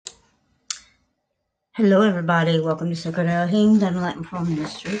Hello, everybody. Welcome to Sacred Elohim, Dunlap and Pearl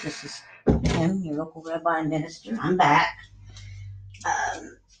Ministry. This is Tim, your local rabbi and minister. I'm back.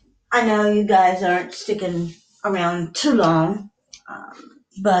 I know you guys aren't sticking around too long,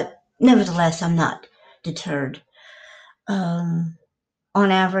 but nevertheless, I'm not deterred. On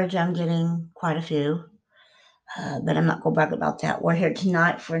average, I'm getting quite a few, but I'm not going to brag about that. We're here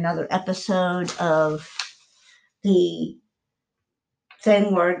tonight for another episode of the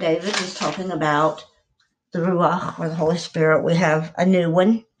thing where David is talking about the Ruach, or the Holy Spirit. We have a new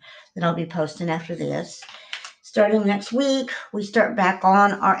one that I'll be posting after this. Starting next week, we start back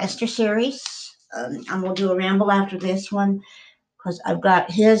on our Esther series. I'm going to do a ramble after this one because I've got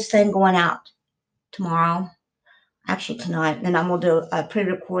his thing going out tomorrow, actually tonight. And then I'm going to do a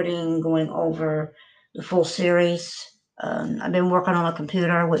pre-recording going over the full series. I've been working on a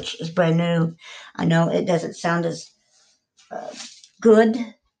computer, which is brand new. I know it doesn't sound as good,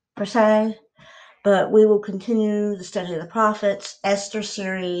 per se, but we will continue the study of the prophets, Esther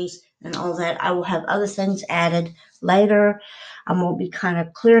series, and all that. I will have other things added later. I'm going to be kind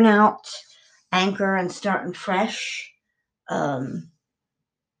of clearing out Anchor and starting fresh. We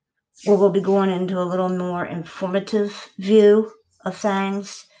will be going into a little more informative view of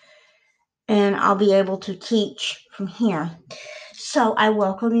things, and I'll be able to teach from here. So I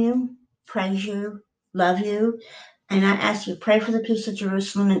welcome you, praise you, love you. And I ask you, pray for the peace of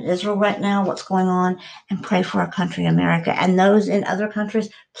Jerusalem and Israel right now, what's going on, and pray for our country, America. And those in other countries,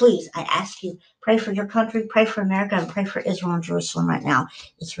 please, I ask you, pray for your country, pray for America, and pray for Israel and Jerusalem right now.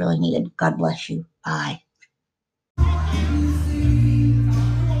 It's really needed. God bless you. Bye.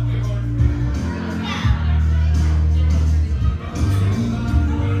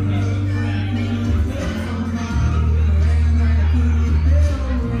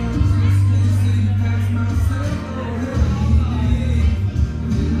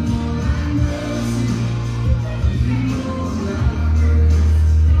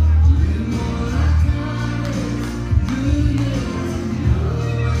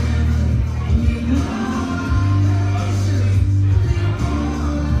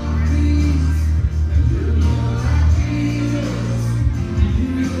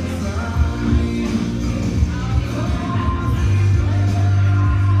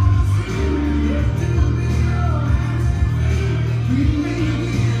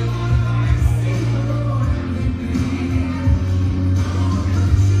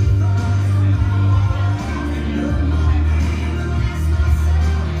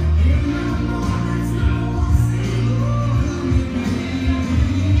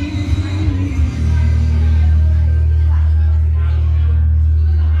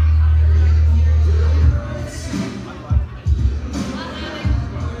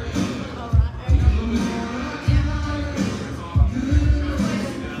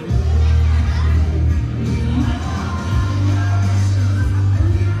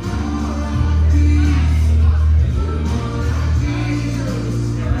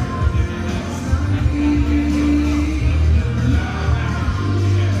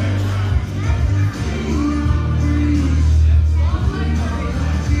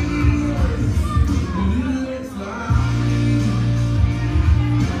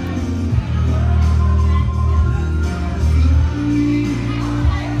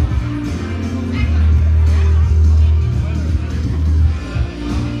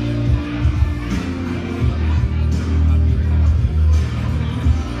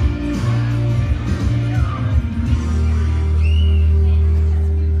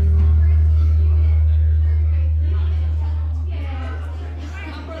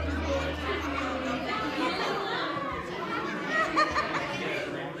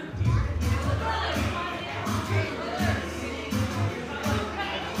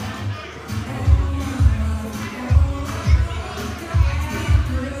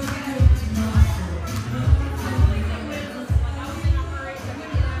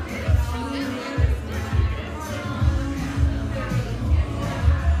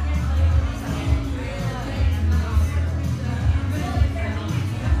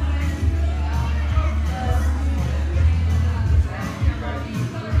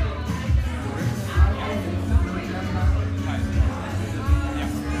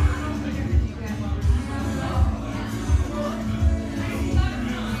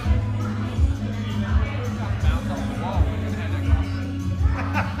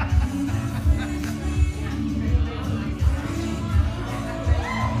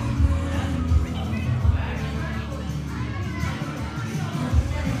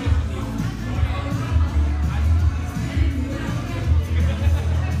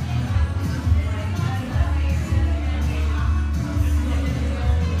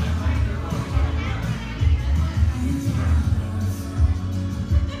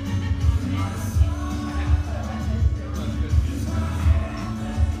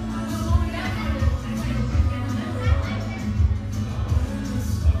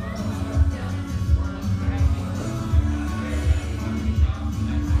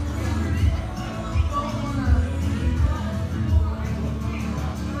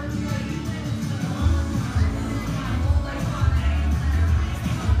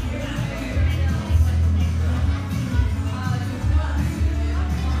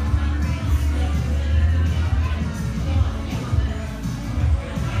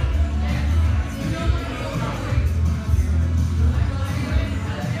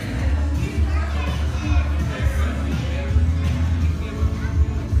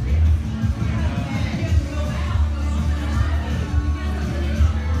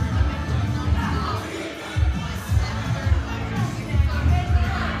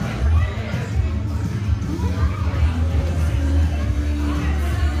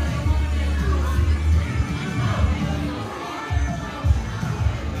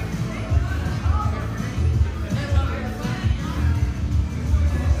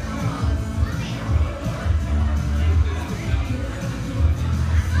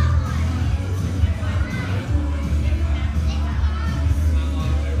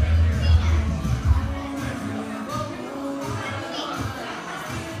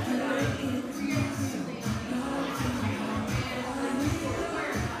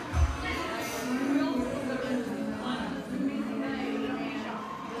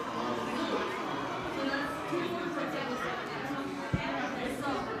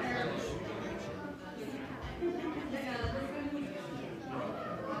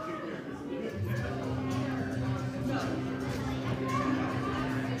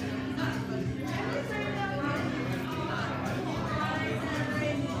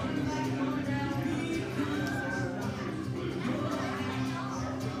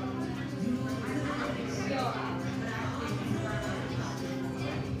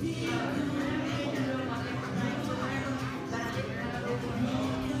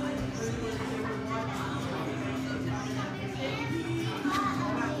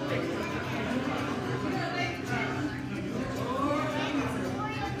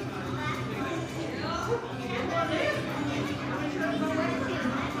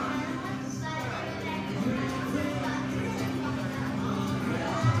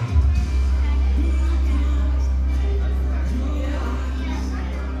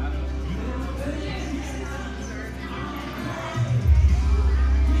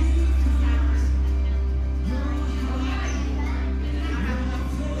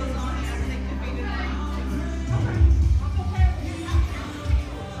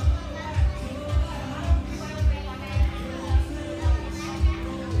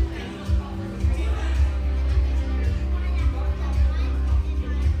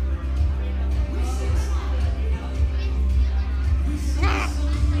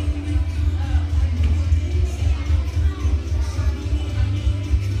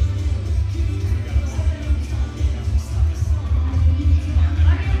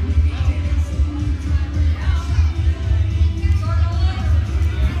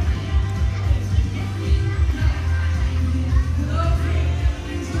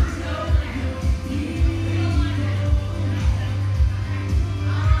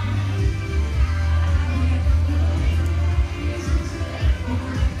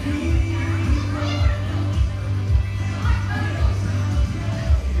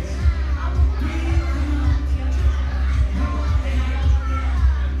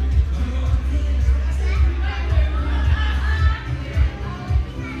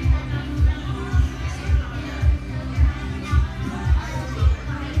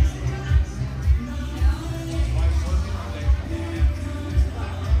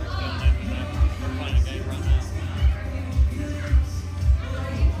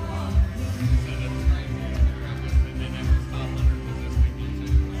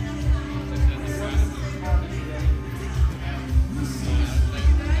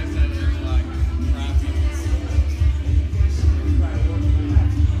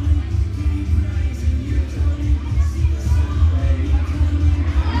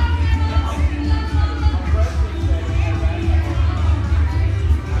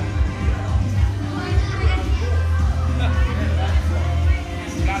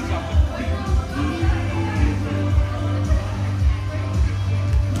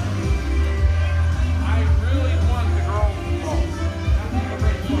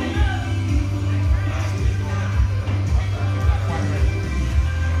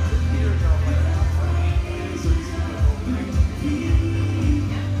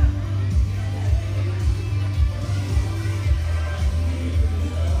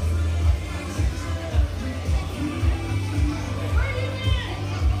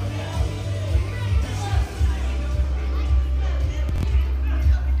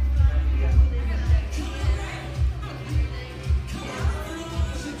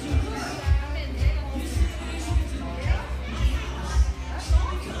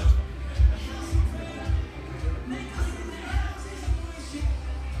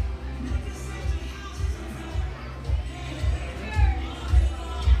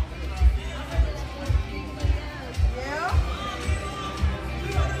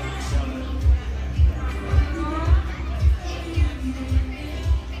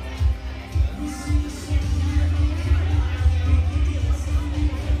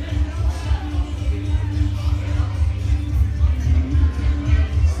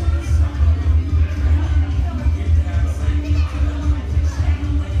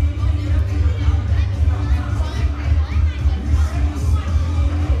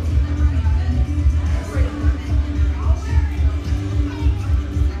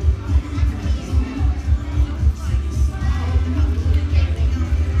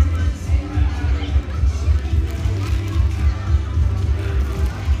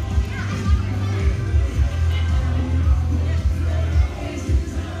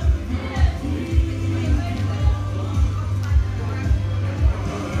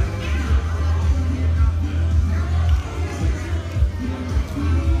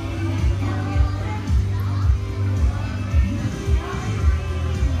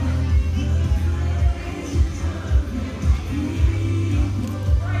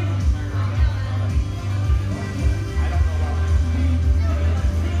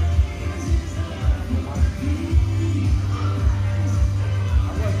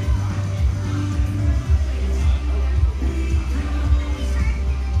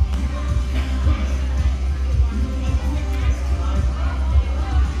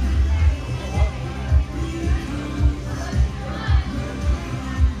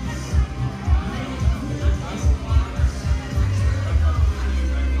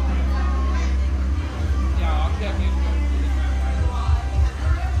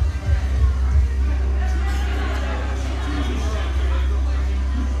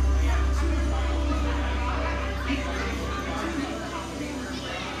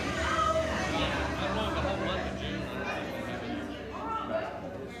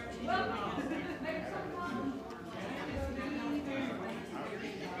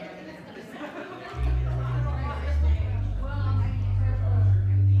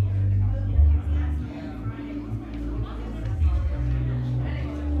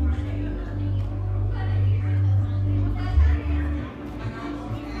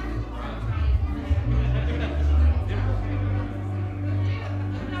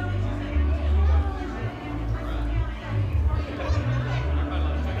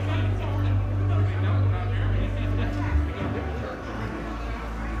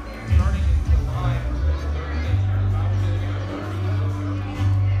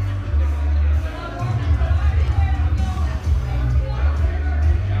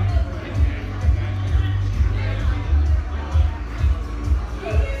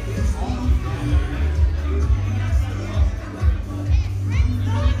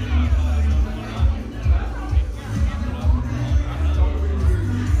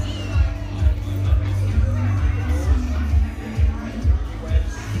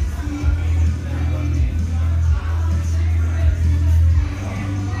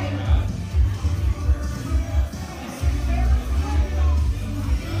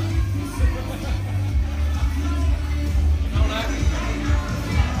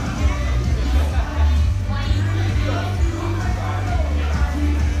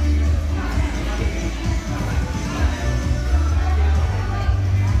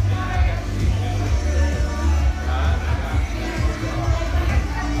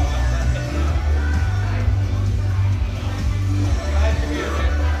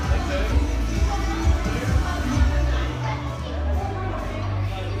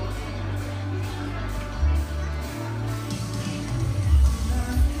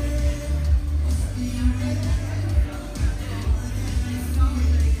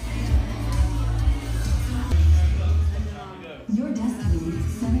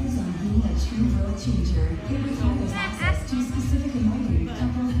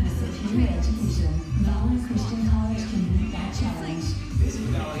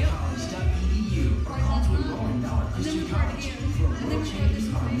 college, where world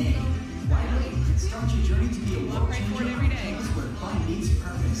changes are made. Why wait? Start your journey to be a world changer on campus where fun meets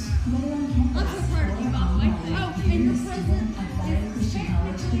purpose. I'm so proud of you, by the way. Oh, and your present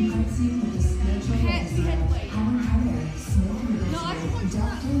is technically headway. No, I just want to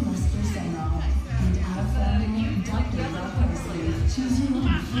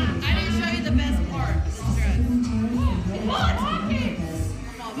I didn't show you the best part. What?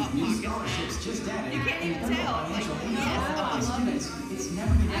 New scholarships just added. You can't even tell. Like, yes, I love it. It's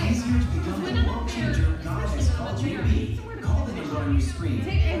never been easier to become the world changer God has called you to be. Call the number on your screen.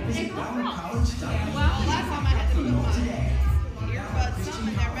 Or visit BallardCollege.edu. Well, last time I had to put my today. earbuds something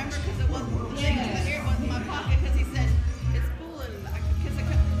in there, remember? Because it wasn't the earbuds in my pocket because he said it's full and because I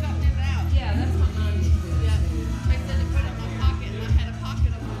kept cutting it out. Yeah, that's what mine is. Yeah. I said to put it in my pocket and I had a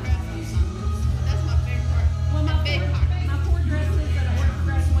pocket of my dress or something. But that's my favorite part. Well, my big pocket. My poor dresses that I wore for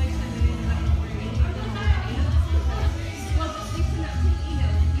graduation and ended up not wearing any of them. Well, they sent out two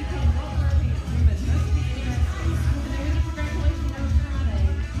emails. You can walk our pants, but most of the interesting. And then we get to graduation on Friday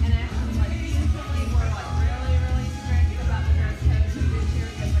and actually like instantly were like really strict about the dress code this year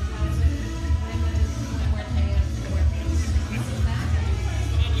because like women wear pants and wear pants.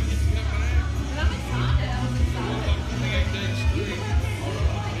 But I'm excited. I was excited.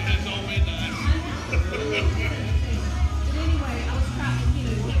 But anyway, I was trying to,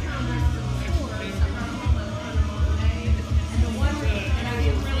 get her dressed in the store, so I brought home a name, and the one that I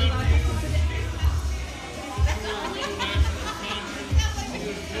didn't really like, I said, that's the only one.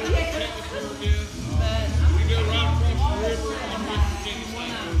 But We go right across the river and we continue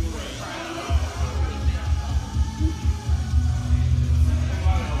staying over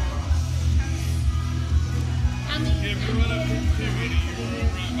I mean, If you run up to the TV, you go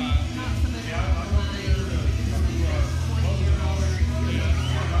right by. not so much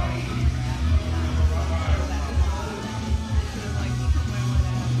like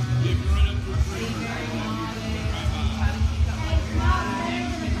 20-year-old. If you run up to a tree, you Very go modest, right by. try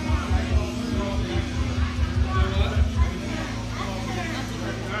to keep up like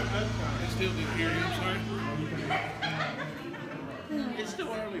I still didn't hear you, I'm sorry. It's still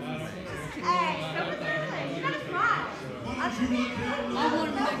early for me. I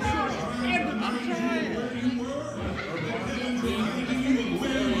wanted to make sure everybody tried.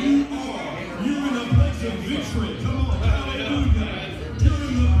 You're in a place of victory. Come on, hallelujah. You're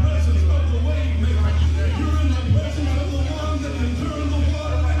in the presence of the waymaker. You're in the presence of the one that can turn the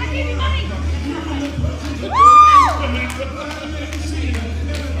water. I give you money. You're in the presence of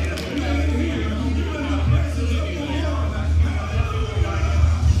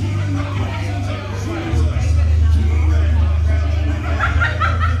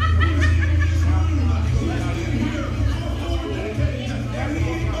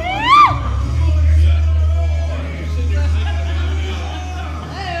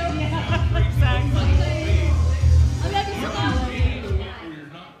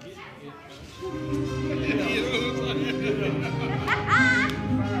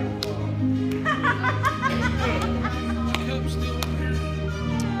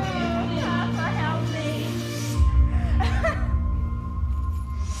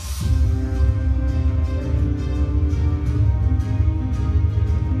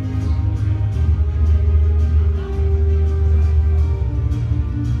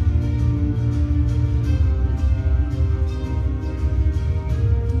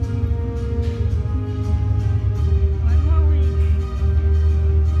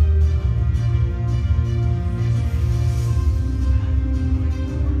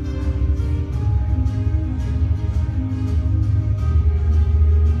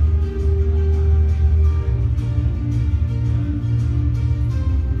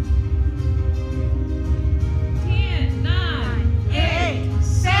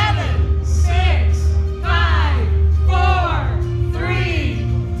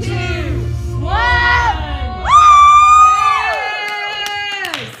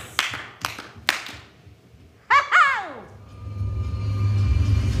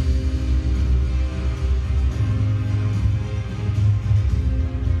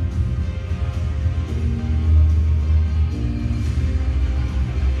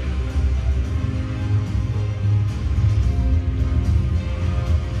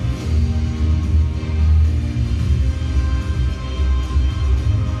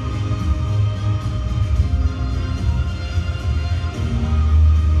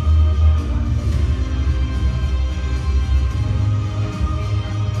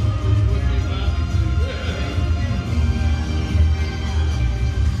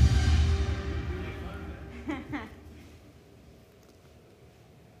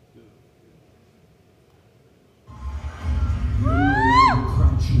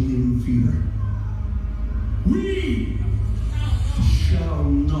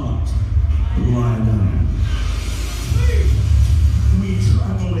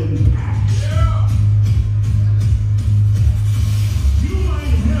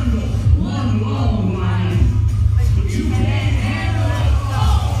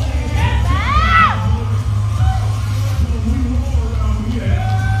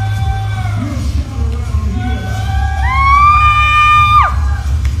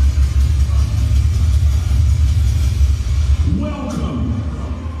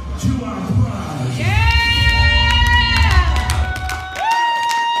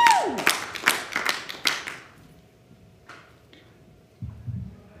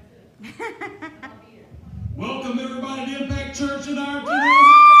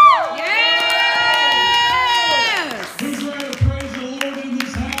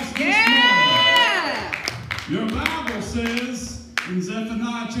says in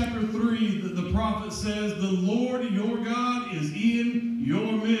Zephaniah chapter 3 that the prophet says, the Lord your God is in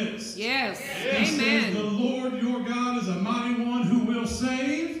your midst. Yes. He says, the Lord your God is a mighty one who will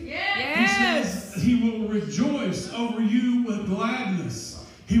save. Yes. He says he will rejoice over you with gladness.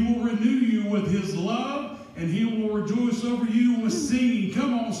 He will renew you with his love, and he will rejoice over you with singing.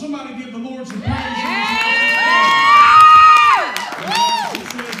 Come on, somebody give the Lord some praise. It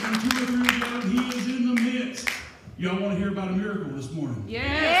says, when 2 or 3 are gathered, he is in the midst. Y'all want to hear about a miracle this morning?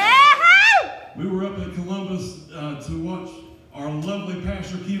 Yes. We were up in Columbus to watch our lovely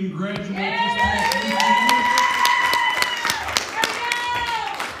Pastor Kim graduate this past weekend.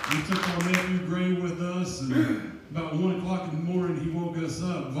 We took our nephew Gray with us, and about 1 o'clock in the morning, he woke us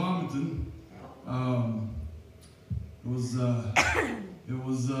up vomiting. It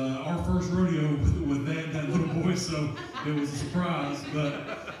was our first rodeo with that little boy, so it was a surprise. But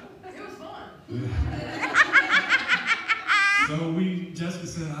It was fun. So Jessica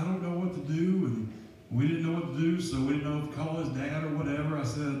said, I don't know what to do, and we didn't know what to do, so we didn't know if to call his dad or whatever. I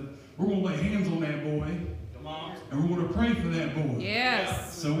said, we're going to lay hands on that boy, and we're going to pray for that boy.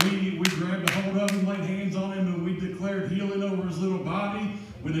 Yes. So we grabbed a hold of him, laid hands on him, and we declared healing over his little body.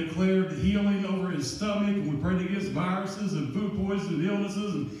 We declared healing over his stomach, and we prayed against viruses and food poisoning and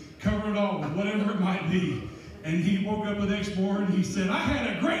illnesses and covered it all with whatever it might be. And he woke up the next morning and he said, I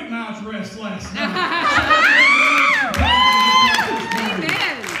had a great night's rest last night.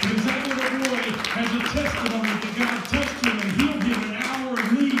 Amen. Because that little boy has a testimony that God touched him and healed him in an hour of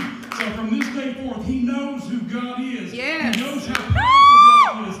need. So from this day forth, he knows who God is. Yes. He knows how powerful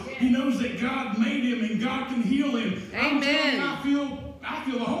God is. He knows that God made him and God can heal him. Amen. I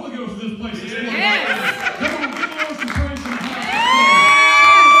feel the Holy Ghost in this place this morning. Yes. Come on, give the Lord some praise and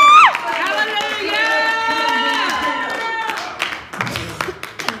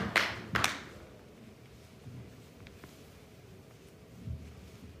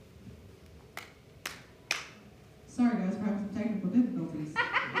Sorry guys, we're having some technical difficulties. I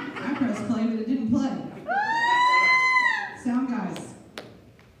pressed play, but it didn't play. Sound guys.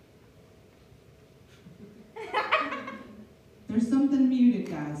 There's something muted,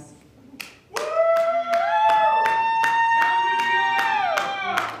 guys.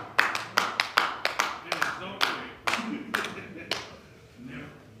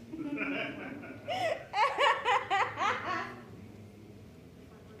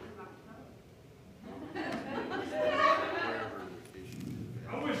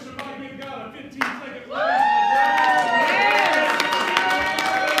 I wish somebody give God a 15-second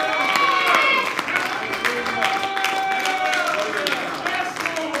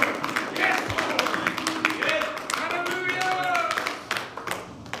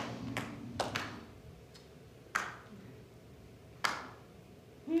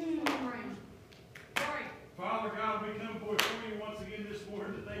Father God, we come before you once again this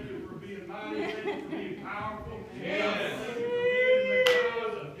morning to thank you for being mighty, thank you for being powerful. Yes. Thank you for being the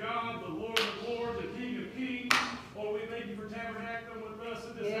God of God, the Lord of Lords, the King of Kings. Lord, we thank you for tabernacling with us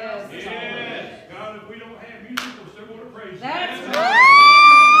in this house. Yes. God, if we don't have music, we're still going to praise you. That's Yes.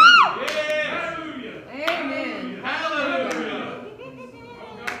 right. Yes. Hallelujah. Amen. Hallelujah.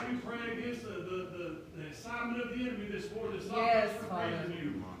 Oh God, we pray against the assignment of the enemy this morning. It's not Yes, us for Father. praising you,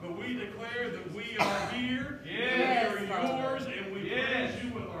 but we declare that we are here. Yes, we are Father. yours, and we praise you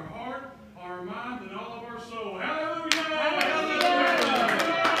with our heart, our mind, and all of our soul. Hallelujah. Hallelujah.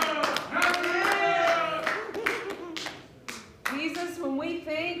 Jesus, when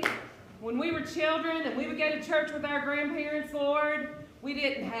we were children and we would go to church with our grandparents, Lord, we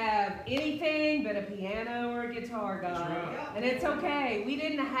didn't have anything but a piano or a guitar, God. That's right. And it's okay. We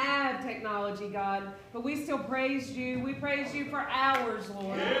didn't have technology, God, but we still praised you. We praised you for hours,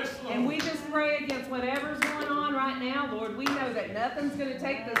 Lord. Yes, Lord. And we just pray against whatever's going on right now, Lord. We know that nothing's going to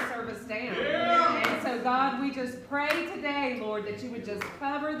take this service down. Yeah. And so, God, we just pray today, Lord, that you would just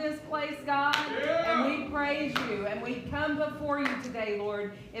cover this place, God. Yeah. And we praise you. And we come before you today,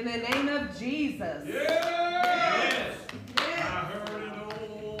 Lord, in the name of Jesus. Yes. I heard an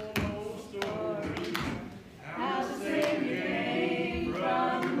old story. How the Savior came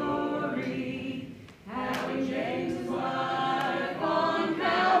from glory, how he gave his life on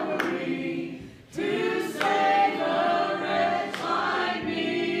Calvary to save a wretch like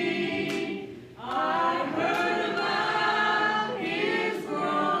me. I heard about his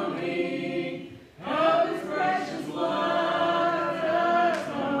groaning, of his precious blood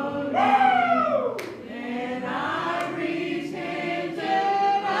atoning. And I reached him to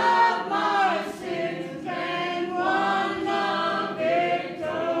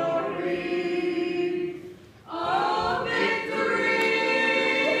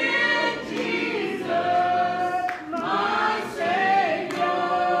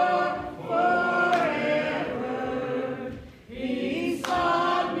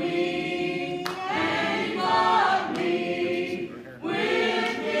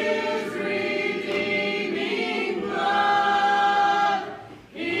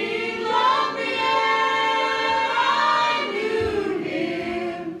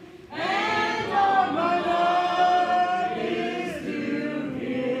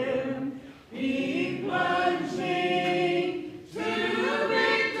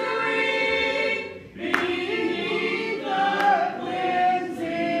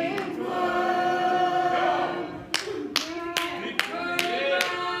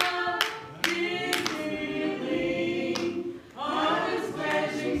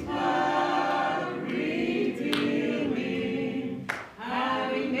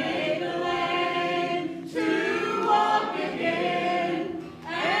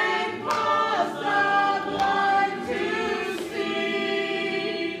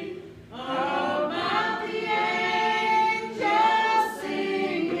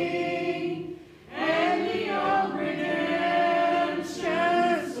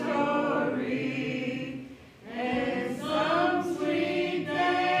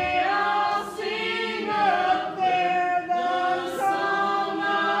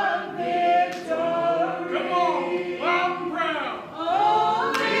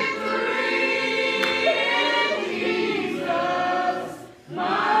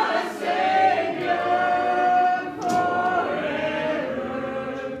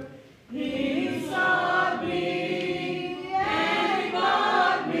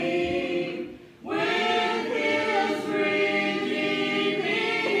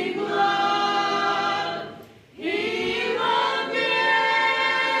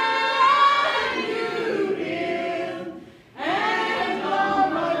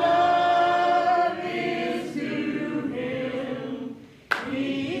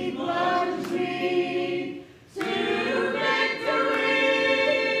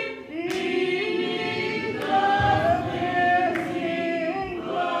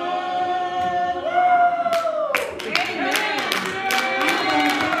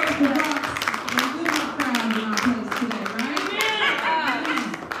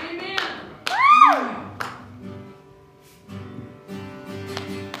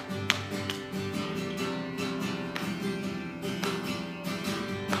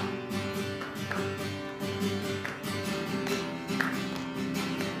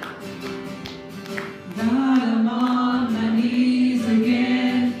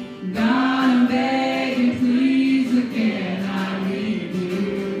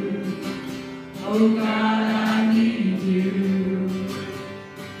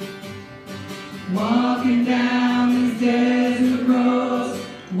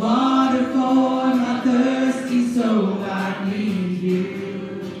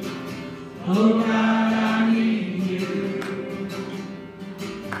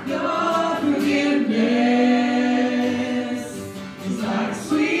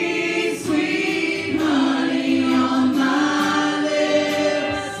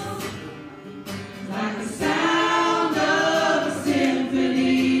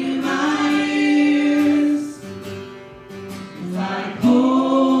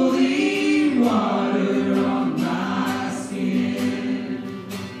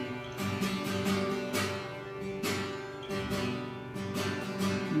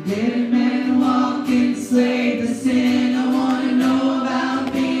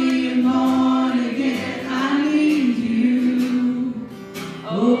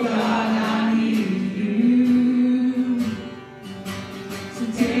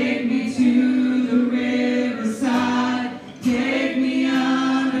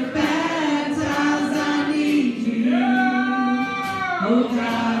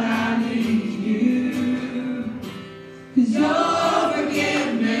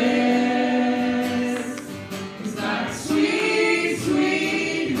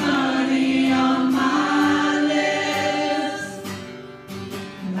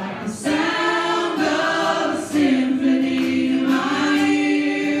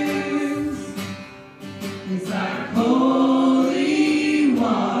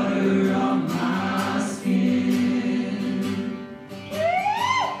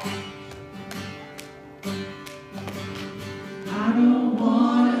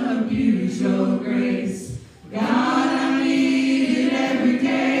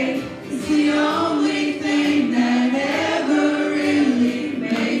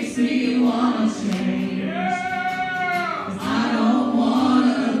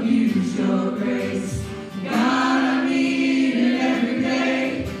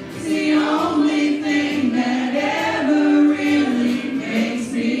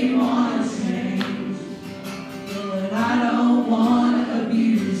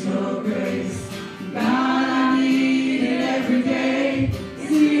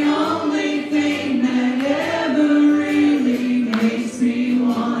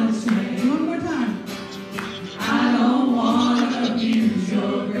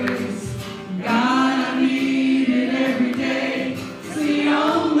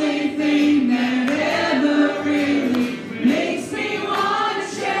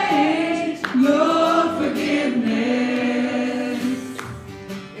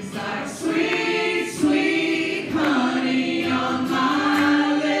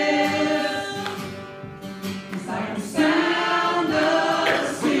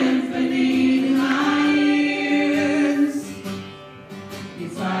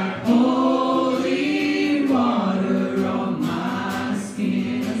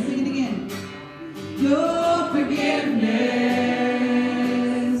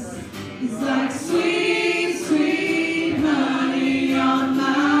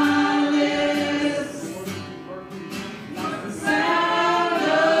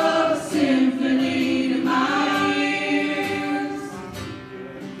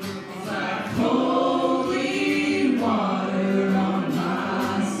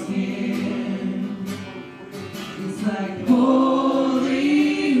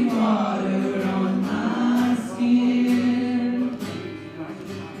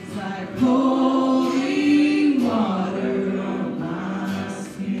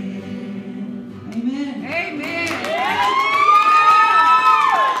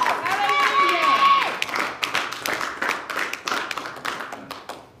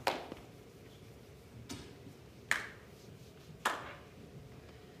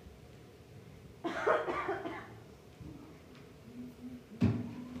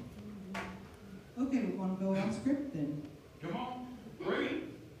script then. Come on, bring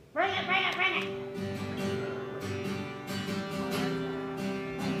it. Bring it, bring it, bring it.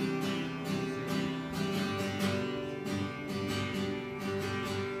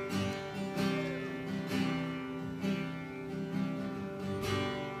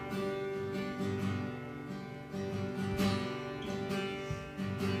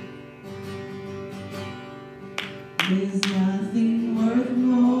 There's nothing worth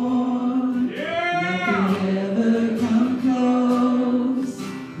more that could ever come close.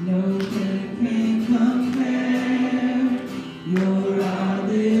 No thing can compare. You're our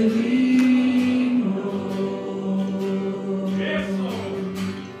living hope. Yes, Lord.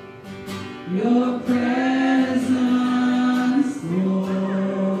 Your presence, Lord.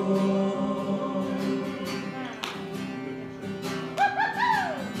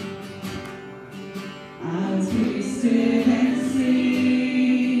 I've tasted and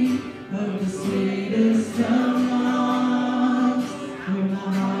seen of the sweetest of loves, when my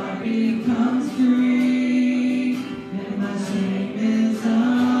heart becomes free and my shame is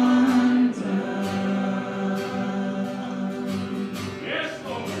undone. Yes,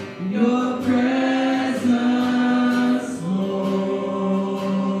 Lord. Your presence, Lord.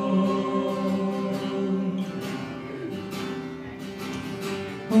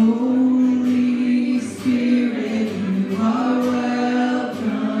 Holy Spirit, you are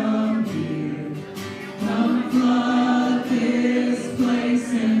welcome here. Come flood this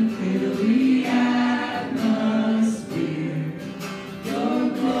place and fill the atmosphere. Your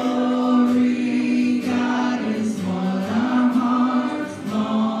glory, God, is what our hearts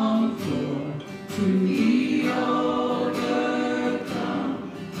long for. To be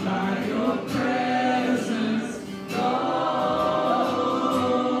overcome by your presence, Lord.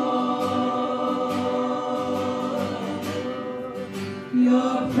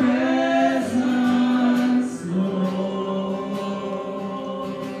 Your presence, Lord.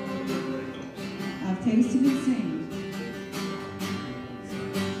 I've tasted and seen.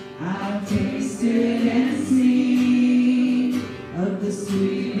 I've tasted and seen of the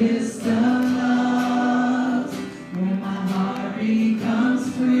sweetest of loves, when my heart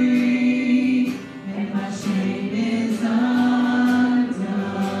becomes free and my shame is undone.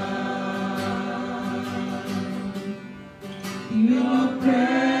 Your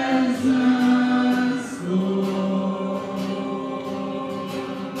presence, Lord.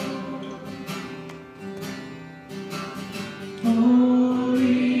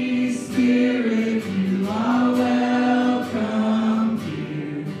 Holy Spirit, you are welcome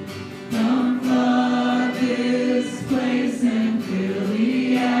here. Come flood this place and fill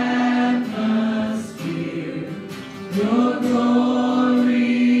the atmosphere. Your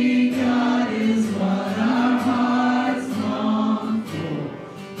glory, God, is what our hearts long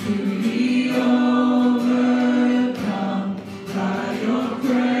for. To be overcome by your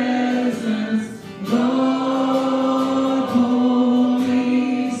presence, Lord.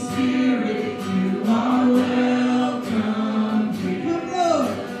 Holy Spirit, you are welcome here. Come, Lord.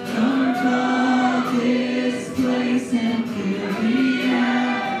 Come flood this place and fill the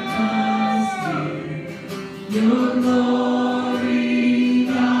atmosphere. Your glory,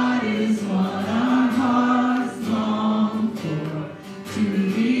 God, is what our hearts long for. To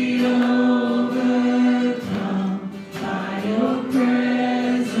be overcome by your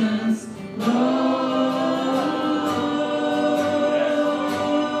presence, Lord.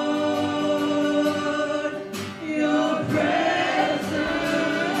 Your presence,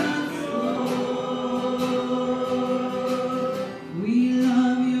 Lord. We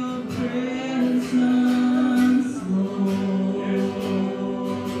love your presence, Lord.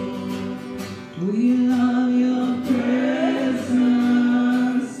 We love your presence,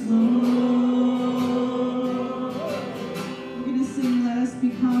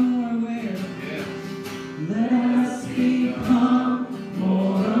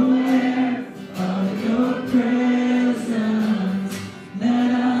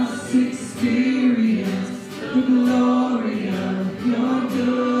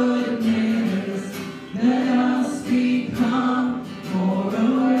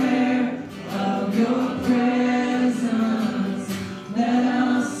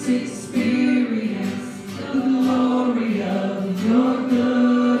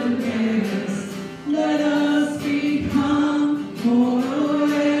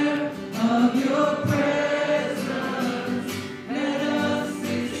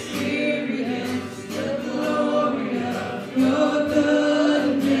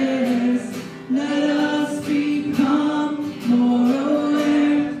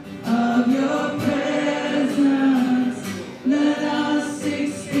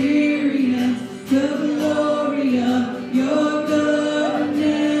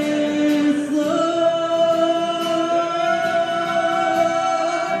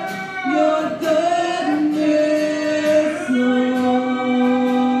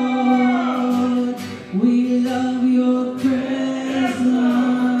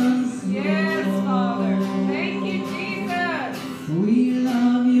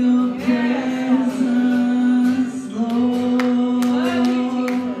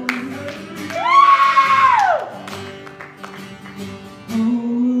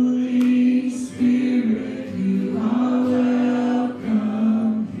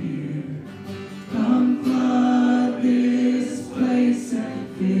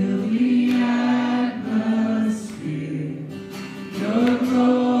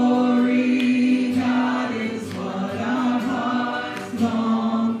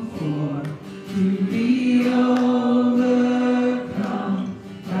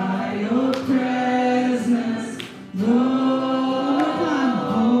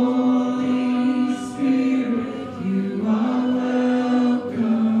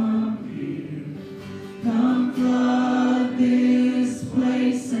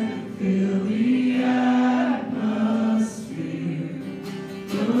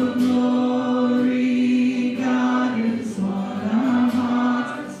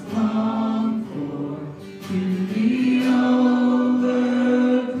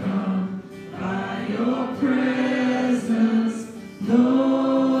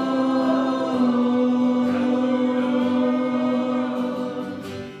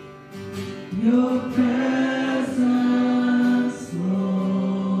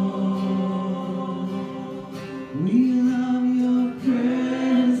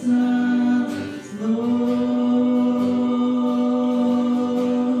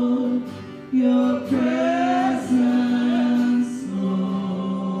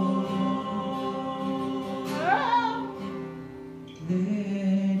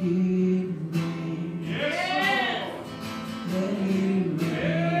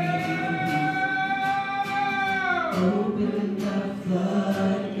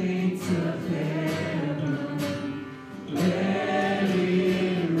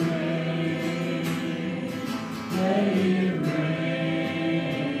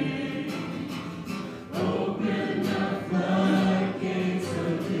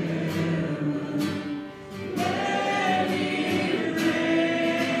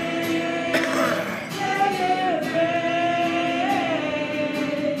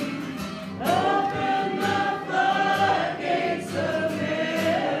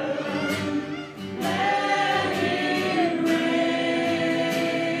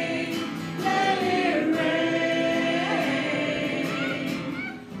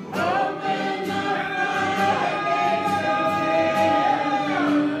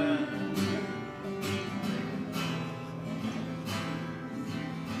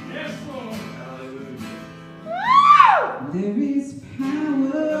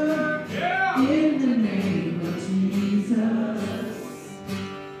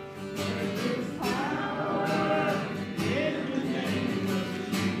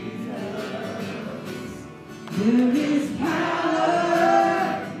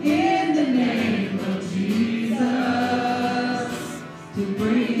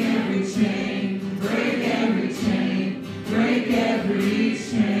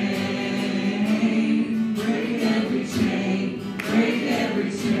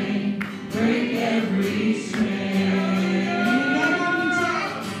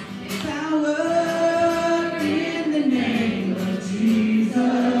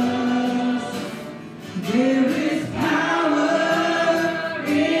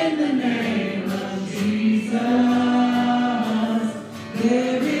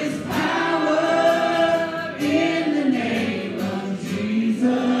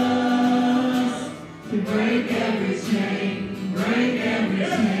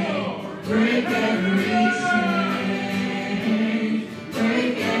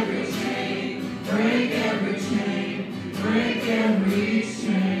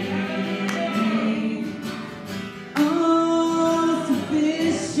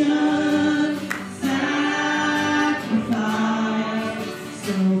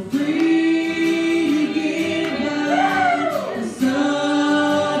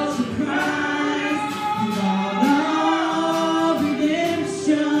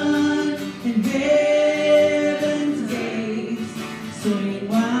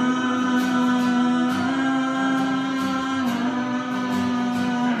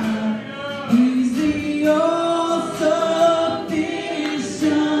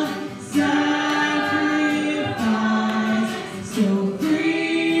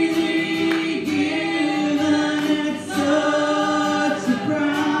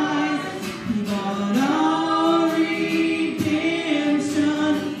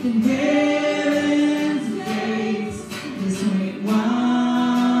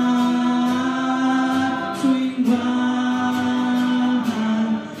 Wow.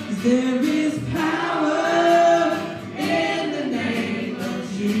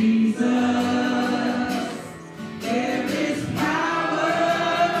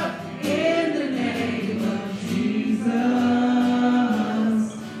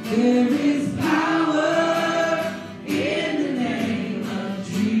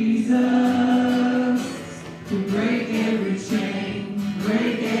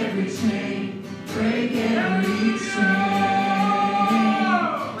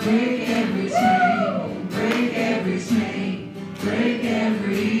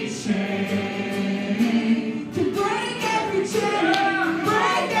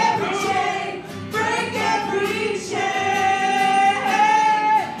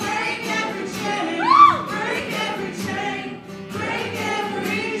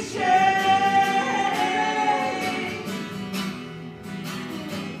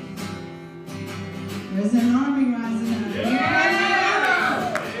 There's an army rising up.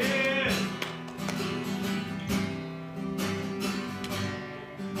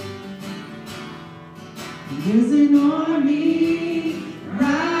 There's an army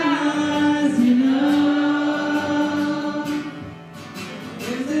rising up.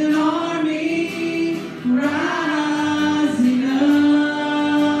 There's an army rising up.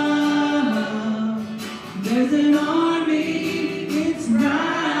 There's an army, it's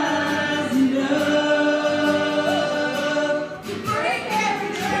rising up. To break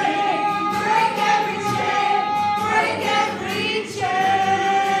every chain, break every chain, break every chain.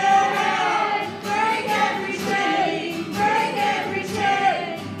 Break every chain, break every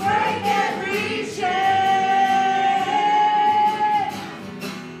chain, break every chain.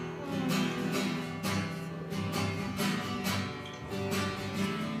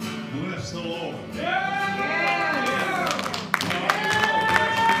 Bless the Lord.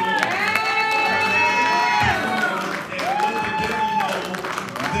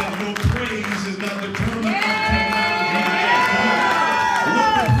 That your praise is not determined by technology.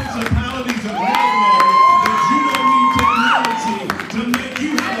 Let the principalities of hell know that you don't need technology to make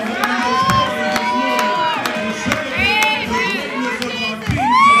you have a Holy Ghost party this morning and to celebrate the greatness of our King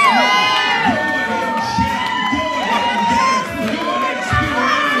this morning. Go ahead and shout. Go ahead and dance. Go ahead and spin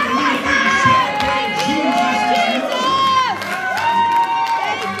around and leave and celebrate Jesus this morning.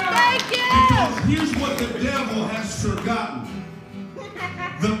 Because here's what the devil has forgotten.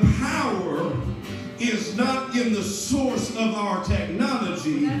 The power is not in the source of our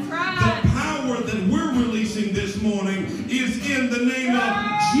technology. That's right. The power that we're releasing this morning is in the name of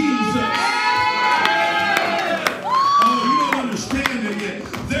Jesus. Oh, you don't understand it yet.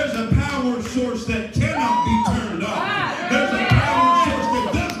 There's a power source that cannot be turned off. There's a power source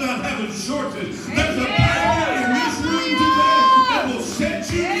that does not have its sources. There's a power in this room today that will set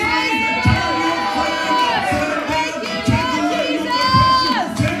you free, turn your flame upside down, take away your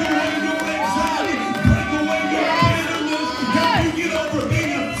depression, take away your anxiety, break away your bitterness, help you get over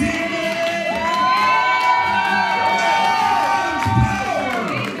being offended. There's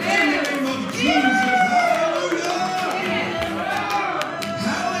power in the name of Jesus. Hallelujah.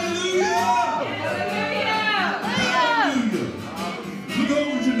 Hallelujah. Hallelujah. Look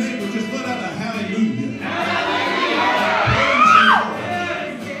over at your neighbor, just let out a hallelujah. Praise the Lord.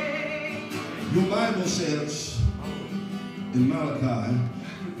 Your Bible says in Malachi,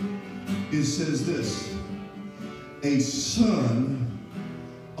 it says this: a son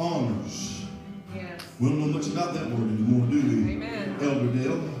honors. Yes. We don't know much about that word anymore, do we? Amen. Elder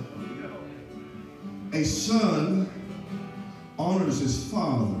Dale. A son honors his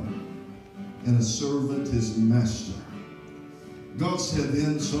father, and a servant his master. God said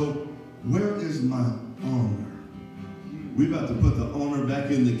then, so where is my honor? We're about to put the honor back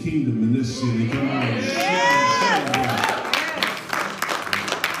in the kingdom in this city. Come on. Celebrate.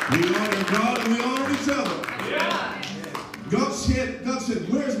 We honor God and we honor each other. God said,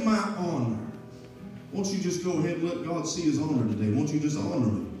 where's my honor? Won't you just go ahead and let God see his honor today? Won't you just honor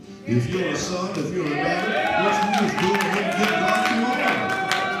him? If you're a son, if you're a daughter, won't you just go ahead and give God some honor?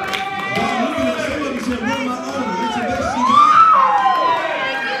 God looking at somebody and said, where's my honor? It's the best you got.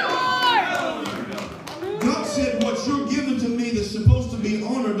 God said, what you're giving to me that's supposed to be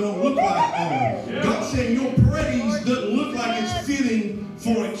honor don't look like honor. God said, your praise doesn't look like it's fitting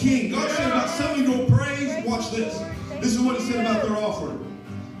for a king. God said about some of your praise, watch this. This is what he said about their offering.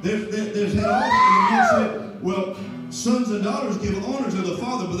 There's an offering, and God said, well, sons and daughters give honor to the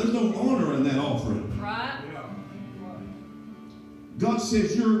Father, but there's no honor in that offering. Right? God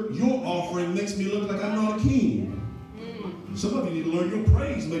says your offering makes me look like I'm not a king. Some of you need to learn your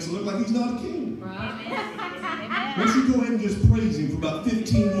praise makes it look like he's not a king. Right? Why don't you go ahead and just praise him for about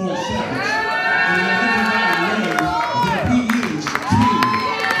 15 more seconds and let everybody know that he is king.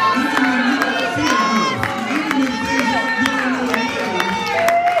 Even when you don't feel good, even when things aren't going your way,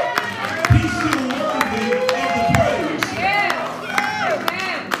 he's still worthy of the praise.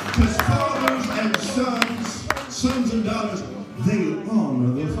 Because fathers and sons and daughters, they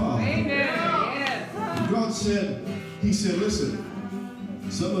honor their father. God said, he said, listen,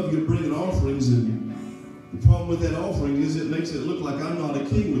 some of you are bringing offerings, and the problem with that offering is it makes it look like I'm not a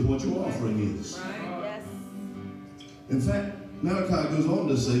king with what your offering is. Yes. In fact, Malachi goes on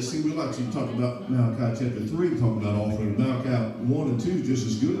to say, see, we like to talk about Malachi chapter 3, talk about offering. Malachi 1 and 2 is just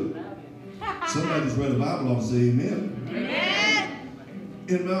as good. Somebody that's read the Bible ought to say amen. Amen.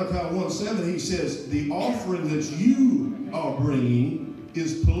 In Malachi 1:7, he says, the offering that you are bringing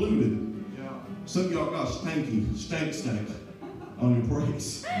is polluted. Some of y'all got stank on your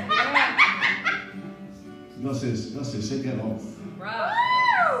praise. God says, shake that off.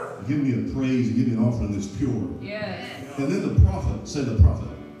 Right. Get give me a praise and give me an offering that's pure. Yes. And then the prophet, say the prophet.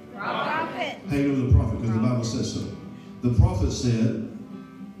 Prophet. How you know the prophet? Because the Bible says so. The prophet said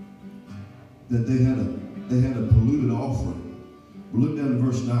that they had a polluted offering. But look down to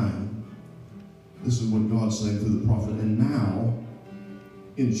verse 9. This is what God's saying through the prophet. And now,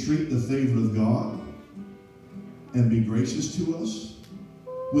 entreat the favor of God and be gracious to us.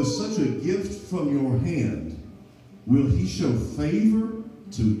 With such a gift from your hand, will he show favor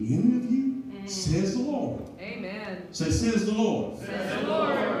to any of you? Says the Lord. Amen. Say, says the Lord. Says the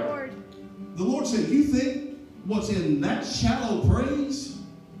Lord. The Lord said, you think what's in that shallow praise,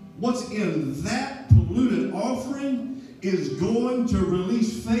 what's in that polluted offering is going to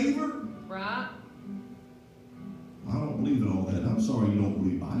release favor? Right. I don't believe in all that. I'm sorry you don't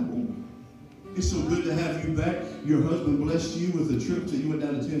believe Bible. It's so good to have you back. Your husband blessed you with a trip to, you went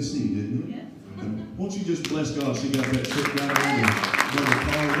down to Tennessee, didn't you? Yeah. And won't you just bless God she got that trip down there and Brother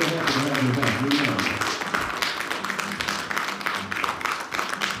Paul, we're happy to have you back. We love you.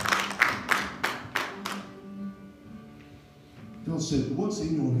 God said, what's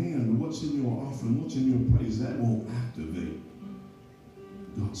in your hand, or what's in your offering, what's in your praise, that won't activate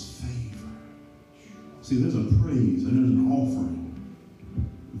God's favor. See, there's a praise and there's an offering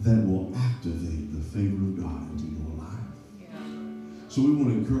that will activate the favor of God into your life. Yeah. So we want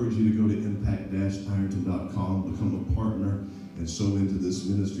to encourage you to go to impact-ironton.com, become a partner, and sow into this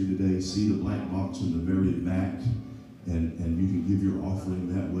ministry today. See the black box in the very back, and you can give your offering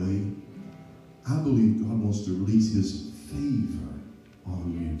that way. I believe God wants to release his favor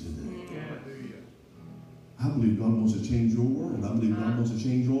on you today. Yeah. I believe God wants to change your world. I believe God wants to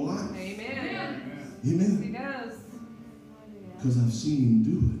change your life. Amen. Amen. He does. Because I've seen him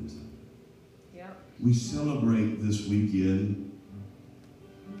do it. Yep. We celebrate this weekend.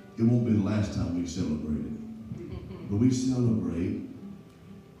 It won't be the last time we celebrate it. But we celebrate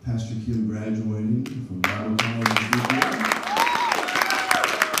Pastor Kim graduating from Bible College this weekend.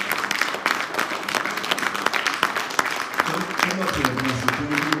 Come up here, Pastor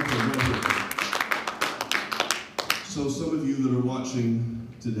Kim. So some of you that are watching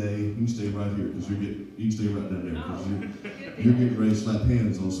today, you can stay right here because you can stay right down there because you're getting ready to slap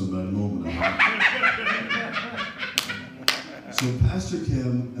hands on somebody in a moment. So Pastor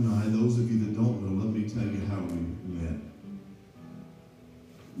Kim and I, those of you that don't know, let me tell you how we met.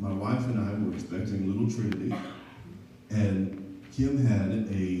 My wife and I were expecting little Trinity, and Kim had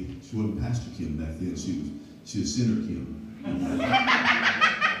she wasn't Pastor Kim back then, she was Senator Kim.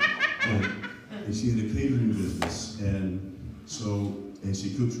 And she had a catering business, and she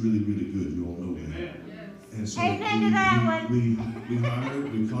cooks really, really good. You all know that. And so we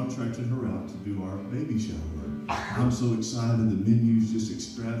contracted her out to do our baby shower. I'm so excited. The menu's just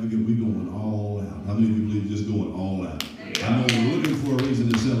extravagant. We're going all out. How many of you believe just going all out? I know we're looking for a reason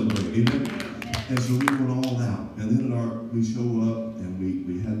to celebrate. Amen? And so we went all out. And then we show up, and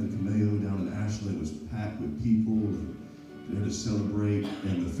we had the Cameo down in Ashland. It was packed with people and there to celebrate,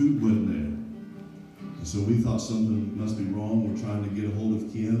 and the food wasn't there. And so we thought something must be wrong. We're trying to get a hold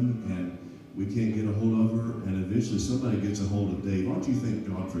of Kim, and we can't get a hold of her, and eventually somebody gets a hold of Dave. Aren't you thank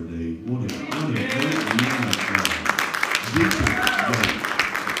God for Dave? What a great man of God.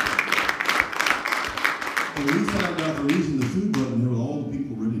 And we found out the reason the food wasn't there with all the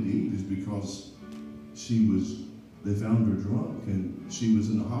people ready to eat is because they found her drunk, and she was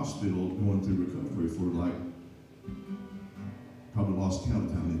in the hospital going through recovery for probably lost count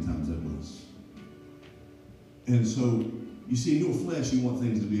of how many times that was. And so, you see, in your flesh, you want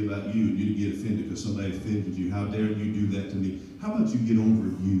things to be about you, and you to get offended because somebody offended you. How dare you do that to me? How about you get over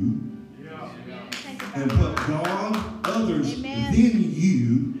you? And put God, others, then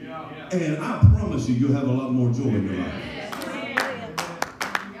you, and I promise you, you'll have a lot more joy in your life.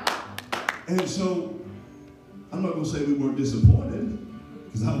 And so, I'm not going to say we weren't disappointed,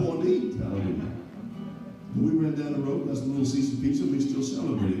 because I wanted to eat. Hallelujah. But we ran down the road, got some little Caesar pizza, and we still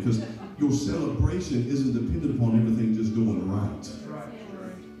celebrated, because your celebration isn't dependent upon everything just going right.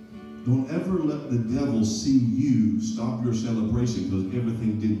 Don't ever let the devil see you stop your celebration because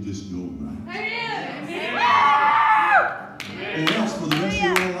everything didn't just go right. Or else for the rest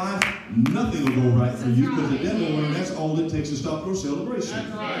of your life, nothing will go right for you because the devil will learn that's all it takes to stop your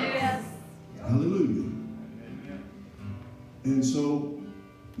celebration. Hallelujah. And so,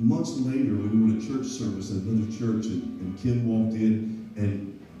 months later, we were in a church service at another church, and Kim walked in, and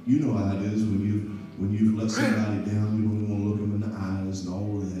you know how it is when you've let somebody down, you don't even want to look them in the eyes and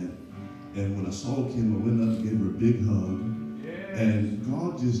all of that. And when I saw Kim, I went up and gave her a big hug. And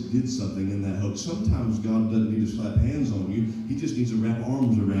God just did something in that hug. Sometimes God doesn't need to slap hands on you. He just needs to wrap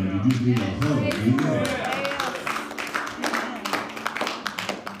arms around you. You just need a hug. Amen.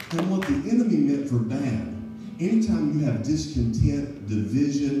 And what the enemy meant for bad, anytime you have discontent,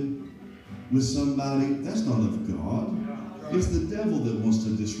 division with somebody, that's not of God. It's the devil that wants to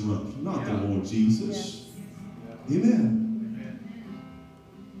disrupt, not the Lord Jesus. Amen.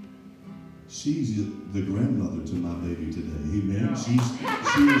 She's the grandmother to my baby today. Amen. She is the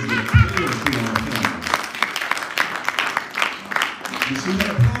pillar to our family. And she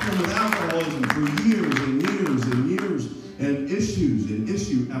had a problem with alcoholism for years and years and years, and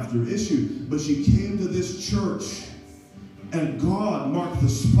issue after issue. But she came to this church, and God marked the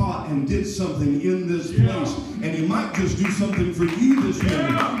spot and did something in this place. And He might just do something for you this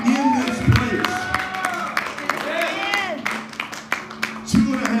morning in this place.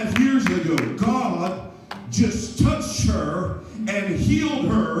 2.5 years ago, God just touched her and healed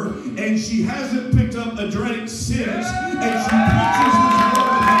her, and she hasn't picked up a drink since. And she preaches with love and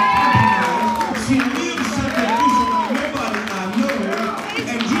compromise. She lives sacrificial like nobody I know,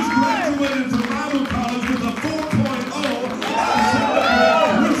 and just graduated from Bible college with a 4.0.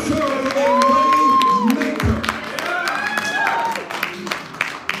 We serve a way maker.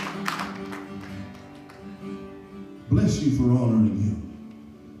 Bless you for honoring Him.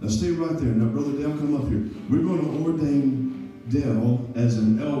 Now stay right there. Now, Brother Dale, come up here. We're going to ordain Dale as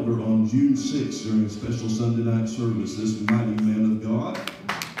an elder on June 6th during a special Sunday night service. This mighty man of God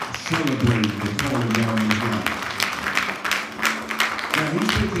celebrating the call of God in his life. Now,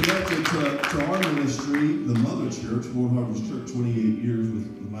 he's been connected to our ministry, the Mother Church, Fort Harvest Church, 28 years with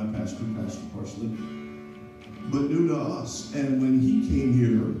my pastor, Pastor Parsley, but new to us. And when he came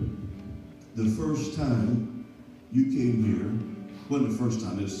here, the first time you came here, wasn't the first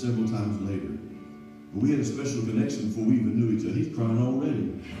time, it was several times later. But we had a special connection before we even knew each other. He's crying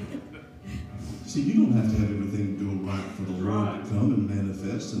already. See, you don't have to have everything go right for the Lord to come and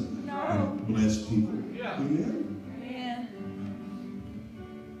manifest and bless people. Amen? Yeah.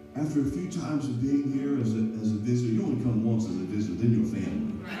 After a few times of being here as a visitor, you only come once as a visitor, then you're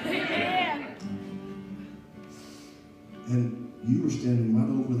family. Yeah. And you were standing right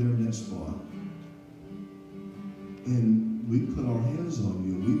over there in that spot. And we put our hands on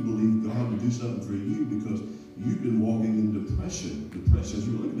you, and we believe God to do something for you because you've been walking in depression.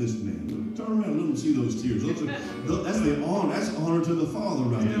 Depression. Look at this man. Look, turn around and let him see those tears. That's the honor. That's honor to the Father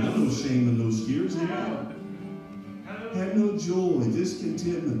right there. There's no shame in those tears. Amen. Have no joy,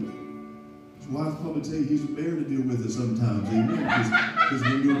 discontentment. His wife probably tell you he's a bear to deal with it sometimes. Amen. Because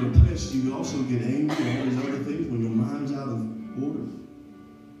when you're depressed, you also get angry and all these other things when your mind's out of order.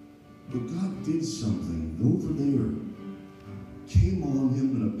 But God did something over there. Came on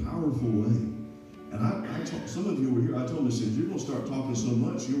him in a powerful way. And I told some of you were here, I told him, I said, you're going to start talking so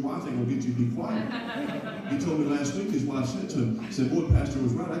much, your wife ain't going to get you to be quiet. He told me last week, his wife said to him, said, boy, Pastor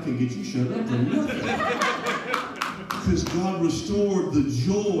was right, I can't get you shut up for nothing. Because God restored the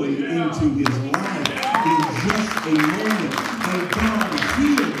joy into his life in just a moment. And God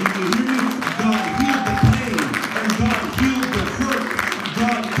healed, did you hear me? God healed the pain, and God healed the hurt.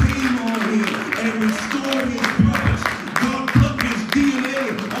 God came on him and restored his purpose. God put his DNA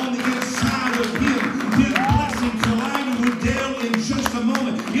on the inside of him. His blessing collided with Dale in just a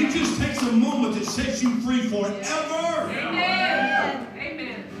moment. It just takes a moment to set you free forever. Amen.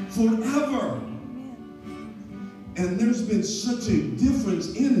 Amen. Forever. And there's been such a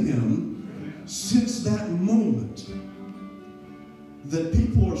difference in him since that moment that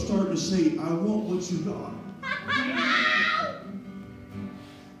people are starting to say, I want what you got.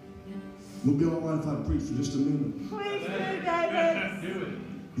 Will it be all right if I preach for just a minute? Please do, David. Do it.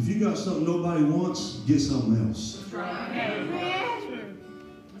 If you got something nobody wants, get something else. That's right. Amen.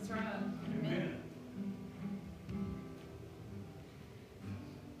 That's right. Amen.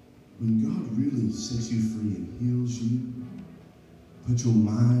 When God really sets you free and heals you, put your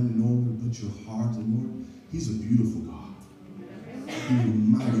mind in order, put your heart in order, he's a beautiful God. He's a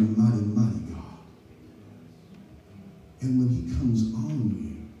mighty, mighty, mighty God. And when he comes on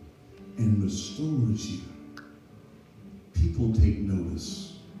you and restores you, people take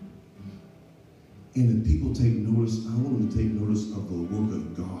notice. And if people take notice, I want them to take notice of the work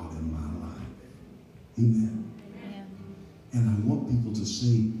of God in my life. Amen. Amen. And I want people to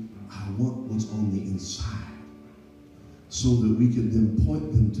say, I want what's on the inside, so that we can then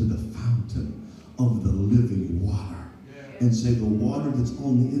point them to the fountain of the living water and say, the water that's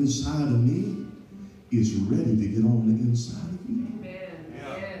on the inside of me is ready to get on the inside of you. Amen.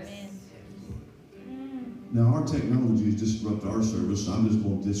 Yes. Now, our technology has disrupted our service, so I'm just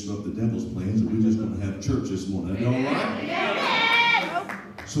going to disrupt the devil's plans, and we're just going to have church this morning. Is that all right?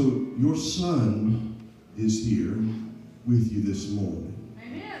 Yes. So, your son is here with you this morning.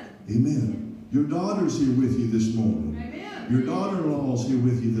 Amen. Amen. Your daughter's here with you this morning. Amen. Your daughter-in-law's here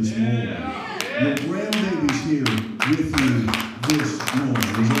with you this morning. Your grandbaby's here with you this morning.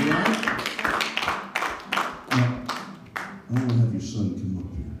 Is that right? Now, I want to have your son come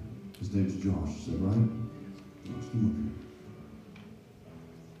up here. His name's Josh. Is that right? Josh, come up here.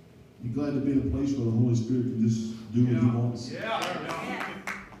 You glad to be in a place where the Holy Spirit can just do what He wants?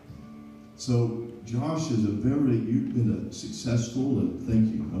 So, Josh is you've been a successful, and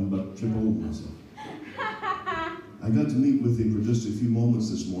thank you, I'm about to trip over myself. I got to meet with him for just a few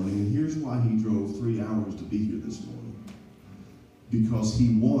moments this morning, and here's why he drove 3 hours to be here this morning. Because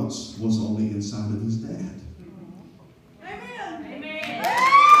he wants what's on the inside of his dad. Are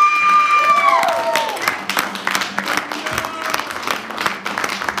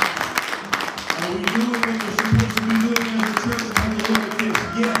we doing what we're supposed to be doing as a church? Have a look at this.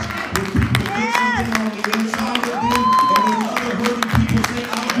 Yes, when people get something on the inside of them, and when other hurting people say,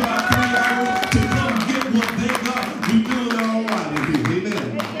 I'll drive 3 hours to come get what they got, we're doing it all right in here.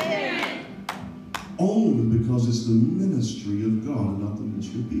 Amen. Only because it's the ministry of God and not the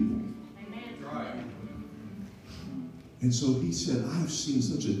ministry of people. Right. And so he said, I've seen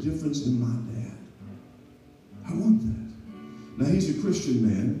such a difference in my dad. I want that. Now, he's a Christian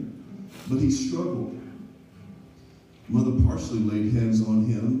man, but he struggled. Mother Parsley laid hands on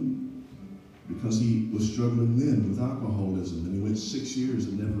him because he was struggling then with alcoholism, and he went 6 years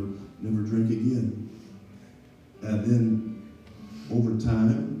and never drank again. And then over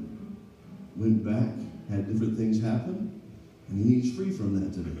time, went back, had different things happen, and he's free from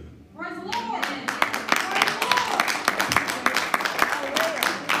that today. Praise the Lord.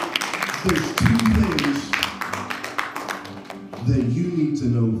 There's two things that you need to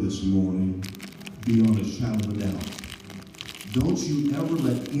know this morning beyond a shadow of a doubt. Don't you ever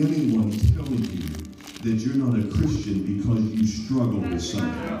let anyone tell you that you're not a Christian because you struggle with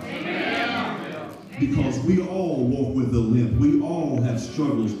something. Because we all walk with a limp. We all have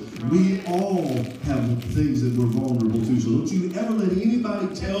struggles. We all have things that we're vulnerable to. So don't you ever let anybody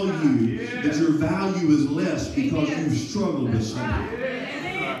tell you that your value is less because you've struggled with something.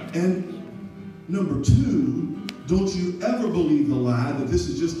 And number two, don't you ever believe the lie that this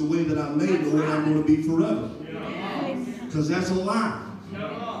is just the way that I'm made, the way I'm going to be forever. Because that's a lie.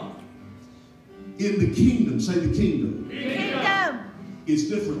 In the kingdom, say the kingdom. It's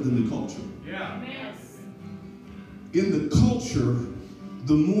different than the culture. In the culture,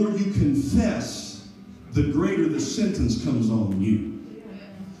 the more you confess, the greater the sentence comes on you.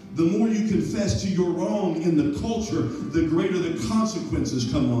 The more you confess to your wrong in the culture, the greater the consequences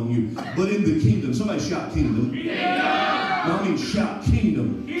come on you. But in the kingdom, somebody shout kingdom. No, I mean shout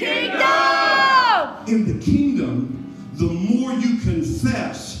kingdom. In the kingdom, the more you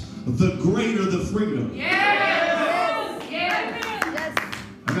confess, the greater the freedom.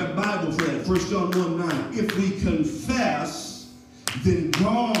 I got Bible for that. 1 John 1:9. If we confess, then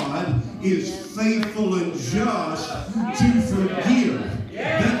God is faithful and just to forgive.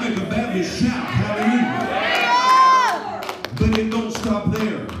 That make a Baptist shout. Hallelujah. But it don't stop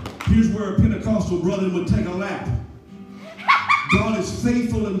there. Here's where a Pentecostal brother would take a lap. God is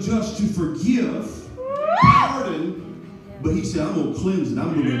faithful and just to forgive, pardon, but he said, I'm going to cleanse it.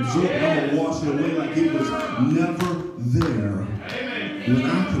 I'm going to absorb it. I'm going to wash it away like it was never there. When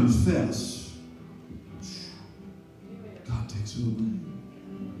I confess, God takes it away.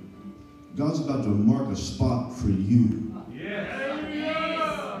 God's about to mark a spot for you.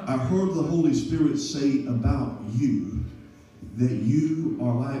 I heard the Holy Spirit say about you that you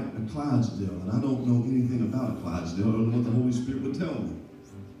are like a Clydesdale. And I don't know anything about a Clydesdale. I don't know what the Holy Spirit would tell me.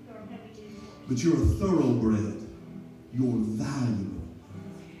 But you're a thoroughbred. You're valuable.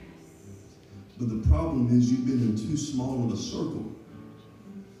 But the problem is you've been in too small of a circle.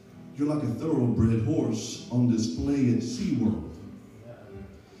 You're like a thoroughbred horse on display at SeaWorld.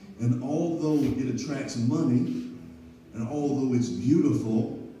 And although it attracts money, and although it's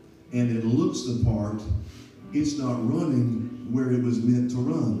beautiful, and it looks the part, it's not running where it was meant to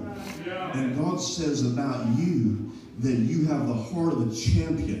run. And God says about you that you have the heart of a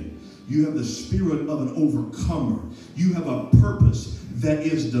champion. You have the spirit of an overcomer. You have a purpose that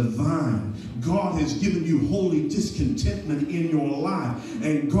is divine. God has given you holy discontentment in your life.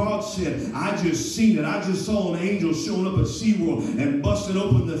 And God said, I just seen it. I just saw an angel showing up at SeaWorld and busting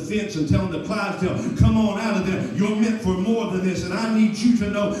open the fence and telling the Clydesdale, come on out of there. You're meant for more than this. And I need you to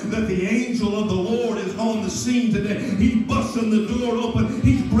know that the angel of the Lord is on the scene today. He's busting the door open.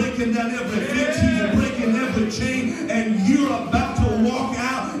 He's breaking down every fence. He's breaking every chain. And you're about to walk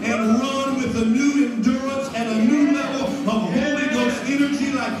out and run with a new endurance and a new level of Holy Ghost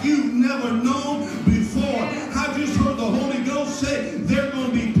energy like you've never known before. I just heard the Holy Ghost say there are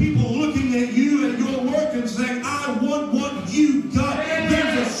going to be people looking at you and your work and saying, I want what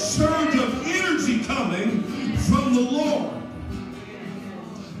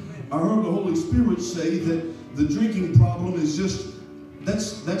Holy Spirit say that the drinking problem is just,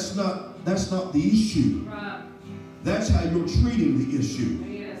 that's not the issue. Right. That's how you're treating the issue.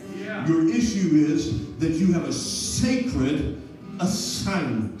 Yes. Yeah. Your issue is that you have a sacred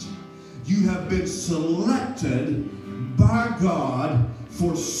assignment. You have been selected by God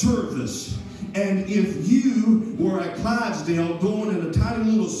for service. And if you were at Clydesdale going in a tiny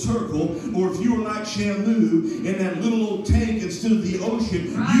little circle, or if you were like Shamu in that little old tank instead of the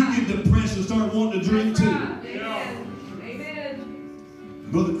ocean, Right. you get depressed and start wanting to drink too. Right. Amen.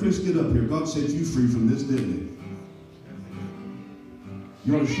 Amen. Brother Chris, get up here. God set you free from this, didn't he?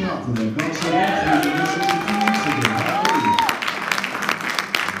 You ought to shout for that. God set you free from this 52 weeks ago. Hallelujah.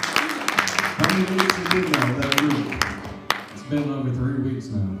 How many weeks has been now that week? It's been over 3 weeks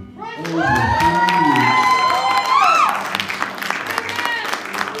now. Over 3 weeks.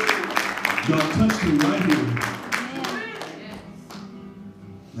 God touched me right here.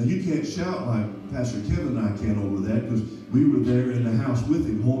 Now you can't shout like Pastor Kevin and I can over that, because we were there in the house with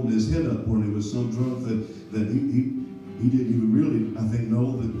him holding his head up when he was so drunk that he didn't even really, I think,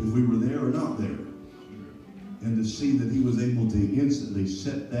 know that if we were there or not there. And to see that he was able to instantly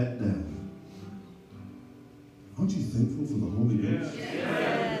set that down. Aren't you thankful for the Holy Ghost?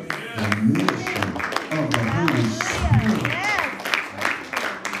 Yes. The ministry of the Holy Spirit.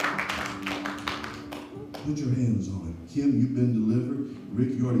 Put your hands on him. Kim, you've been delivered. Rick,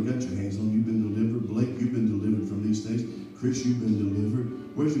 you already got your hands on him. You've been delivered. Blake, you've been delivered from these things. Chris, you've been delivered.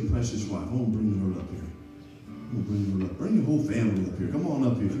 Where's your precious wife? I want to bring her up here. I'm going to bring her up. Bring your whole family up here. Come on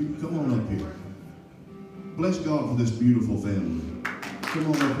up here. Come on up here. Bless God for this beautiful family. Come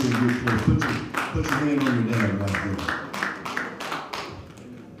on up here and get close. Put your hand on your dad right there.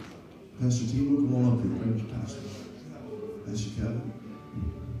 Pastor Timo, come on up here. Praise Pastor. Pastor Kevin.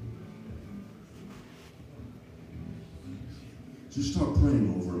 Just start praying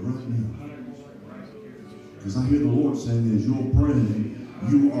over it right now. Because I hear the Lord saying, as you're praying,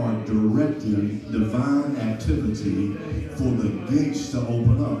 you are directing divine activity for the gates to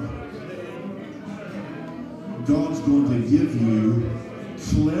open up. God's going to give you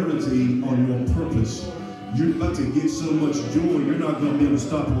clarity on your purpose. You're about to get so much joy, you're not going to be able to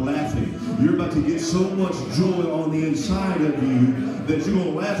stop laughing. You're about to get so much joy on the inside of you that you're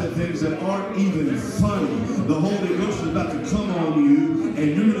going to laugh at things that aren't even funny. The Holy Ghost is about to come on you,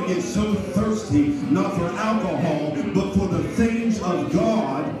 and you're going to get so thirsty, not for alcohol, but for the things of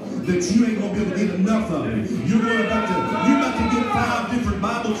God, that you ain't going to be able to get enough of it. You're about to get 5 different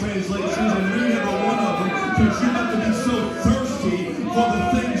Bible translations and read every one of them, because you're about to be so thirsty for the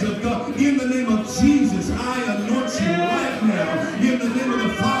things of God. In the name of Jesus, I anoint you right now, in the name of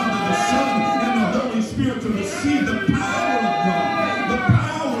the Father, the Son, and the Holy Spirit, to receive the power of God, the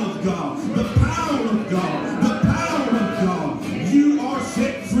power of God, the power of God, the power of God. You are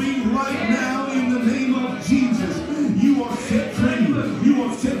set free right now in the name of Jesus. You are set free. You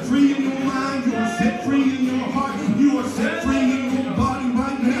are set free in your mind. You are set free in your heart. You are set free in your body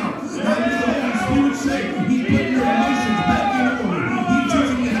right now. I hear the Holy Spirit say, He's putting your emotions back in order. He's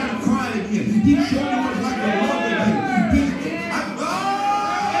teaching you how to cry again. He's showing you what it's like to love again.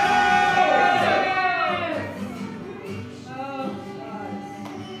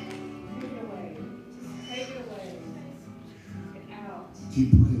 Keep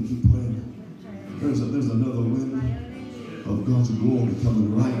praying, keep praying. There's another wind of God's glory coming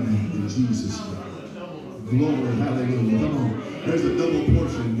right now in Jesus' name. Glory, hallelujah. Come on. There's a double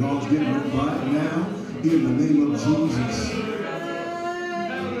portion God's giving it right now in the name of Jesus.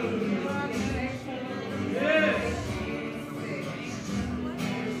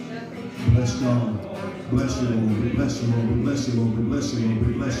 Bless God. Bless you, Lord. We bless you, Lord. We bless you, Lord. We bless you, Lord.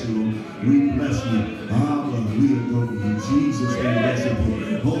 We bless you, Lord. We bless you. Abba, we adore you. Jesus, we worship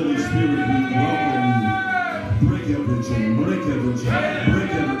you. Holy Spirit, we welcome you. Break every chain. Break every chain.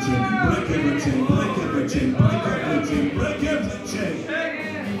 Break every chain. Break every chain. Break every chain. Break every chain. Break every chain.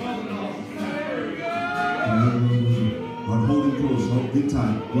 I'm holding close. Hold, get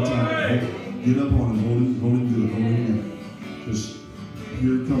tight. Get tight. Get up on him. Hold him good. Hold him good. Because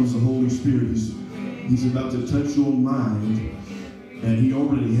here comes the Holy Spirit. He's about to touch your mind, and he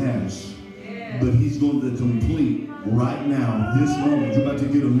already has. But he's going to complete right now, this moment. You're about to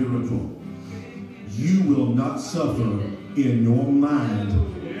get a miracle. You will not suffer in your mind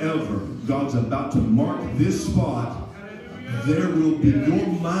ever. God's about to mark this spot. There will be, your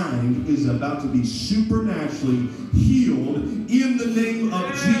mind is about to be supernaturally healed in the name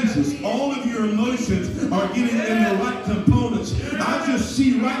of Jesus. All of your emotions are getting in the right components. I just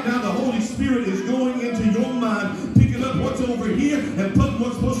see right now the Holy Spirit is going into your mind, picking up what's over here and putting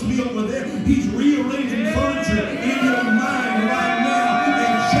what's supposed to be over there. He's rearranging furniture in your mind right now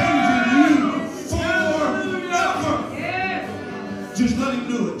and changing you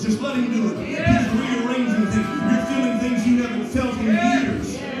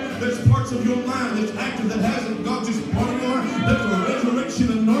parts of your mind that's active that hasn't God just brought in your life. There's a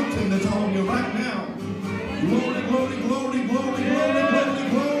resurrection anointing that's on you right now. Glory, glory, glory, glory, glory, glory,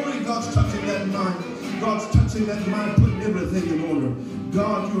 glory. God's touching that mind. God's touching that mind, putting everything in order.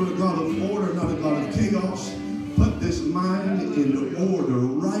 God, you're a God of order, not a God of chaos. Put this mind in order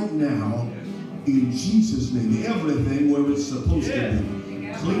right now in Jesus' name. Everything where it's supposed to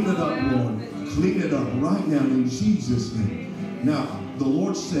be. Clean it up, Lord. Clean it up right now in Jesus' name. Now, the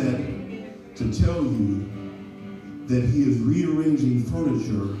Lord said to tell you that He is rearranging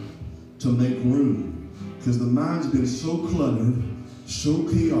furniture to make room. Because the mind's been so cluttered, so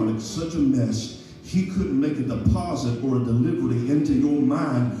chaotic, such a mess, He couldn't make a deposit or a delivery into your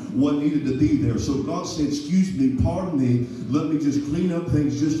mind what needed to be there. So God said, excuse me, pardon me, let me just clean up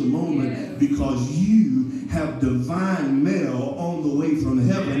things just a moment, because you have divine mail on the way from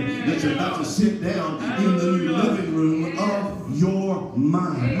heaven that's about to sit down in the new living room of your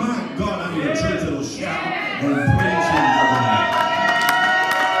mind. My God, I need a church that'll shout and praise Him for that.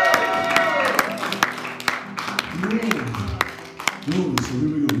 Glory. So here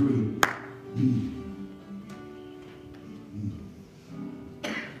we go.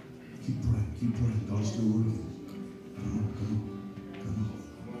 Keep praying. God's still working.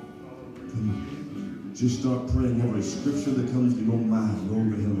 Come on. Just start praying every scripture that comes to your mind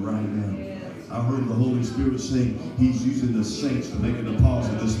over Him right now. I heard the Holy Spirit saying He's using the saints to make a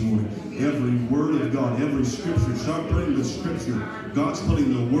deposit this morning. Every word of God, every scripture, start praying the scripture. God's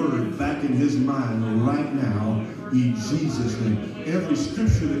putting the word back in His mind right now in Jesus' name. Every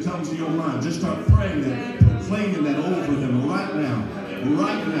scripture that comes to your mind, just start praying that, proclaiming that over Him right now.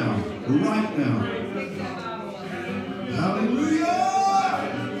 Right now. Right now. Hallelujah!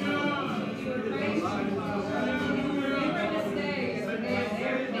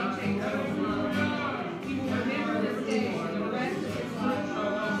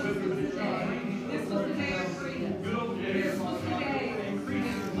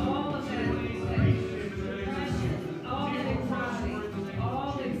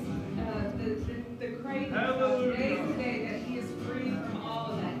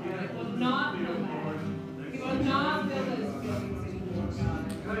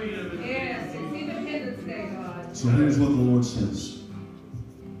 So here's what the Lord says.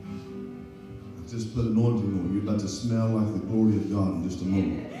 Just put anointing on you. You're about to smell like the glory of God in just a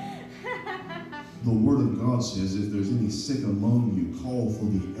moment. The Word of God says, if there's any sick among you, call for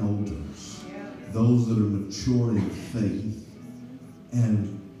the elders, those that are mature in faith,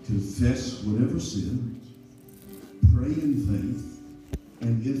 and confess whatever sin, pray in faith,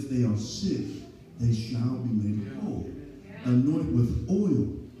 and if they are sick, they shall be made whole. Anoint with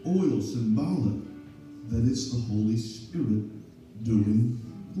oil symbolic that it's the Holy Spirit doing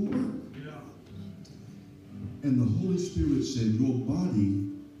the work. And the Holy Spirit said, your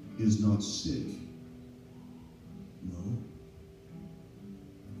body is not sick. No.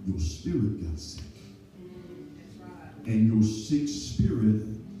 Your spirit got sick. And your sick spirit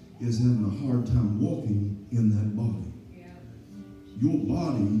is having a hard time walking in that body. Your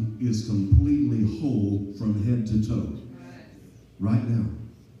body is completely whole from head to toe. Right now.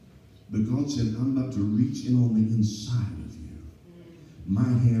 But God said, I'm about to reach in on the inside of you. My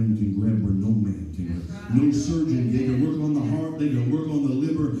hand can grab where no man can grab. No surgeon, they can work on the heart, they can work on the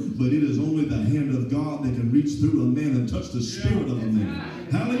liver, but it is only the hand of God that can reach through a man and touch the spirit of a man.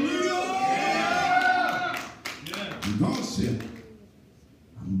 Hallelujah! And God said,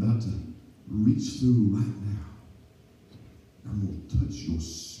 I'm about to reach through right now. I'm going to touch your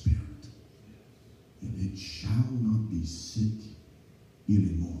spirit, and it shall not be sick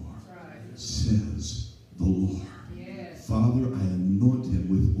anymore, says the Lord. Father, I anoint him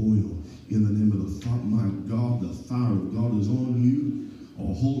with oil in the name of the Father. My God, the fire of God is on you,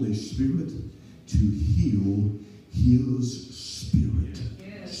 O Holy Spirit, to heal his spirit,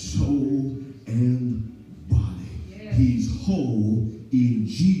 soul, and body. He's whole in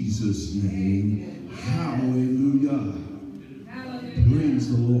Jesus' name. Hallelujah. Praise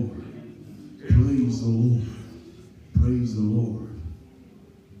the Lord. Praise the Lord. Praise the Lord.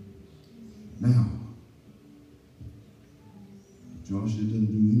 Now, Josh, it doesn't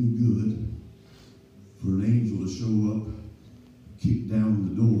do any good for an angel to show up, kick down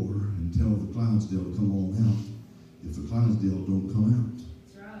the door, and tell the Clydesdale to come on out if the Clydesdale don't come out.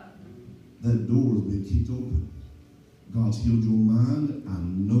 That's right. That door has been kicked open. God's healed your mind. I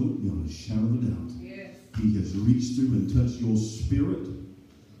know it beyond a shadow of a doubt. Yes. He has reached through and touched your spirit.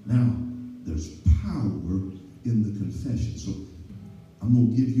 Now, there's power in the confession. So I'm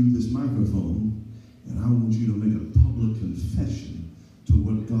going to give you this microphone, and I want you to make a public confession to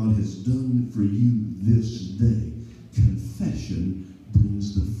what God has done for you this day. Confession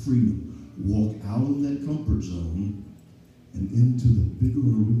brings the freedom. walk out of that comfort zone and into the bigger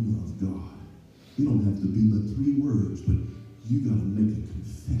arena of God. You don't have to be but 3 words, but you got to make a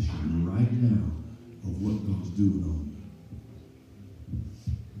confession right now of what God's doing on you.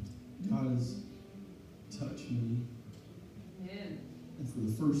 God has touched me. Amen. And for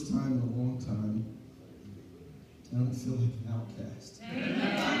the first time in a long time, I don't feel like an outcast. I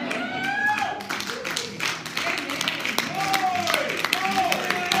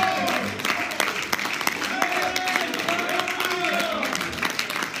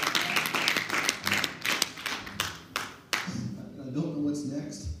don't know what's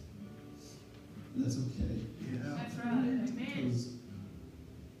next. That's okay. That's right. Amen. Because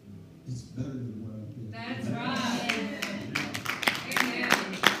it's better than what I've been. That's right. Amen.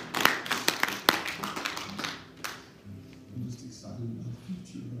 I'm just excited about the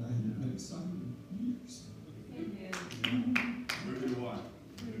future, and I haven't been excited in years. Amen.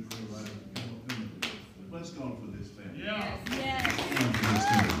 Let's go for this family. Yeah. Yes.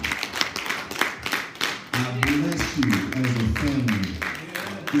 I bless you as a family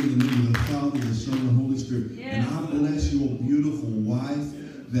in the name of the Father, the Son, and the Holy Spirit. Yes. And I bless your beautiful wife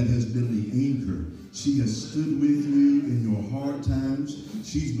that has been the anchor. She has stood with you in your hard times.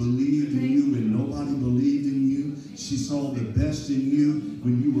 She's believed in you when nobody believed in you. She saw the best in you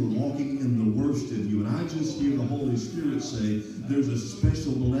when you were walking in the worst of you. And I just hear the Holy Spirit say, there's a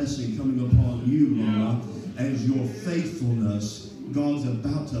special blessing coming upon you, Mama, as your faithfulness, God's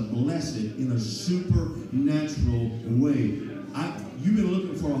about to bless it in a supernatural way. You've been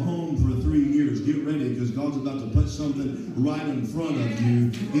looking for a home for 3 years. Get ready, because God's about to put something right in front of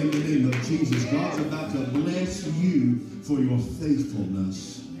you in the name of Jesus. God's about to bless you for your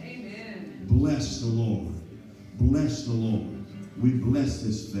faithfulness. Amen. Bless the Lord. Bless the Lord. We bless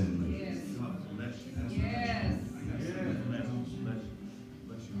this family. Yes. Yes.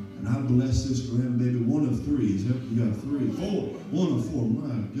 And I bless this grandbaby. 1 of 3. You got 3, 4. 1 of 4.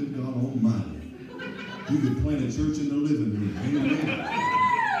 My good God Almighty. You could plant a church in the living room. Amen.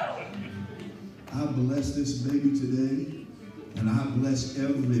 I bless this baby today, and I bless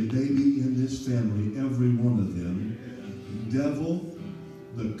every baby in this family, every one of them. Devil,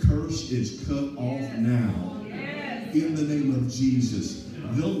 the curse is cut off now. In the name of Jesus.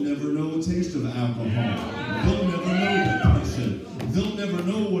 They'll never know a taste of alcohol. They'll never know depression. They'll never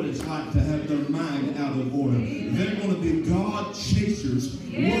know what it's like to have their mind out of order. They're going to be God chasers,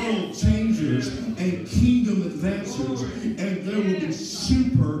 world changers, and kingdom advancers. And there will be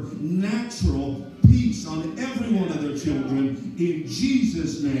supernatural peace on every one of their children. In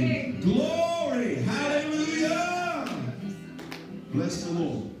Jesus' name. Glory. Hallelujah. Bless the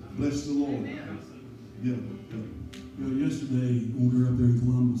Lord. Bless the Lord. Yeah. You know, yesterday, when we were up there in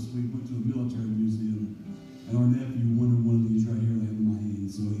Columbus, we went to a military museum, and our nephew wanted one of these right here I have in my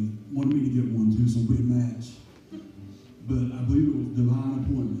hand, so he wanted me to get one too, so we'd match. But I believe it was divine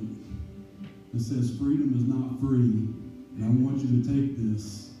appointment. It says freedom is not free, and I want you to take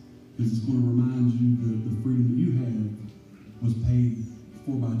this, because it's going to remind you that the freedom that you have was paid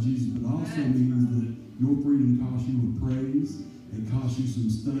for by Jesus, but it also means that your freedom costs you a praise, it costs you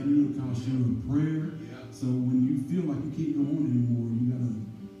some study, it costs you a prayer. So when you feel like you can't go on anymore, you gotta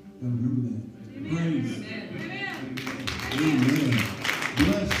remember that. Amen. Praise. Amen.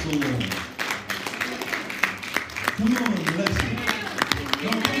 Bless the Lord. Come on, bless him.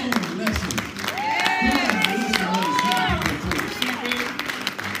 Come on, bless him. Come on, bless him.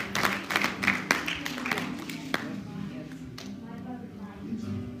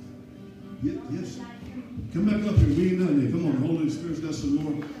 Yes. Come back up here. We ain't done yet. Come on, the Holy Spirit's got some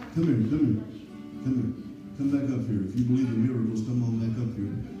more. Come here. Come back up here. If you believe in miracles, come on back up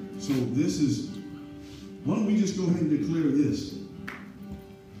here. So this is, why don't we just go ahead and declare this?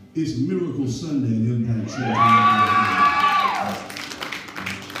 It's Miracle Sunday at Impact Church.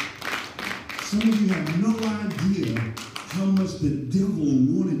 Some of you have no idea how much the devil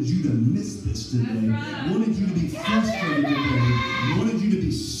wanted you to miss this today. Wanted you to be frustrated today. Wanted you to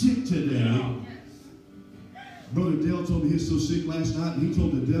be sick today. Brother Dale told me he was so sick last night, and he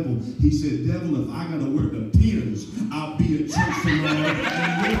told the devil, he said, devil, if I got to wear the pins, I'll be at church tomorrow,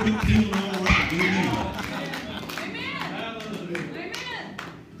 and we'll be feeling all right. Amen. Amen.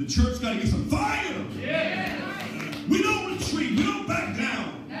 The church got to get some fire. Yes. We don't retreat. We don't back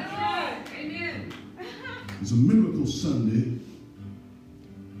down. That's right. Amen. It's a miracle Sunday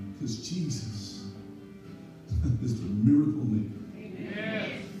because Jesus is the miracle maker.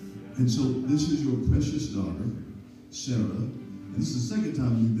 Amen. And so this is your precious daughter, Sarah. And this is the second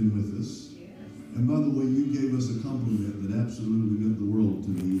time you've been with us. And by the way, you gave us a compliment that absolutely meant the world to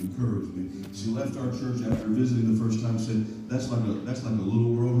me, encouraged me. She left our church after visiting the first time, said, that's like a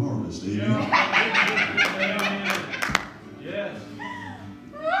little world harvest, amen? Yes.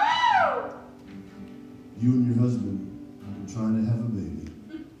 You and your husband are trying to have a baby.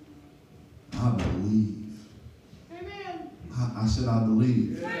 I believe. Amen. I said I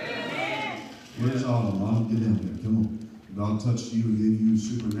believe. Amen. Where's Autumn? Autumn, get down here. Come on. God touched you and gave you a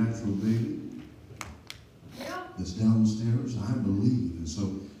supernatural baby that's downstairs. I believe. And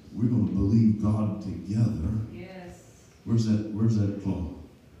so we're going to believe God together. Yes. Where's that cloth?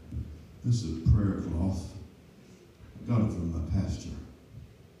 This is a prayer cloth. I got it from my pastor.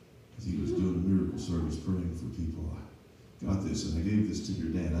 As he was doing a miracle service praying for people. I got this and I gave this to your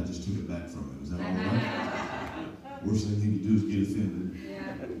dad. I just took it back from him. Is that all right? Worst thing he could do is get offended.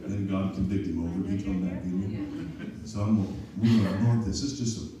 Yeah. And then God convict him over it. He come back in you. So we're going to anoint this. It's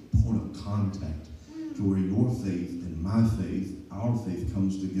just a point of contact to where your faith and my faith, our faith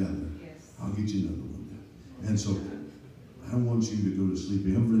comes together. Yes. I'll get you another one. And so I want you to go to sleep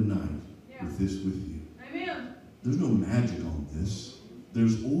every night with this with you. Amen. There's no magic on this.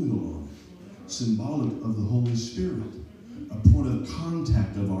 There's oil on it. Symbolic of the Holy Spirit. A point of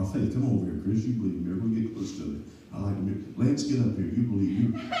contact of our faith. Come over here, Chris. You believe in miracles. Get close to me. I like a miracle. Lance, get up here. You believe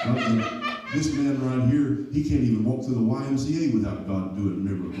you. This man right here, he can't even walk through the YMCA without God doing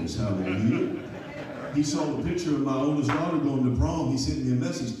miracles. Hallelujah. He saw the picture of my oldest daughter going to prom. He sent me a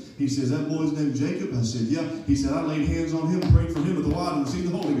message. He says, that boy's named Jacob? I said, yeah. He said, I laid hands on him, prayed for him at the water, and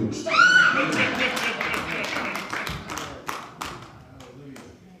seen the Holy Ghost.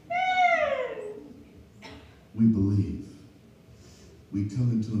 We believe. We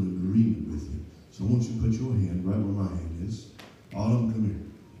come into an agreement with you. So I want you to put your hand right where my hand is. Autumn, come here.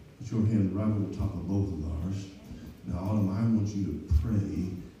 Put your hand right over the top of both of ours. Now, Autumn, I want you to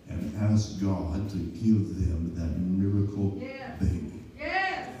pray and ask God to give them that miracle baby.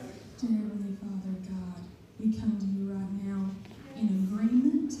 Yes. Dear Heavenly Father God, we come to you right now in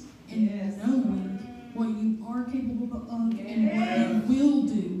agreement and knowing what you are capable of and what you will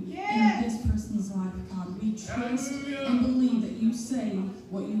do in this person's life, God. We trust and believe that you say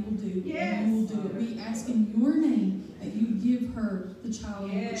what you will do and you will do it. We ask in your name that you give her the child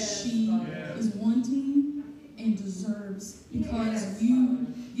which she is wanting and deserves, because you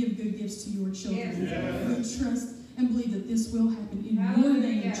give good gifts to your children. We trust and believe that this will happen in your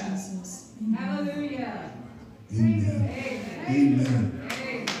name, Jesus. Amen. Hallelujah. Amen.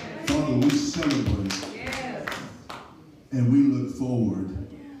 Amen. Father, we celebrate and we look forward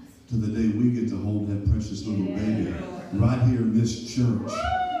to the day we get to hold that precious little baby right here in this church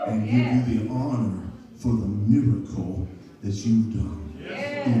and give you the honor for the miracle that you've done.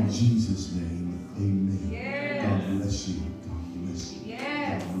 In Jesus' name, amen. God bless you. God bless you.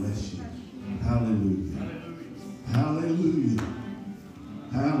 God bless you. Hallelujah. Hallelujah.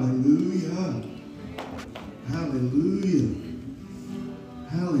 Hallelujah. Hallelujah.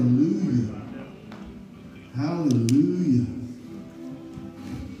 Hallelujah. Hallelujah.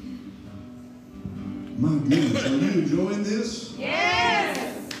 My goodness, are you enjoying this? Yes.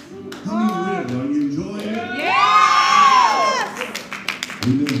 How many read? Are you enjoying it? Yes.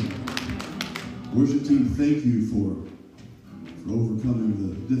 Amen. Worship team, thank you for overcoming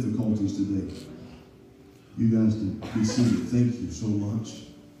the difficulties today. You guys can be seated. Thank you so much.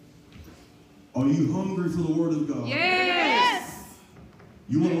 Are you hungry for the Word of God? Yes.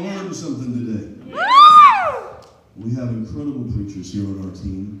 You want to learn something today? We have incredible preachers here on our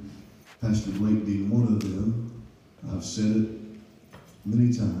team. Pastor Blake being one of them. I've said it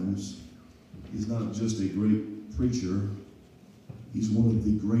many times. He's not just a great preacher. He's one of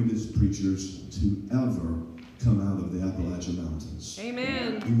the greatest preachers to ever come out of the Appalachian Mountains.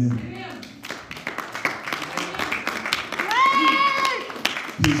 Amen. Amen.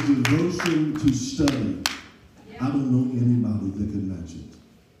 His devotion to study, I don't know anybody that could match it.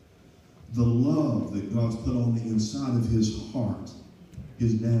 The love that God's put on the inside of his heart.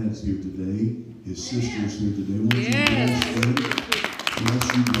 His dad's here today. His sister's here today. Won't you bless them? Bless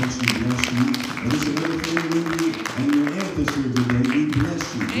you, bless you, bless you. And this is another thing with you. And your aunt is here today. We bless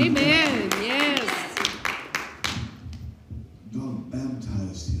you. Amen. Yes. God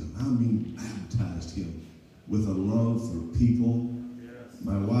baptized him. I mean baptized him with a love for people.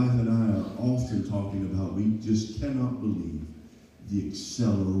 My wife and I are often talking about, we just cannot believe the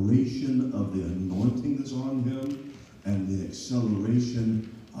acceleration of the anointing that's on him and the acceleration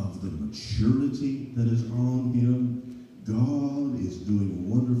of the maturity that is on him. God is doing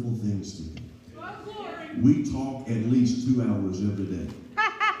wonderful things to him. We talk at least 2 hours every day.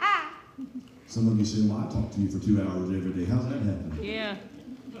 Some of you say, well, I talk to you for 2 hours every day. How's that happen? Yeah.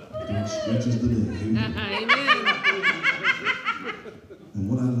 God stretches the day. Amen. Amen. And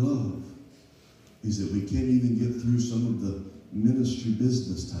what I love is that we can't even get through some of the ministry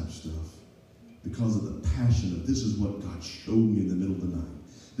business type stuff because of the passion of this is what God showed me in the middle of the night.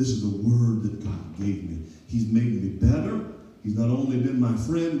 This is the word that God gave me. He's made me better. He's not only been my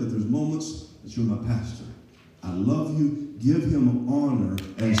friend, but there's moments that you're my pastor. I love you. Give him honor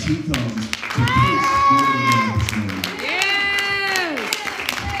as he comes to preach the word of God this morning.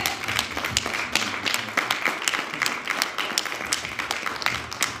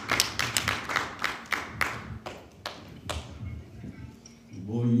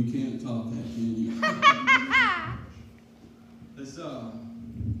 Boy, you can't top that, can you?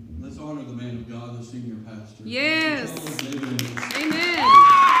 Let's honor the man of God, the senior pastor. Yes. Amen.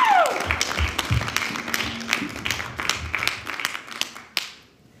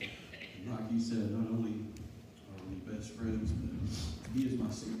 Like he said, not only are we best friends, but he is my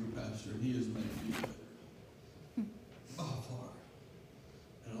senior pastor. He has made me better. By far.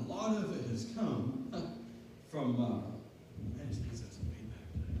 And a lot of it has come from a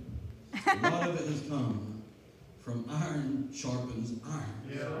lot of it has come from iron sharpens iron.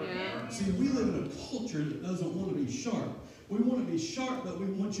 Yeah. See, we live in a culture that doesn't want to be sharp. We want to be sharp, but we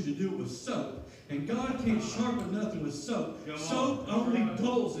want you to do it with soap. And God can't sharpen nothing with soap. Soap only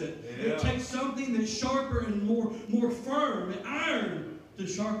dulls it. It takes something that's sharper and more firm, and iron, to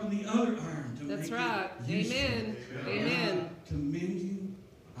sharpen the other iron. That's right. Amen. Amen. I commend you.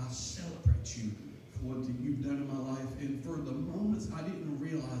 I celebrate you for what you've done in my life. And for the moments I didn't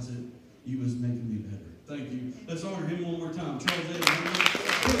realize it, you was making me better. Thank you. Let's honor him one more time. Charles A.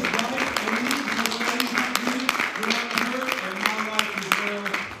 And my wife as well.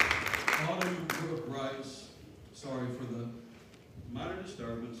 Autumn Brooke Rice. Sorry for the minor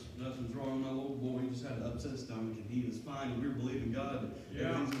disturbance. Nothing's wrong with my little boy. He just had an upset stomach, and he is fine. And we're believing God that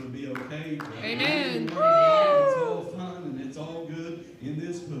everything's going to be okay. Amen. It's all fine and it's all good in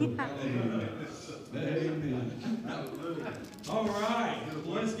this hood. Amen. Amen. All right,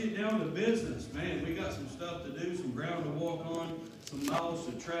 well, let's get down to business. Man, we got some stuff to do, some ground to walk on, some miles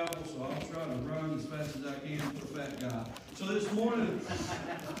to travel, so I'll try to run as fast as I can for a fat guy. So this morning,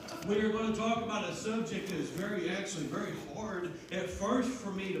 we are going to talk about a subject that is very hard at first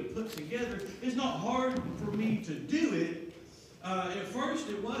for me to put together. It's not hard for me to do it. At first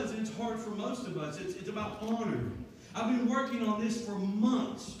it was. It's hard for most of us. It's about honor. I've been working on this for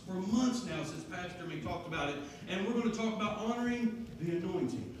months now since Pastor me talked about it. And we're going to talk about honoring the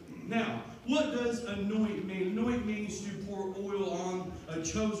anointing. Now, what does anoint mean? Anoint means to pour oil on a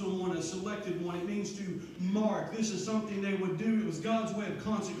chosen one, a selected one. It means to mark. This is something they would do. It was God's way of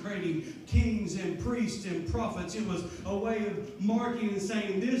consecrating kings and priests and prophets. It was a way of marking and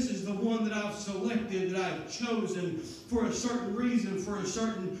saying, this is the one that I've selected, that I've chosen for a certain reason, for a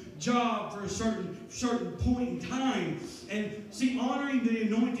certain job, for a certain point in time. And see, honoring the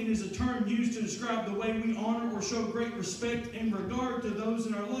anointing is a term used to describe the way we honor or show great respect and regard to those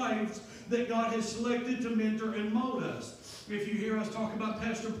in our lives that God has selected to mentor and mold us. If you hear us talk about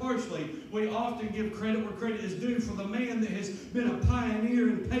Pastor Parsley, we often give credit where credit is due for the man that has been a pioneer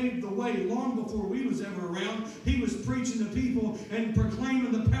and paved the way long before we was ever around. He was preaching to people and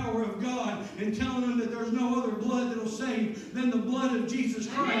proclaiming the power of God and telling them that there's no other blood that'll save than the blood of Jesus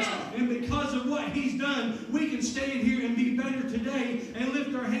Christ. And because of what he's done, we can stand here and be better today and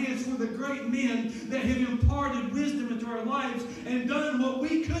lift our hands for the great men that have imparted wisdom into our lives and done what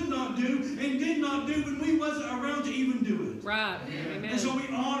we could not do and did not do when we wasn't around to even do it. Right. Amen. And so we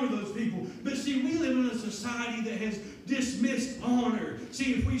honor those people. But see, we live in a society that has dismissed honor.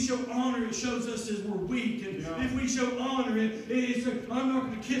 See, if we show honor, it shows us as we're weak. And if we show honor, it's I'm not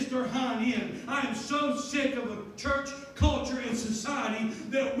going to kiss their hind end. I am so sick of a church culture and society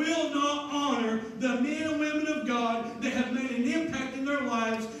that will not honor the men and women of God that have made an impact in their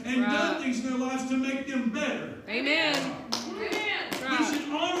lives and done things in their lives to make them better. Amen. We should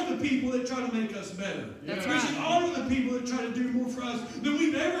honor the people that try to make us better. That's we should honor the people that try to do more for us than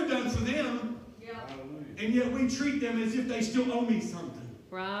we've ever done for them. And yet we treat them as if they still owe me something.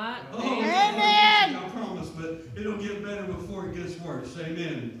 Right. Oh, amen. I promise, but it'll get better before it gets worse.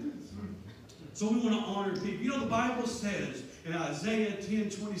 Amen. So we want to honor people. You know, the Bible says in Isaiah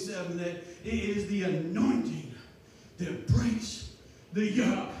 10:27 that it is the anointing that breaks the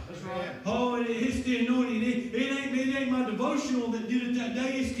yoke. That's right. Oh, it's the anointing. It ain't my devotional that did it that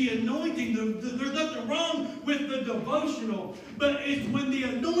day. It's the anointing. There's nothing wrong with the devotional. But it's when the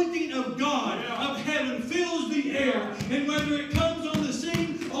anointing of God, of heaven, fills the air. And whether it comes on the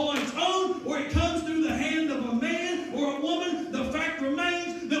scene on its own or it comes through the hand of a man or a woman, the fact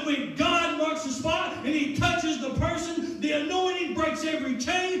remains that when God marks the spot and he touches the person, the anointing breaks every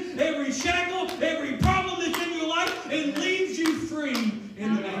chain, every shackle, every problem that's in your life, and leaves you free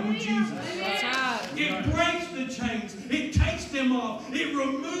in the name of Jesus. It breaks the chains. It takes them off. It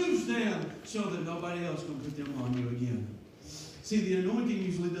removes them so that nobody else can put them on you again. See, the anointing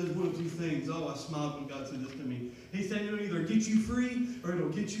usually does one of two things. Oh, I smiled when God said this to me. He said it'll either get you free or it'll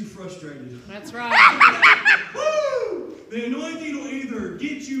get you frustrated. That's right. Woo! The anointing will either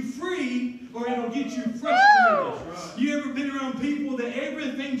get you free or it'll get you frustrated. Right. You ever been around people that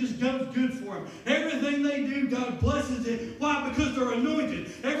everything just goes good for them? Everything they do, God blesses it. Why? Because they're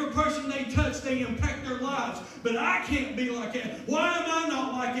anointed. Every person they touch, they impact their lives. But I can't be like that. Why am I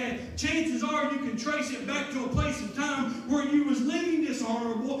not like that? Chances are you can trace it back to a place in time where you was living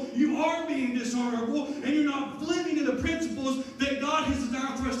dishonorable, you are being dishonorable, and you're not living in the principles that God has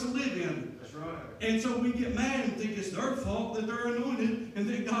designed for us to live in. That's right. And so we get mad and think it's their fault that they're anointed and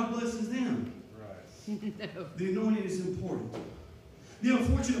that God blesses them. Right. No. The anointing is important. The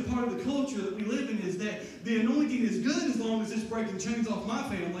unfortunate part of the culture that we live in is that the anointing is good as long as it's breaking chains off my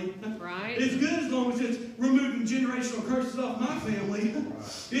family. Right. It's good as long as it's removing generational curses off my family.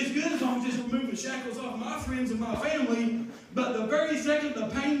 It's good as long as it's removing shackles off my friends and my family. But the very second the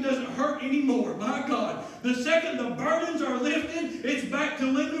pain doesn't hurt anymore, my God, the second the burdens are lifted, it's back to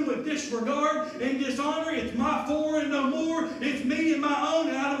living with disregard and dishonor. It's my for and no more. It's me and my own,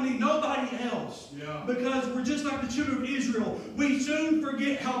 and I don't need nobody else. Yeah. Because we're just like the children of Israel. We soon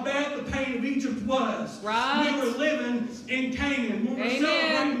forget how bad the pain of Egypt was. Right. We were living in Canaan. When we're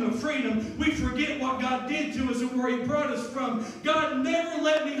celebrating the freedom, we forget what God did to us and where He brought us from. God never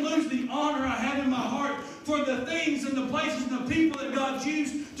let me lose the honor I had in my heart for the things and the places and the people that God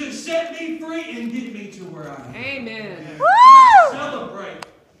used to set me free and get me to where I am. Amen. I celebrate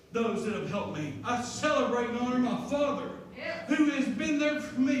those that have helped me. I celebrate and honor my Father, who has been there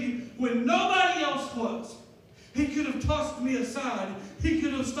for me when nobody else was. He could have tossed me aside. He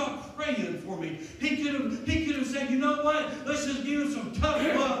could have stopped praying for me. He could have said, you know what? Let's just give him some tough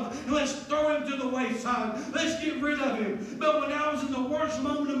love and let's throw him to the wayside. Let's get rid of him. But when I was in the worst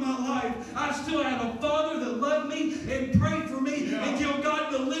moment of my life, I still had a Father that loved me and prayed for me until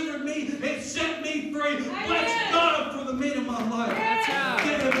God delivered me and set me free. Bless God for the men of my life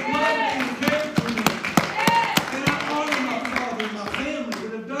that have loved me and cared for me. And I honor my Father and my family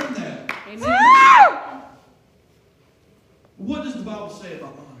that have done that. Amen. What does the Bible say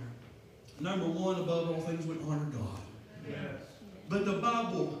about honor? Number one, above all things, we honor God. Yes. But the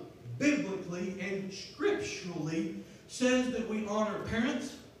Bible, biblically and scripturally, says that we honor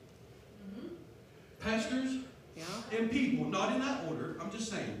parents, pastors, and people. Not in that order. I'm just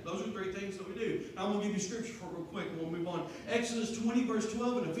saying. Those are three things that we do. I'm going to give you scripture for real quick and we'll move on. Exodus 20, verse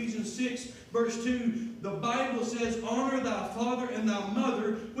 12, and Ephesians 6, verse 2. The Bible says, honor thy father and thy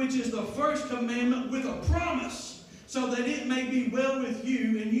mother, which is the first commandment with a promise, so that it may be well with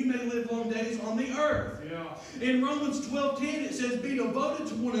you and you may live long days on the earth. Yeah. In Romans 12:10 it says, be devoted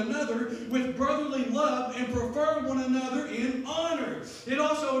to one another with brotherly love and prefer one another in honor. It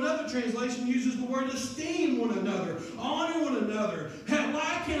also, another translation uses the word esteem one another, honor one another.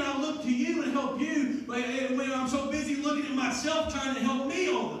 Why can't I look to you and help you when I'm so busy looking at myself trying to help me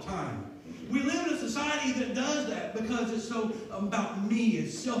all the time? We live in a society that does that because it's so about me.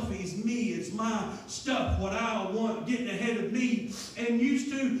 It's selfish. It's me. It's my stuff, what I want, getting ahead of me. And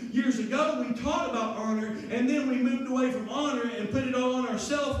used to, years ago, we taught about honor, and then we moved away from honor and put it all on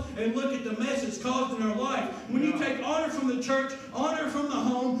ourselves and look at the mess it's caused in our life. When you take honor from the church, honor from the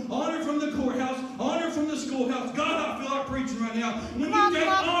home, honor from the courthouse, honor from the schoolhouse. God, I feel like preaching right now. When you take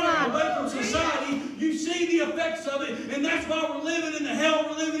honor away from society, you see the effects of it, and that's why we're living in the hell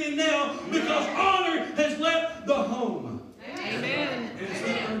we're living in now, because honor has left the home. Amen. And it's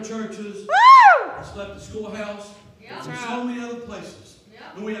left our churches. It's left the schoolhouse. And so many other places.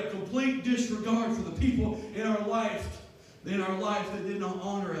 And we have complete disregard for the people in our life that did not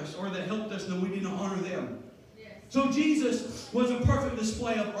honor us or that helped us and we did not honor them. So Jesus was a perfect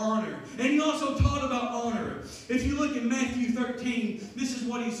display of honor. And he also taught about honor. If you look in Matthew 13, this is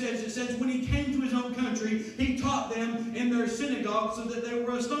what he says. It says, when he came to his own country, he taught them in their synagogue so that they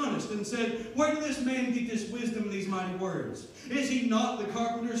were astonished and said, where did this man get this wisdom and these mighty words? Is he not the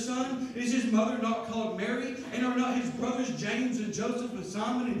carpenter's son? Is his mother not called Mary? And are not his brothers James and Joseph and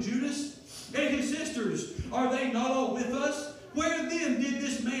Simon and Judas? And his sisters, are they not all with us? Where then did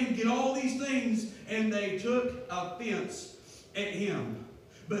this man get all these things? And they took offense at him.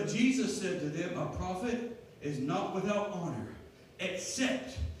 But Jesus said to them, a prophet is not without honor,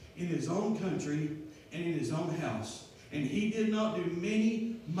 except in his own country and in his own house. And he did not do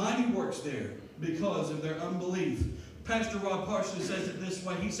many mighty works there because of their unbelief. Pastor Rod Parsons says it this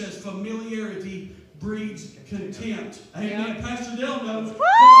way. He says, familiarity breeds contempt. Amen. Yeah. Pastor Dale knows.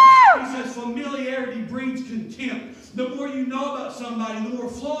 He says familiarity breeds contempt. The more you know about somebody, the more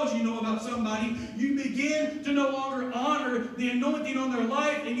flaws you know about somebody, you begin to no longer honor the anointing on their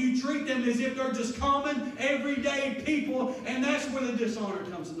life, and you treat them as if they're just common, everyday people, and that's where the dishonor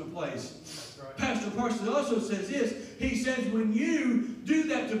comes into place. Right. Pastor Parsons also says this. He says when you do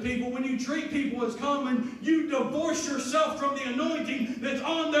that to people, when you treat people as common, you divorce yourself from the anointing that's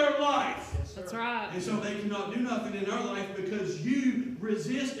on their life. That's right. And so they cannot do nothing in our life because you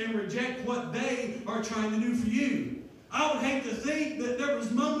resist and reject what they are trying to do for you. I would hate to think that there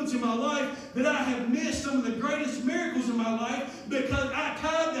was moments in my life that I have missed some of the greatest miracles in my life because I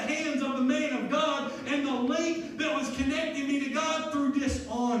tied the hands of the man of God and the link that was connecting me to God through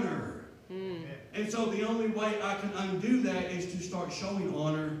dishonor. And so the only way I can undo that is to start showing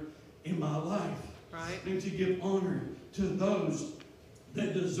honor in my life. Right. And to give honor to those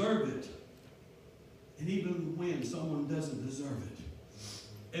that deserve it. And even when someone doesn't deserve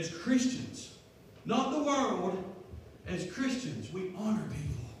it. As Christians, not the world, as Christians, we honor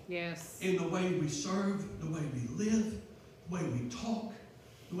people. Yes. In the way we serve, the way we live, the way we talk,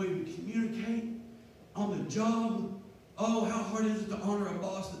 the way we communicate, on the job. Oh, how hard is it to honor a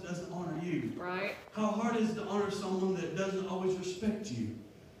boss that doesn't honor you? Right. How hard is it to honor someone that doesn't always respect you?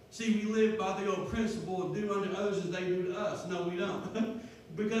 See, we live by the old principle of do unto others as they do to us. No, we don't.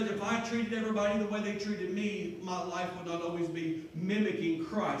 Because if I treated everybody the way they treated me, my life would not always be mimicking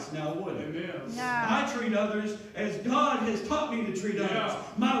Christ, now would it? Amen. No. I treat others as God has taught me to treat others.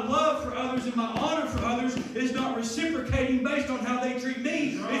 My love for others and my honor for others is not reciprocating based on how they treat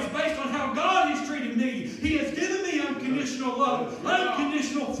me. Right. It's based on how God has treated me. He has given me unconditional love,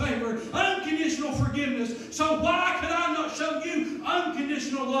 unconditional favor, unconditional forgiveness. So why could I not show you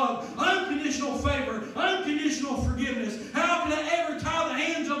unconditional love, unconditional favor, unconditional forgiveness? How can I ever tie the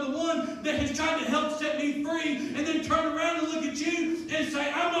hands of the one that has tried to help set me free and then turn around and look at you and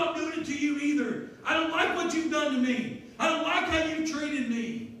say, I'm not doing it to you either. I don't like what you've done to me. I don't like how you've treated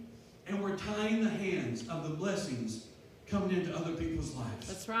me. And we're tying the hands of the blessings coming into other people's lives.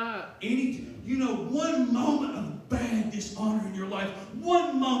 That's right. One moment of bad dishonor in your life,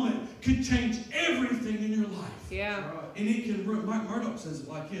 one moment could change everything in your life. Yeah. And it can, Mike Murdoch says it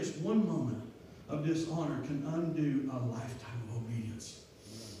like this, one moment of dishonor can undo a lifetime of obedience.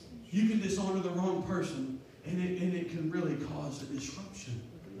 You can dishonor the wrong person, and it can really cause a disruption.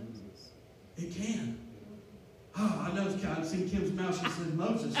 It can. Oh, I know, I've seen Kim's mouth. She said,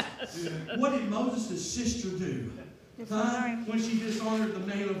 Moses. What did Moses' sister do? When she dishonored the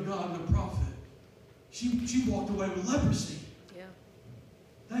man of God and the prophet. She walked away with leprosy. Yeah.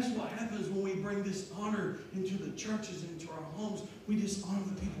 That's what happens when we bring dishonor into the churches and into our homes. We dishonor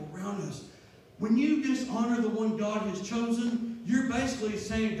the people around us. When you dishonor the one God has chosen, you're basically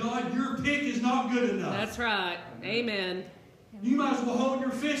saying, God, your pick is not good enough. That's right. Amen. You might as well hold your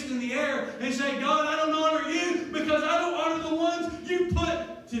fist in the air and say, God, I don't honor you because I don't honor the ones you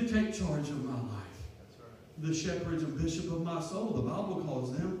put to take charge of my life. That's right. The shepherds and bishop of my soul, the Bible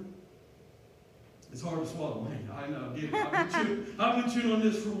calls them. It's hard to swallow. Hey, I know. I've been chewing on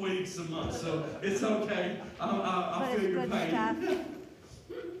this for weeks and months, so it's okay. I feel your pain.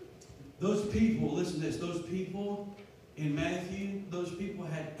 Those people, listen to this, those people in Matthew, those people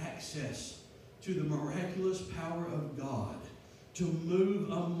had access to the miraculous power of God to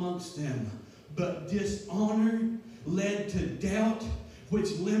move amongst them. But dishonor led to doubt,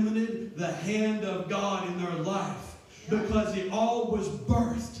 which limited the hand of God in their life. Because it all was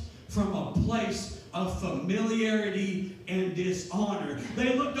birthed from a place of familiarity and dishonor.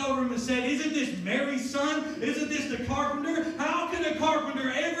 They looked over him and said, isn't this Mary's son? Isn't this the carpenter? How can a carpenter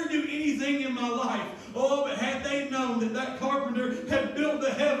ever do anything in my life? Oh, but had they known that that carpenter had built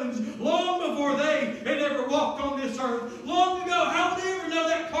the heavens long before they had ever walked on this earth, long ago, how would they ever know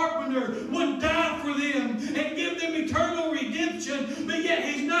that carpenter would die for them and give them eternal redemption, but yet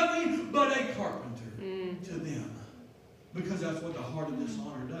he's nothing but a carpenter to them. Because that's what the heart of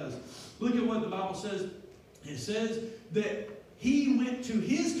dishonor does. Look at what the Bible says. It says that he went to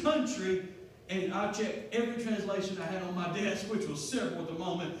his country, and I checked every translation I had on my desk, which was several at the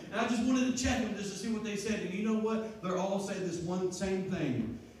moment, and I just wanted to check them just to see what they said. And you know what? They're all saying this one same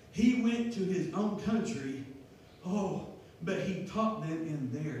thing. He went to his own country, but he taught them in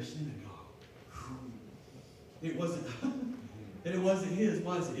their synagogue. It wasn't... And it wasn't his,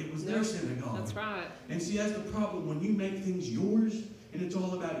 was it? It was their synagogue. That's right. And see, that's the problem. When you make things yours and it's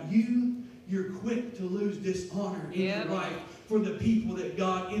all about you, you're quick to lose dishonor in your life for the people that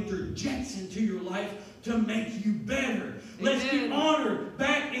God interjects into your life to make you better. Let's get honor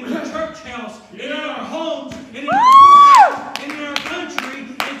back in the church house, in our homes, and in our country,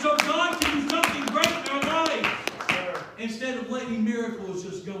 and so God can do something great miracles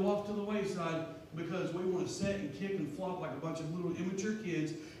just go off to the wayside because we want to sit and kick and flop like a bunch of little immature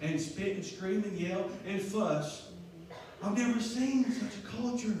kids and spit and scream and yell and fuss. I've never seen such a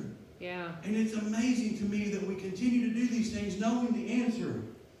culture. Yeah. And it's amazing to me that we continue to do these things knowing the answer.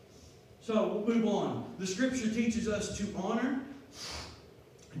 So we'll move on. The scripture teaches us to honor.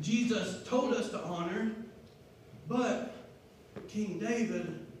 Jesus told us to honor, but King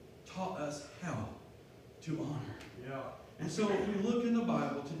David taught us how to honor. Yeah. And so if we look in the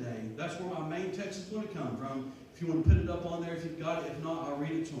Bible today, that's where my main text is going to come from. If you want to put it up on there, if you've got it. If not, I'll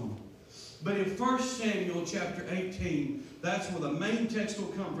read it to them. But in 1 Samuel chapter 18, that's where the main text will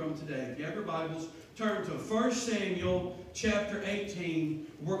come from today. If you have your Bibles, turn to 1 Samuel chapter 18.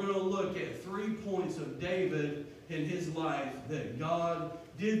 We're going to look at 3 points of David in his life that God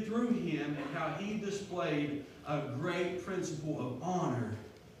did through him and how he displayed a great principle of honor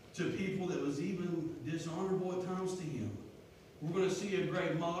to people that was even dishonorable at times to him. We're going to see a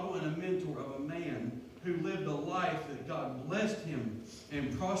great model and a mentor of a man who lived a life that God blessed him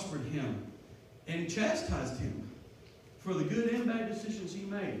and prospered him and chastised him for the good and bad decisions he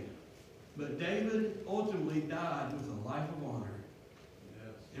made. But David ultimately died with a life of honor.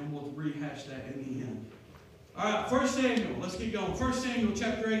 Yes. And we'll rehash that in the end. All right, 1 Samuel. Let's get going. 1 Samuel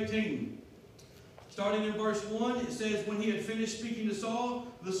chapter 18. Starting in verse 1, it says, when he had finished speaking to Saul,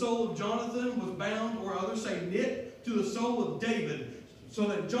 the soul of Jonathan was bound, or others say knit, to the soul of David, so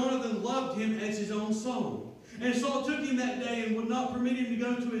that Jonathan loved him as his own soul. And Saul took him that day and would not permit him to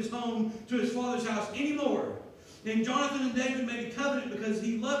go to his home, to his father's house anymore. And Jonathan and David made a covenant because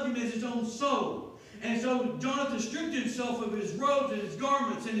he loved him as his own soul. And so Jonathan stripped himself of his robes and his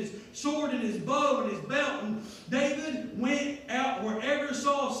garments and his sword and his bow and his belt. And David went out wherever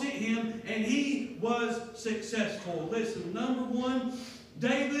Saul sent him, and he was successful. Listen, number one,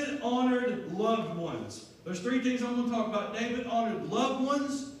 David honored loved ones. There's 3 things I'm going to talk about. David honored loved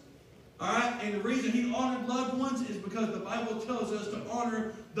ones. All right, and the reason he honored loved ones is because the Bible tells us to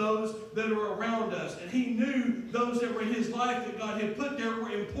honor those that are around us. And he knew those that were in his life that God had put there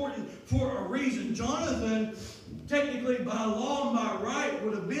were important for a reason. Jonathan, technically by law and by right,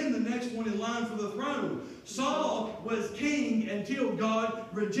 would have been the next one in line for the throne. Saul was king until God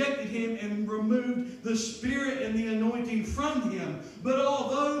rejected him and removed the spirit and the anointing from him. But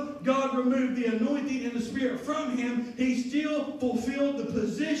although God removed the anointing and the spirit from him, he still fulfilled the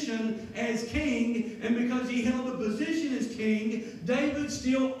position as king. And because he held the position as king, David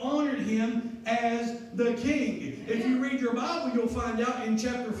still honored him as the king. If you read your Bible, you'll find out in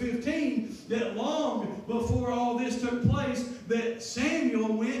chapter 15 that long before all this took place, that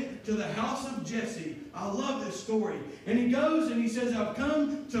Samuel went to the house of Jesse. I love this story. And he goes and he says, I've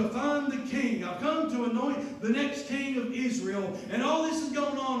come to find the king. I've come to anoint the next king of Israel. And all this is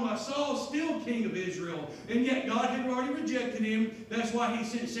going on while Saul's still king of Israel. And yet God had already rejected him. That's why he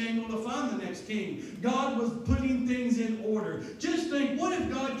sent Samuel to find the next king. God was putting things in order. Just think, what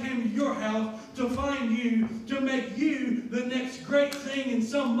if God came to your house to find you, to make you the next great thing in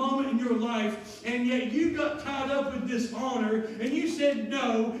some moment in your life, and yet you got tied up with dishonor, and you said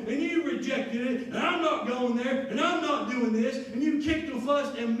no, and you rejected it, and I'm not going there, and I'm not doing this, and you kicked and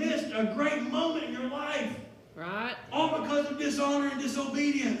fussed and missed a great moment in your life. Right. All because of dishonor and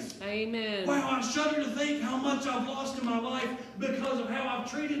disobedience. Amen. Wow, I shudder to think how much I've lost in my life because of how I've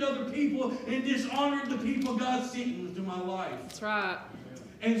treated other people and dishonored the people God sent into my life. That's right.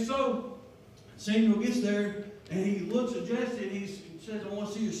 And so Samuel gets there, and he looks at Jesse, and he says, I want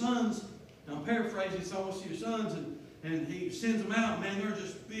to see your sons. And I'm paraphrasing, he says, I want to see your sons. And he sends them out. Man, they're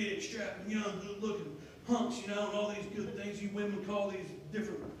just big, strapping, young, good-looking hunks, you know, and all these good things you women call these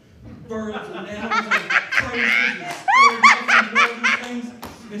different birds and animals and phrases and different things.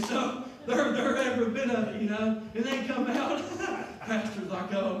 And so they're every bit of it, you know. And they come out. Pastor's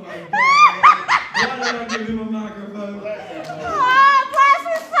like, oh my God, why did I give him a microphone?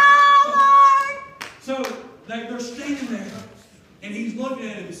 So they're standing there, and he's looking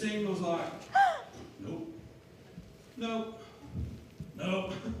at him, and Samuel's like, nope, nope,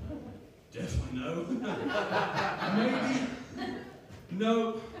 nope, definitely no, maybe,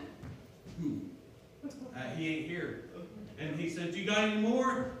 nope, he ain't here. And he said, you got any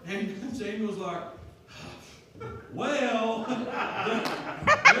more? And Samuel's like, well,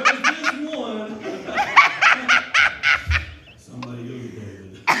 there was this one. Somebody go to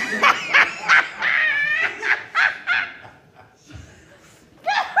David.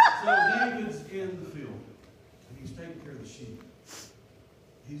 So David's in the field, and he's taking care of the sheep.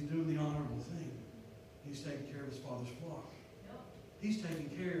 He's doing the honorable thing. He's taking care of his father's flock. He's taking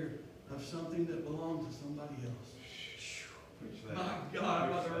care of something that belonged to somebody else. My God, I'm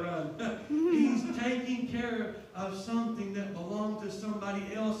about to run. He's taking care care of something that belonged to somebody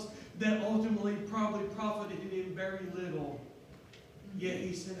else that ultimately probably profited him very little. Yet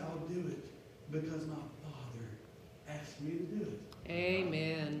he said, I'll do it because my Father asked me to do it.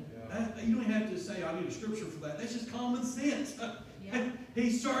 Amen. You don't have to say, I need a scripture for that. That's just common sense.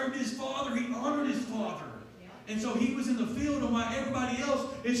 He served his Father. He honored his Father. And so he was in the field, and while everybody else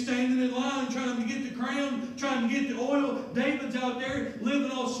is standing in line trying to get the crown, trying to get the oil, David's out there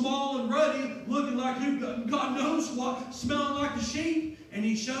living all small and ruddy, looking like who God knows what, smelling like the sheep. And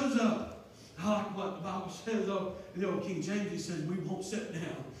he shows up. I like what the Bible says, though. The old King James, he says, we won't sit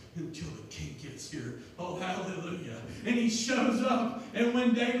down until the king gets here. Oh, hallelujah. And he shows up, and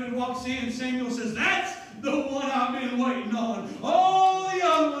when David walks in, Samuel says, that's the one I've been waiting on. All the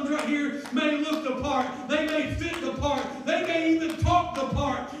other ones right here may look the part. They may fit the part. They may even talk the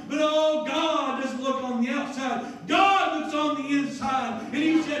part. But oh, God doesn't look on the outside. God looks on the inside. And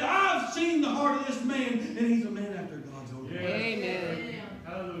he said, I've seen the heart of this man. And he's a man after God's own heart. Amen.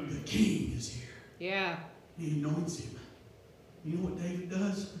 Hallelujah. The king is here. Yeah. He anoints him. You know what David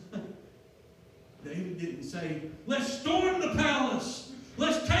does? David didn't say, let's storm the palace.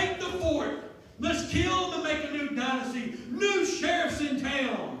 Let's take the fort. Let's kill to make a new dynasty. New sheriffs in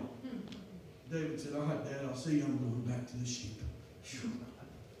town. David said, all right, Dad, I'll see you. I'm going back to the sheep.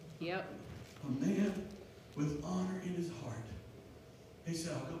 Yep. A man with honor in his heart. He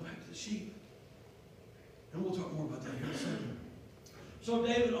said, I'll go back to the sheep. And we'll talk more about that here in a second. So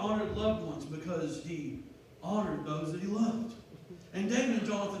David honored loved ones because he honored those that he loved. And David and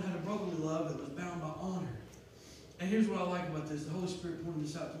Jonathan had a brotherly love that was bound by honor. And here's what I like about this. The Holy Spirit pointed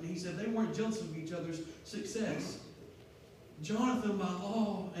this out to me. He said they weren't jealous of each other's success. Jonathan, by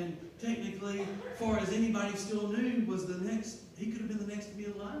law, and technically, as far as anybody still knew, was the next. He could have been the next to be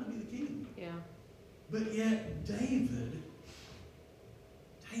in line to be the king. Yeah. But yet, David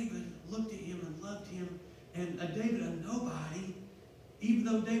looked at him and loved him. And David, a nobody, even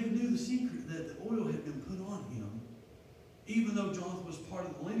though David knew the secret that the oil had been put on him, even though Jonathan was part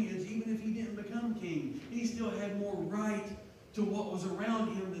of the lineage, even if he didn't become king, he still had more right to what was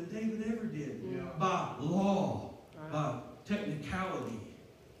around him than David ever did. Yeah. By law, by technicality.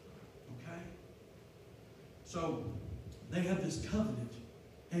 Okay? So, they have this covenant.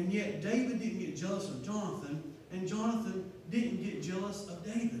 And yet, David didn't get jealous of Jonathan, and Jonathan didn't get jealous of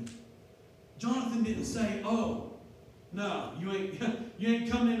David. Jonathan didn't say, oh, no, you ain't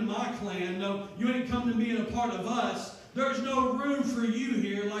coming into my clan. No, you ain't coming to being a part of us. There's no room for you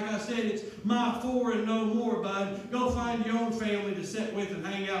here. Like I said, it's my four and no more, bud. Go find your own family to sit with and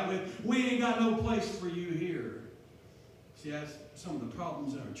hang out with. We ain't got no place for you here. See, that's some of the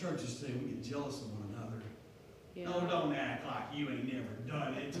problems in our churches today. We get jealous of one another. Yeah. No, don't act like you ain't never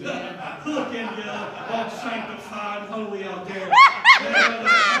done it. Look at you, all sanctified and holy out there.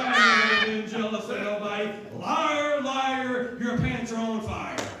 Being jealous of nobody. Liar, liar, your pants are on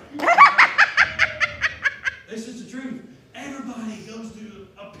fire. It's just the truth. Everybody goes through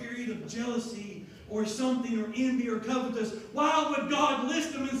a period of jealousy or something, or envy or covetous. Why would God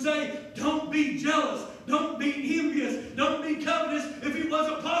list them and say, don't be jealous, don't be envious, don't be covetous, if it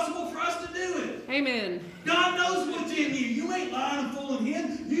wasn't possible for us to do it? Amen. God knows what's in you. You ain't lying and fooling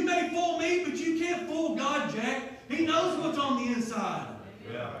him. You may fool me, but you can't fool God, Jack. He knows what's on the inside.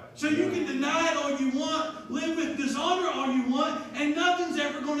 Yeah. So you can deny it all you want, live with dishonor all you want, and nothing's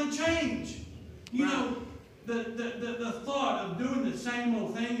ever going to change. You know, the thought of doing the same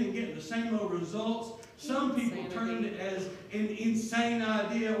old thing and getting the same old results, some people turn it as an insane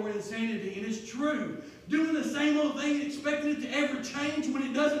idea or insanity, and it's true. Doing the same old thing and expecting it to ever change when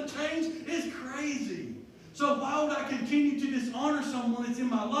it doesn't change is crazy. So why would I continue to dishonor someone that's in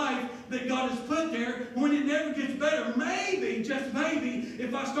my life that God has put there when it never gets better? Maybe, just maybe,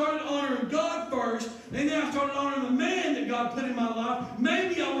 if I started honoring God first and then I started honoring the man that God put in my life,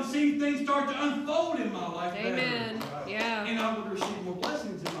 maybe I would see things start to unfold in my life better. Amen. Yeah. And I would receive more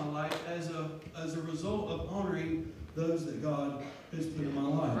blessings in my life as a result of honoring those that God has put in my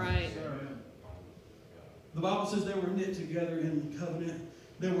life. Right. The Bible says they were knit together in covenant.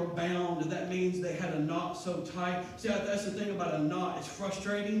 They were bound. That means they had a knot so tight. See, that's the thing about a knot. It's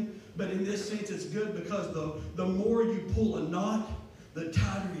frustrating, but in this sense, it's good because the more you pull a knot, the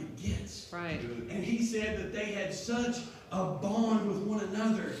tighter it gets. Right. And he said that they had such a bond with one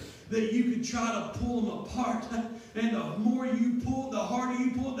another that you could try to pull them apart. And the more you pull, the harder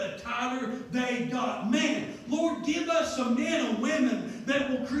you pull, the tighter they got. Man, Lord, give us some men and women that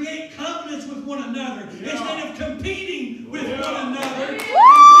will create covenants with one another instead of competing with one another.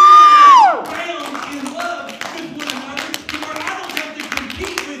 Bound in love with one another, where I don't have to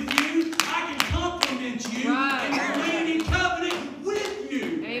compete with you. I can compliment you and remain in covenant with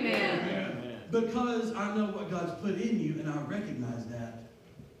you. Amen. Because I know what God's put in you, and I recognize that.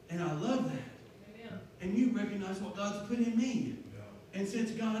 And I love that. Amen. And you recognize what God's put in me. And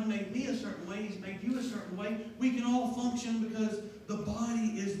since God made me a certain way, He's made you a certain way, we can all function because the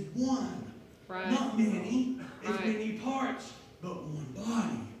body is one. Right. Not many. It's Right. many parts, but one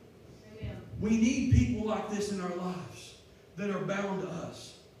body. Amen. We need people like this in our lives that are bound to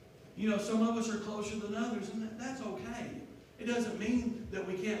us. You know, some of us are closer than others, and that's okay. It doesn't mean that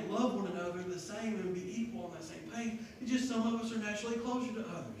we can't love one another the same and be equal on that same page. It's just some of us are naturally closer to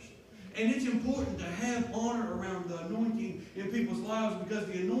others. And it's important to have honor around the anointing in people's lives because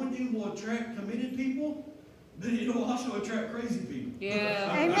the anointing will attract committed people, but it will also attract crazy people.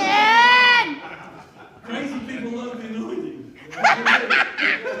 Yeah. Amen. Crazy people love the anointing.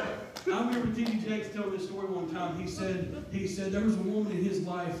 I remember T.D. Jakes telling this story one time. He said there was a woman in his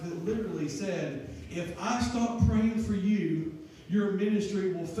life that literally said, if I stop praying for you, your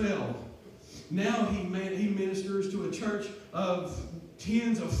ministry will fail. Now he ministers to a church of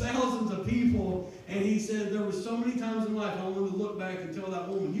tens of thousands of people, and he said there was so many times in life I wanted to look back and tell that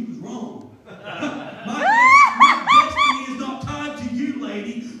woman, you was wrong. My destiny is not tied to you,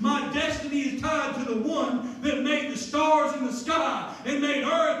 lady. My destiny is tied to the one that made the stars in the sky and made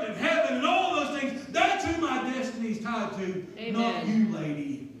earth and heaven and all those things. That's who my destiny is tied to, Amen. not you,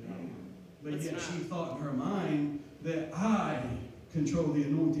 lady. But That's yet right. she thought in her mind that I control the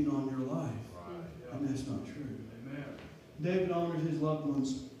anointing on your life. And that's not true. Amen. David honored his loved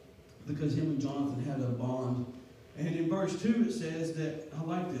ones because him and Jonathan had a bond. And in verse 2 it says that, I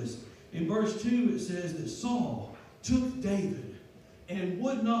like this, in verse 2 it says that Saul took David and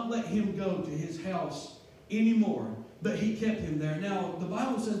would not let him go to his house anymore, but he kept him there. Now, the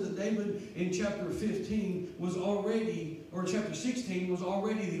Bible says that David in chapter 15 was already, or chapter 16, was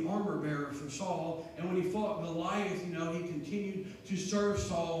already the armor bearer for Saul. And when he fought Goliath, you know, he continued to serve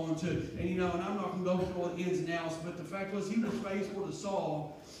Saul and you know, and I'm not going to go through all the ins and outs, but the fact was he was faithful to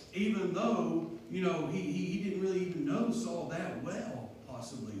Saul, even though, you know, he didn't really even know Saul that well,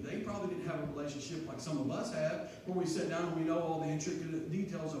 possibly. They probably didn't have a relationship like some of us have, where we sit down and we know all the intricate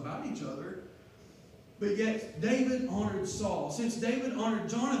details about each other. But yet, David honored Saul. Since David honored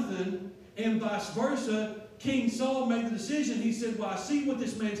Jonathan, and vice versa, King Saul made the decision. He said, well, I see what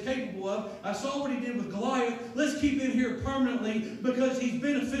this man's capable of. I saw what he did with Goliath. Let's keep him here permanently because he's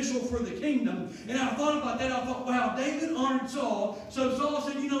beneficial for the kingdom. And I thought about that. I thought, wow, David honored Saul. So Saul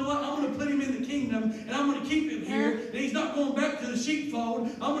said, you know what? I'm going to put him in the kingdom, and I'm going to keep him here. And he's not going back to the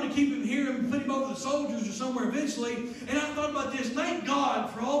sheepfold. I'm going to keep him here and put him over the soldiers or somewhere eventually. And I thought about this. Thank God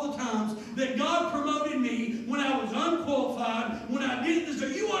for all the times that God promoted me when I was unqualified, when I didn't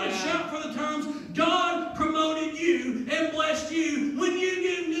deserve. You want to shout for the times God promoted you and blessed you when you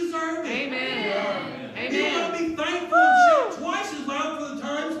didn't deserve it. Amen. Amen. You want to be thankful and shout twice as loud for the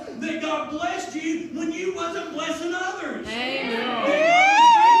times that God blessed you when you wasn't blessing others. Amen.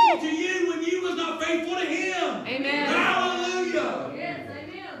 That God was faithful to you when you was not faithful to Him. Amen. Hallelujah. Yes,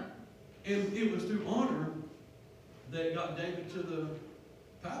 amen. And it was through honor that got David to the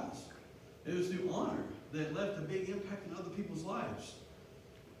palace. It was through honor that left a big impact in other people's lives.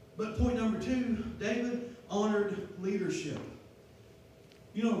 But point number 2, David honored leadership.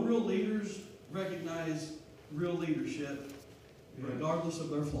 You know, real leaders recognize real leadership regardless of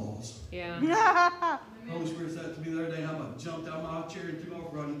their flaws. Yeah. Holy Spirit said to me the other day, I jumped out of my chair and took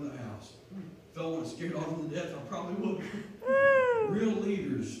off running to the house. If I wasn't scared off to death, I probably would. Real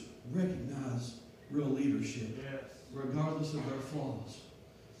leaders recognize real leadership regardless of their flaws.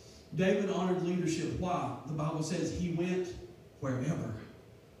 David honored leadership. Why? The Bible says he went wherever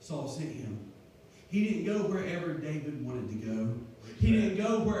Saul sent him. He didn't go wherever David wanted to go. He didn't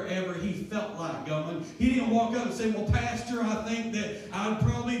go wherever he felt like going. He didn't walk up and say, well, Pastor, I think that I'd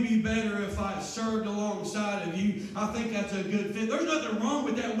probably be better if I served alongside of you. I think that's a good fit. There's nothing wrong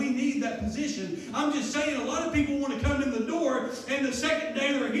with that. We need that position. I'm just saying a lot of people want to come in the door and the second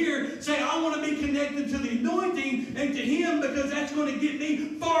day they're here say, I want to be connected to the anointing and to Him because that's going to get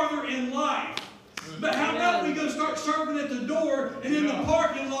me farther in life. But how about we go start serving at the door and in the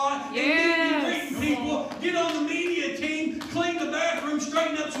parking lot and greeting people, get on the media team, clean the bathroom,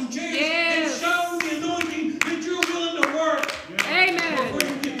 straighten up some chairs, and show the anointing that you're willing to work. Amen. Before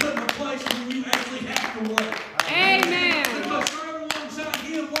you get put in a place where you actually have to work. Amen. Because serving alongside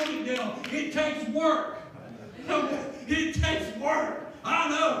Him, Woningdale, it takes work. It takes work. I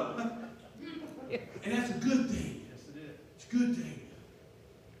know. And that's a good thing. It's a good thing.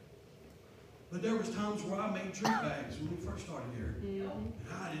 But there was times where I made trick bags when we first started here. And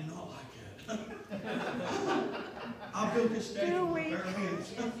I did not like it. I built this stage with my bare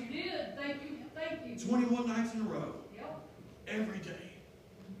hands. Yes, you did. Thank you. Thank you. 21 nights in a row. Yep. Every day.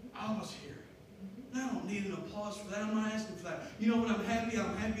 I was here. need an applause for that. I'm not asking for that. You know what I'm happy?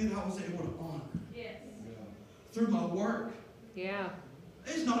 I'm happy that I was able to honor. Yes. Through my work. Yeah.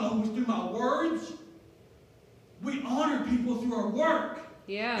 It's not always through my words. We honor people through our work.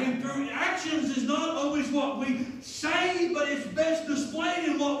 Yeah. And through actions is not always what we say, but it's best displayed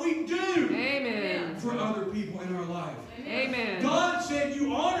in what we do. Amen. For other people in our life. Amen. God said,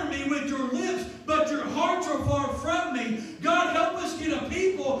 you honor me with your lips, but your hearts are far from me. God, help us get a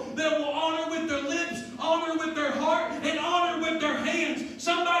people that will honor with their lips, honor with their heart, and honor with their hands.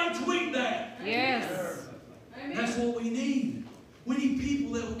 Somebody tweet that. Yes. That's what we need. We need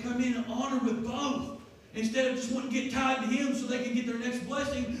people that will come in and honor with both. Instead of just wanting to get tied to him so they can get their next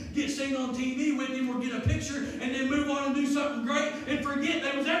blessing, get seen on TV with him or get a picture and then move on and do something great and forget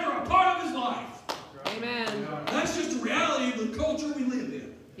they was ever a part of his life. Amen. That's just the reality of the culture we live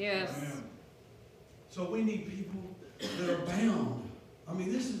in. Yes. So we need people that are bound. I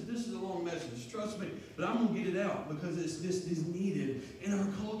mean, this is a long message, trust me, but I'm going to get it out because this is needed in our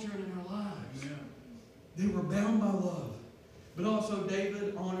culture and in our lives. They were bound by love. But also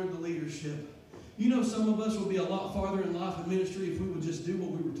David honored the leadership. You know, some of us will be a lot farther in life and ministry if we would just do what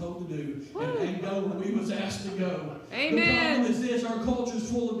we were told to do and go where we was asked to go. Amen. The problem is this, our culture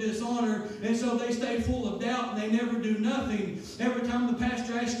is full of dishonor, and so they stay full of doubt and they never do nothing. Every time the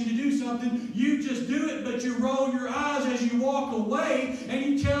pastor asks you to do something, you just do it, but you roll your eyes as you walk away, and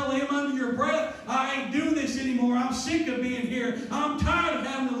you tell him under your breath, I ain't doing this anymore. I'm sick of being here. I'm tired of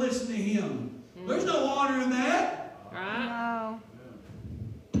having to listen to him. There's no honor in that. Right.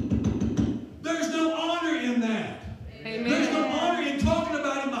 There's no honor in that. Amen. There's no honor in talking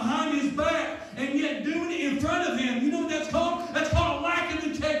about him behind his back and yet doing it in front of him. You know what that's called? That's called a lack of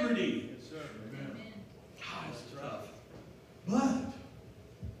integrity. Yes, sir. Amen. God, it's tough. But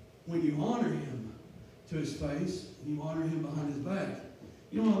when you honor him to his face, and you honor him behind his back,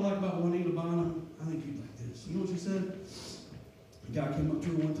 you know what I like about Juanita Bynum? I think he's like this. You know what she said? A guy came up to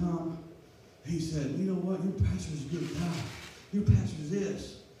her one time. He said, you know what? Your pastor's a good guy. Your pastor's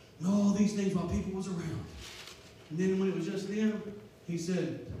this. And all these things while people was around. And then when it was just them, he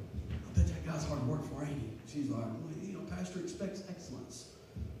said, I bet that guy's hard to work for, ain't he? She's like, well, you know, pastor expects excellence.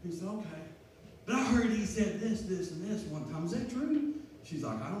 He said, okay. But I heard he said this, and this one time. Is that true? She's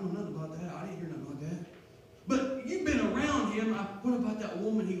like, I don't know nothing about that. I didn't hear nothing about that. But you've been around him. What about that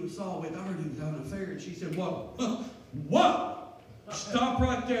woman he was saw with? I heard he was having an affair. And she said, whoa, whoa, stop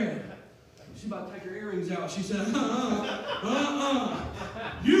right there. She's about to take her earrings out. She said,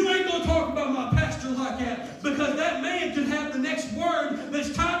 you ain't going to talk about my pastor like that, because that man could have the next word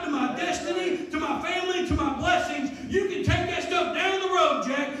that's tied to my destiny, to my family, to my blessings. You can take that stuff down the road,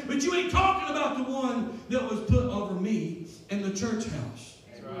 Jack, but you ain't talking about the one that was put over me in the church house.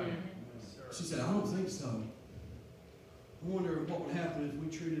 That's right. She said, I don't think so. I wonder what would happen if we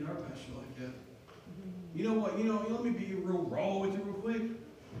treated our pastor like that. You know what? Let me be real raw with you real quick.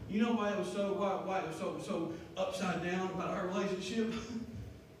 You know why it was so upside down about our relationship?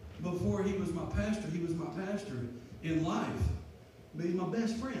 Before he was my pastor in life. But he's my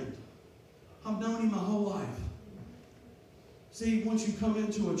best friend. I've known him my whole life. See, once you come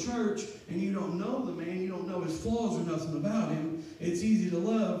into a church and you don't know the man, you don't know his flaws or nothing about him, it's easy to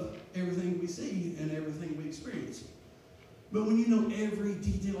love everything we see and everything we experience. But when you know every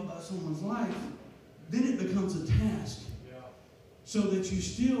detail about someone's life, then it becomes a task. So that you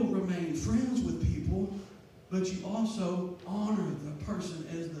still remain friends with people, but you also honor the person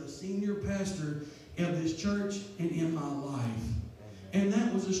as the senior pastor of this church and in my life. And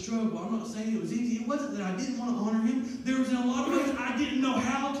that was a struggle. I'm not saying it was easy. It wasn't that I didn't want to honor him. There was in a lot of ways I didn't know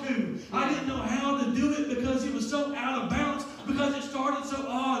how to. I didn't know how to do it because it was so out of balance, because it started so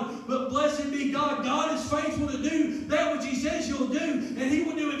odd. But blessed be God. God is faithful to do that which he says he'll do. And he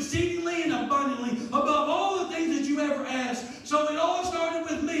will do exceedingly and abundantly above all the things that you ever asked. So it all started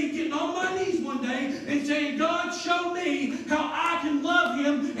with me getting on my knees one day and saying, God, show me how I can love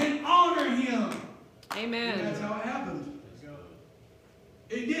him and honor him. Amen. And that's how it happened.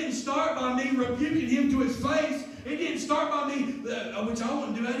 It didn't start by me rebuking him to his face. It didn't start by me, which I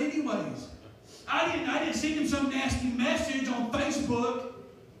wouldn't do that anyways. I didn't send him some nasty message on Facebook.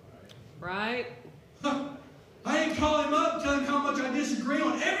 Right. I didn't call him up and tell him how much I disagree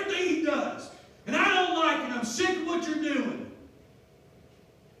on everything he does. And I don't like it. I'm sick of what you're doing.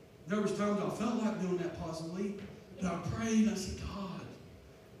 There was times I felt like doing that possibly. But I prayed and I said, God,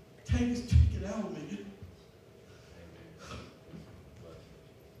 take it out of me.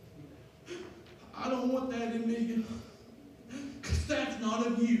 I don't want that in me, because that's not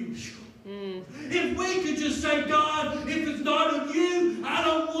of you. If we could just say, God, if it's not of you, I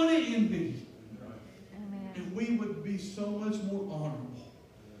don't want it in me. Amen. And we would be so much more honorable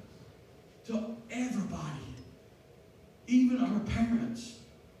to everybody our parents.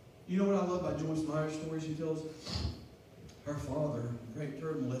 You know what I love about Joyce Meyer's story she tells? Her father raped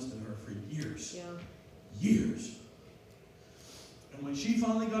her and molested her for years. Yeah. Years. And when she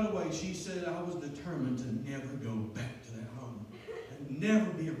finally got away, she said, I was determined to never go back to that home and never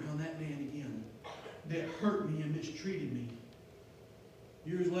be around that man again that hurt me and mistreated me.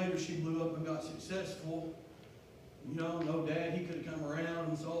 Years later, she blew up and got successful. You know, no dad, he could have come around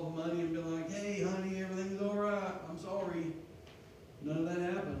and saw the money and been like, hey, honey, everything's all right. I'm sorry. None of that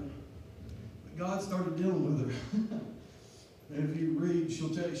happened. But God started dealing with her. And if you read,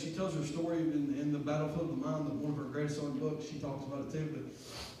 she tells her story in the Battlefield of the Mind, one of her greatest selling books. She talks about it too.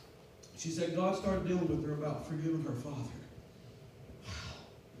 But she said God started dealing with her about forgiving her father.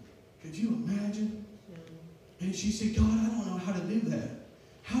 Could you imagine? And she said, God, I don't know how to do that.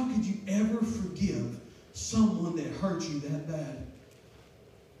 How could you ever forgive someone that hurt you that bad?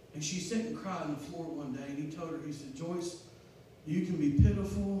 And she sat and cried on the floor one day, and he told her, he said, Joyce, you can be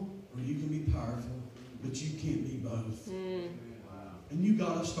pitiful or you can be powerful, but you can't be both. And you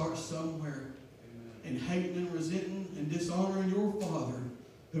got to start somewhere. And hating and resenting and dishonoring your father,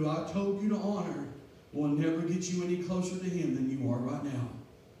 who I told you to honor, will never get you any closer to him than you are right now.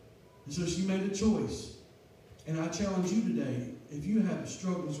 And so she made a choice. And I challenge you today, if you have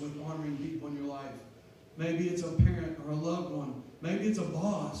struggles with honoring people in your life, maybe it's a parent or a loved one, maybe it's a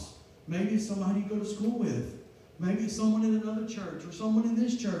boss, maybe it's somebody you go to school with, maybe it's someone in another church or someone in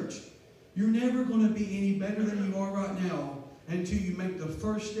this church. You're never going to be any better than you are right now until you make the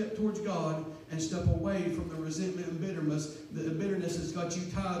first step towards God and step away from the resentment and bitterness that's got you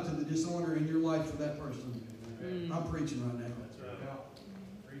tied to the dishonor in your life for that person. I'm preaching right now.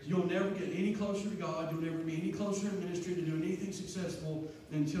 You'll never get any closer to God. You'll never be any closer in ministry to doing anything successful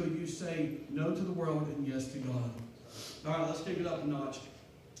until you say no to the world and yes to God. All right, let's take it up a notch.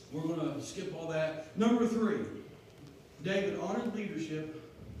 We're going to skip all that. Number 3, David honored leadership.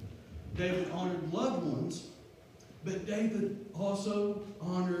 David honored loved ones. But David also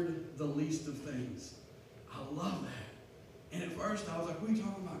honored the least of things. I love that. And at first I was like, what are you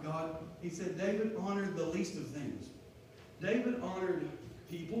talking about, God? He said David honored the least of things. David honored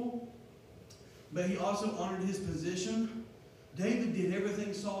people, but he also honored his position. David did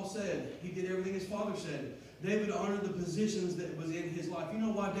everything Saul said. He did everything his father said. David honored the positions that was in his life. You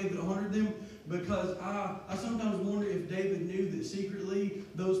know why David honored them? Because I sometimes wonder if David knew that secretly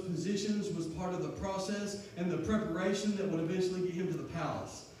those positions was part of the process and the preparation that would eventually get him to the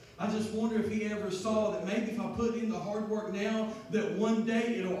palace. I just wonder if he ever saw that maybe if I put in the hard work now, that one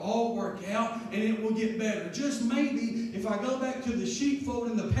day it'll all work out and it will get better. Just maybe if I go back to the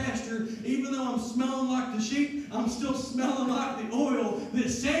sheepfold in the pasture, even though I'm smelling like the sheep, I'm still smelling like the oil that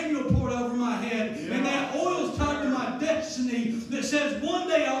Samuel poured over my head. Yeah. And that oil's tied to my destiny that says one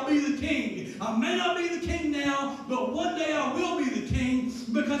day I'll be the king. I may not be the king now, but one day I will be the king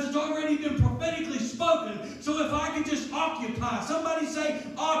because it's already been prophetically spoken. So if I can just occupy, somebody say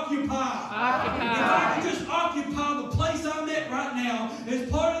occupy. If I can just occupy the place I'm at right now as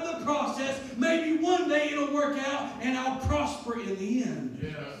part of the process, maybe one day it'll work out and I'll prosper in the end.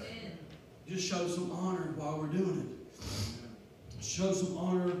 Yes. Just show some honor while we're doing it. Show some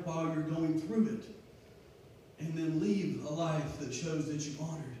honor while you're going through it. And then live a life that shows that you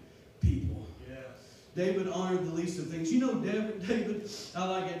honored people. Yes. David honored the least of things. You know, David, I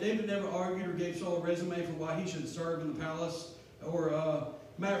like it. David never argued or gave Saul a resume for why he should serve in the palace. Or,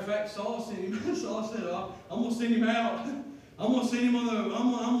 matter of fact, Saul sent him. Saul said, I'm going to send him out. I'm going to send him on the,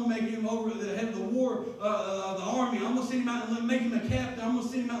 I'm going to make him over the head of the war, the army. I'm going to send him out and make him a captain. I'm going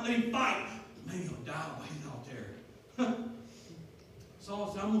to send him out and let him fight. Maybe he'll die while he's out there.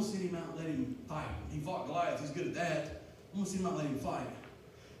 Saul said, I'm going to send him out and let him fight. He fought Goliath. He's good at that. I'm going to send him out and let him fight.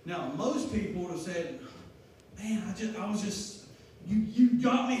 Now, most people would have said, man, you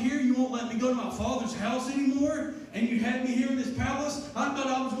got me here. You won't let me go to my father's house anymore. And you had me here in this palace. I thought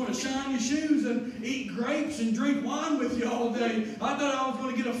I was going to shine your shoes and eat grapes and drink wine with you all day. I thought I was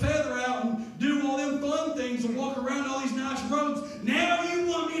going to get a feather out and do all them fun things and walk around all these nice roads. Now you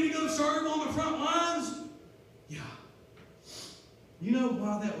want me to go serve on the front lines? Yeah. You know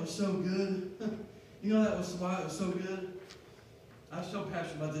why that was so good? You know why it was so good? I was so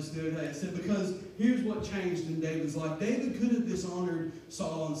passionate about this the other day. I said, because here's what changed in David's life. David could have dishonored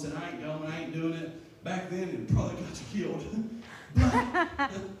Saul and said, I ain't going, I ain't doing it. Back then, it probably got you killed.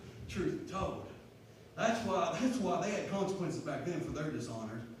 But, truth told, that's why they had consequences back then for their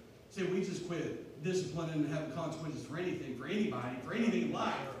dishonor. See, we just quit disciplining and having consequences for anything, for anybody, for anything in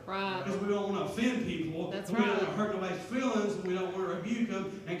life. Right. Because we don't want to offend people. That's right. We don't want to hurt nobody's feelings, and we don't want to rebuke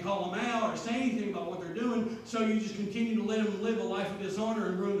them and call them out or say anything about what they're doing. So you just continue to let them live a life of dishonor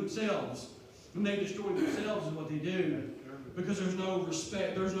and ruin themselves. And they destroy themselves is what they do. because there's no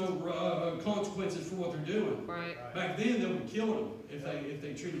respect, there's no consequences for what they're doing. Right. Back then, they would kill them if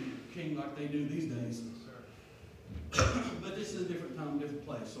they treated the king like they do these days. But this is a different time, different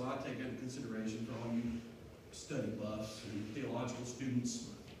place, so I take that into consideration for all you study buffs and theological students.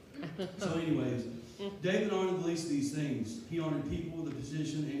 So anyways, David honored the least of these things. He honored people, the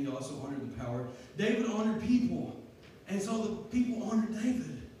position, and he also honored the power. David honored people, and so the people honored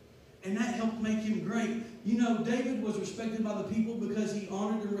David, and that helped make him great. You know, David was respected by the people because he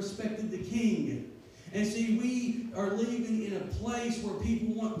honored and respected the king. And see, we are living in a place where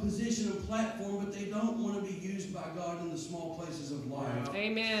people want position and platform, but they don't want to be used by God in the small places of life.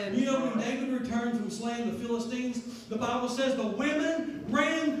 Amen. You know, when David returned from slaying the Philistines, the Bible says the women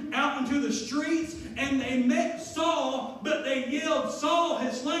ran out into the streets and they met Saul, but they yelled, "Saul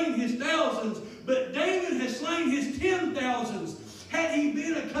has slain his thousands, but David has slain his 10,000s. Had he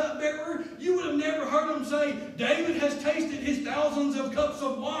been a cupbearer, you would have never heard him say, "David has tasted his thousands of cups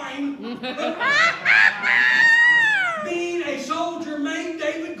of wine." Being a soldier made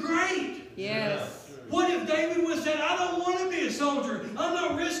David great. Yes. What if David would have said, "I don't want to be a soldier. I'm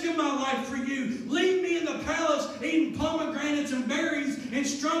not risking my life for you. Leave me in the palace eating pomegranates and berries and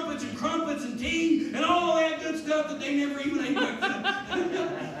strumpets and crumpets and tea and all that good stuff that they never even ate back then."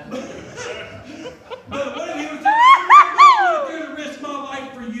 But what if he would say, "I'm not going out there to risk my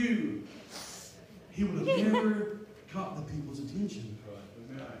life for you"? He would have never caught the people's attention.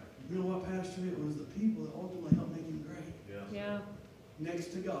 You know what, Pastor? It was the people that ultimately helped make him great. Yeah. Next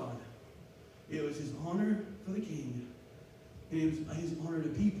to God. It was his honor for the king. And it was his honor to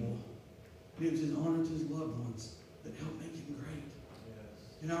people. And it was his honor to his loved ones that helped make him great.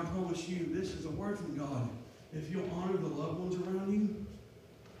 Yes. And I promise you, this is a word from God. If you'll honor the loved ones around you,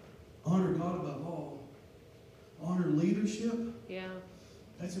 honor God above all. Honor leadership. Yeah.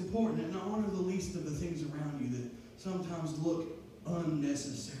 That's important. And honor the least of the things around you that sometimes look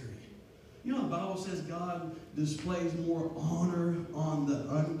unnecessary. You know, the Bible says God displays more honor on the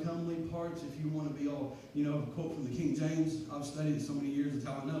uncomely parts. If you want to be all, you know, a quote from the King James. I've studied it so many years, that's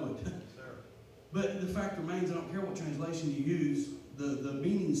how I know it. But the fact remains, I don't care what translation you use, the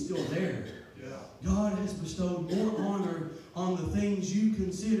meaning's still there. Yeah. God has bestowed more honor on the things you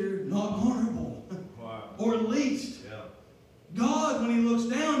consider not honorable. Wow. Or least. Yeah. God, when he looks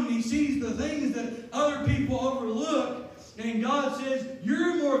down and he sees the things that other people overlook, and God says,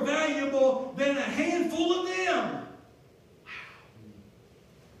 "You're more valuable than a handful of them." Wow.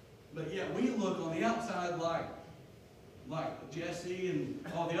 But yet we look on the outside like Jesse and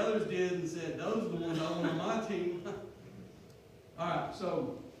all the others did and said, "Those are the ones I want on my team." All right,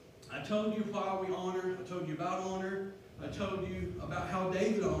 so I told you why we honor. I told you about honor. I told you about how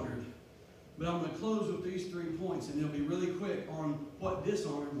David honored. But I'm going to close with these 3 points, and it'll be really quick on what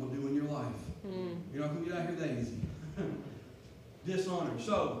dishonor will do in your life. You're not going to get out here that easy. Dishonor.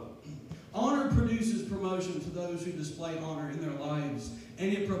 So, honor produces promotion to those who display honor in their lives,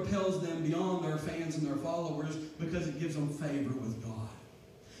 and it propels them beyond their fans and their followers because it gives them favor with God.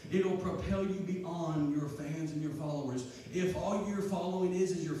 It'll propel you beyond your fans and your followers. If all you're following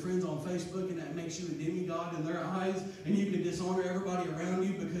is your friends on Facebook, and that makes you a demigod in their eyes, and you can dishonor everybody around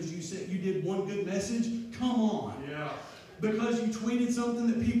you because you said you did one good message, come on. Yeah. Because you tweeted something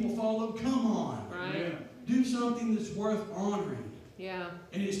that people followed, come on. Right. Yeah. Do something that's worth honoring. Yeah.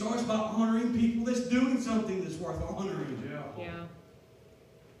 And it starts by honoring people that's doing something that's worth honoring. Yeah. Yeah.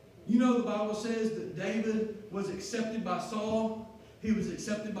 You know, the Bible says that David was accepted by Saul. He was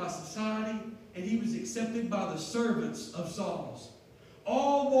accepted by society, and he was accepted by the servants of Saul's.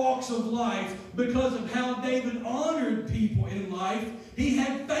 All walks of life, because of how David honored people in life, he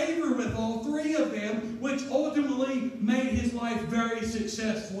had favor with all 3 of them, which ultimately made his life very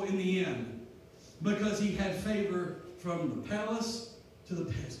successful in the end. Because he had favor from the palace to the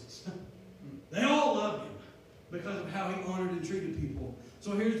peasants. They all loved him because of how he honored and treated people.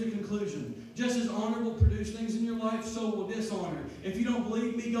 So here's the conclusion. Just as honor will produce things in your life, so will dishonor. If you don't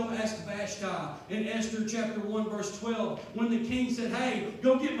believe me, go ask Vashti in Esther chapter 1, verse 12. When the king said, "Hey,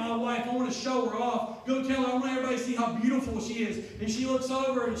 go get my wife. I want to show her off. Go tell her, I want everybody to see how beautiful she is." And she looks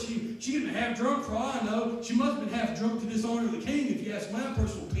over and she didn't half drunk for all I know. She must have been half drunk to dishonor the king, if you ask my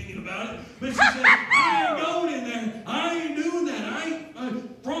personal opinion about it. But she said, "I ain't going in there. I ain't doing that. I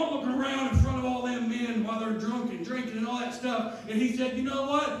ain't frolicking around in front of all them men while they're drunk and drinking and all that stuff." And he said, "You know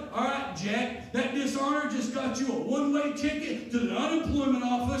what? All right, Jack, that dishonor just got you a one-way ticket to the unemployment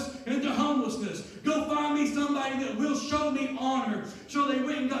office and to homelessness. Go find me somebody that will show me honor." So they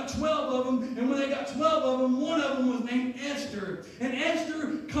went and got 12 of them, and when they got 12 of them, one of them was named Esther. And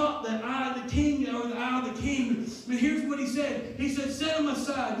Esther caught the eye of the king, or the eye of the king. And here's what he said. He said, "Set them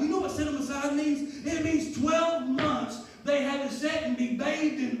aside." You know what set them aside means? It means 12 months They had to sit and be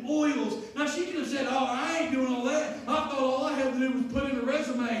bathed in oils. Now she could have said, oh, I ain't doing all that. I thought all I had to do was put in a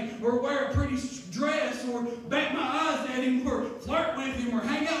resume or wear a pretty dress or bat my eyes at him or flirt with him or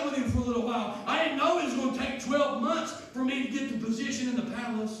hang out with him for a little while. I didn't know it was going to take 12 months for me to get the position in the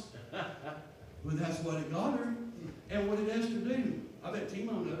palace. But that's what it got her. And what did Esther do? I bet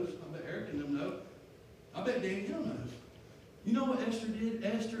Timo knows. I bet Eric and them know. I bet Danielle knows. You know what Esther did?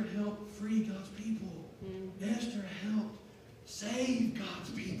 Esther helped free God's people. Esther helped save God's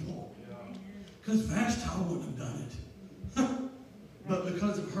people. Because Vashti wouldn't have done it. But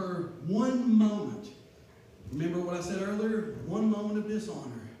because of her one moment, remember what I said earlier? One moment of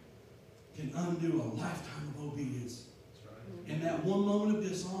dishonor can undo a lifetime of obedience. And that one moment of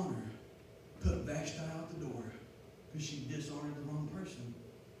dishonor put Vashti out the door because she dishonored the wrong person.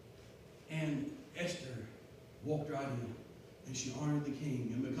 And Esther walked right in and she honored the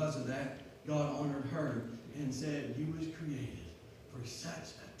king. And because of that, God honored her and said, you was created for such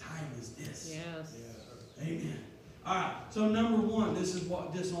a time as this. Yes. Amen. All right, so number one, this is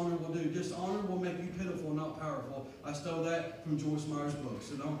what dishonor will do. Dishonor will make you pitiful, not powerful. I stole that from Joyce Meyer's book,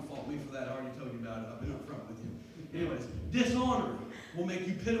 so don't fault me for that. I already told you about it. I've been up front with you. Anyways, dishonor will make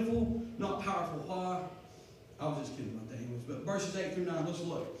you pitiful, not powerful. Why? I was just kidding about that. Anyways, but verses 8 through 9, let's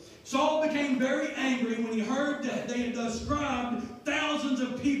look. Saul became very angry when he heard that they had ascribed thousands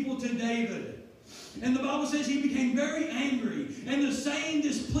of people to David. And the Bible says he became very angry, and the saying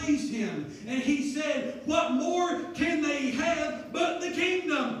displeased him. And he said, what more can they have but the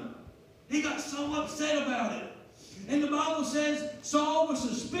kingdom? He got so upset about it. And the Bible says Saul was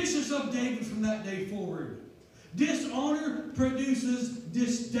suspicious of David from that day forward. Dishonor produces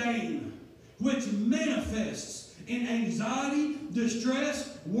disdain, which manifests in anxiety,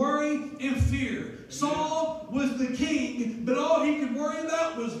 distress, worry, and fear. Saul was the king, but all he could worry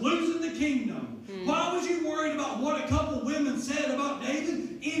about was losing the kingdom. Why was you worried about what a couple women said about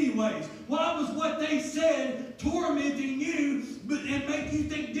David? Anyways, why was what they said tormenting you and make you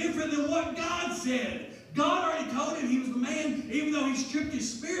think different than what God said? God already told him he was the man, even though he stripped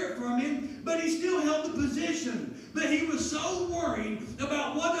his spirit from him, but he still held the position. But he was so worried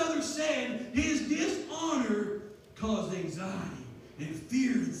about what others said, his dishonor caused anxiety and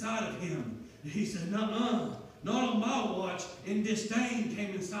fear inside of him. And he said, nuh-uh. Not on my watch, and disdain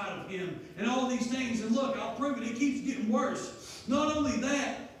came inside of him, and all these things. And look, I'll prove it. It keeps getting worse. Not only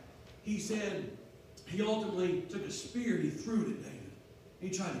that, he said, he ultimately took a spear and he threw it at David.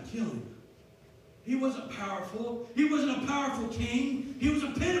 He tried to kill him. He wasn't powerful. He wasn't a powerful king. He was a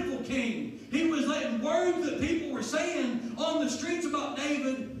pitiful king. He was letting words that people were saying on the streets about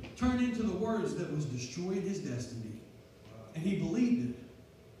David turn into the words that was destroying his destiny. And he believed it.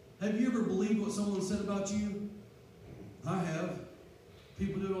 Have you ever believed what someone said about you? I have.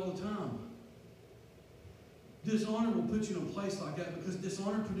 People do it all the time. Dishonor will put you in a place like that because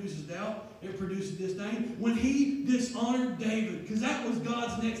dishonor produces doubt. It produces disdain. When he dishonored David, because that was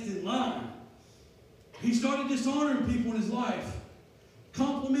God's next in line, he started dishonoring people in his life.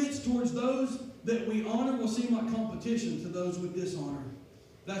 Compliments towards those that we honor will seem like competition to those with dishonor.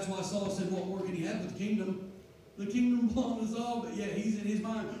 That's why Saul said, what more can he have with the kingdom? The kingdom belongs to Saul, but yet he's in his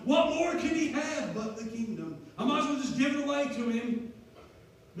mind. What more can he have but the kingdom? I might as well just give it away to him.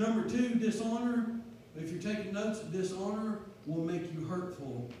 Number two, dishonor. If you're taking notes, dishonor will make you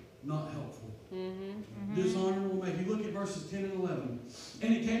hurtful, not helpful. Dishonor will make you. Look at verses 10 and 11.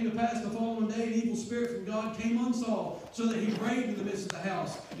 And it came to pass the following day, an evil spirit from God came on Saul, so that he raved in the midst of the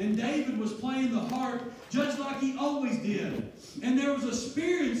house. And David was playing the harp just like he always did. And there was a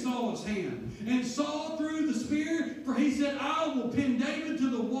spear in Saul's hand. And Saul threw the spear, for he said, I will pin David to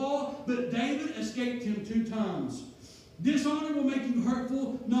the wall. But David escaped him 2 times. Dishonor will make you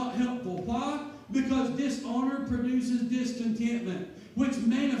hurtful, not helpful. Why? Because dishonor produces discontentment, which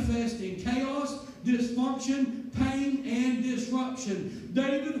manifests in chaos, dysfunction, pain, and disruption.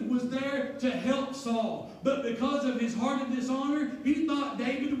 David was there to help Saul, but because of his heart of dishonor, he thought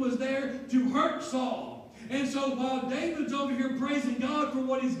David was there to hurt Saul. And so while David's over here praising God for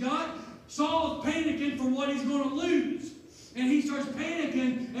what he's got, Saul's panicking for what he's going to lose. And he starts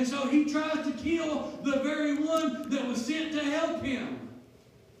panicking, and so he tries to kill the very one that was sent to help him.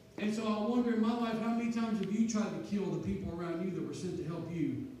 And so I wonder in my life, how many times have you tried to kill the people around you that were sent to help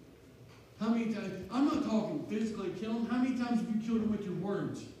you? How many times? I'm not talking physically kill them. How many times have you killed them with your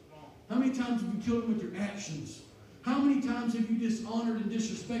words? How many times have you killed them with your actions? How many times have you dishonored and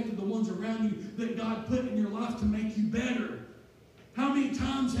disrespected the ones around you that God put in your life to make you better? How many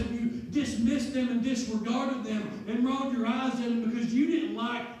times have you dismissed them and disregarded them and rolled your eyes at them because you didn't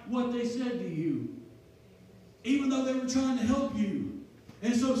like what they said to you, even though they were trying to help you?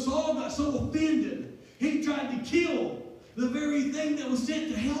 And so Saul got so offended, he tried to kill The very thing that was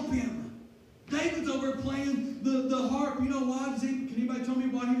sent to help him. David's over playing the harp. You know why? Can anybody tell me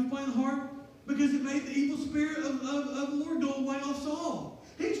why he was playing the harp? Because it made the evil spirit of the Lord go away off Saul.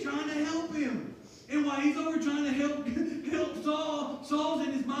 He's trying to help him. And while he's over trying to help Saul, Saul's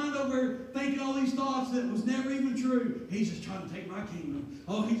in his mind over thinking all these thoughts that was never even true. He's just trying to take my kingdom.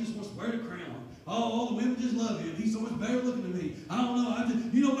 Oh, he just wants to wear the crown. Oh, all the women just love him. He's so much better looking than me. I don't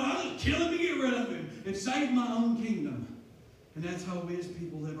know. But I'll just kill him and get rid of him and save my own kingdom. And that's how we as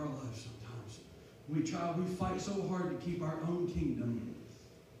people live our lives sometimes. We fight so hard to keep our own kingdom.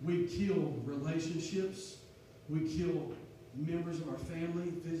 We kill relationships. We kill members of our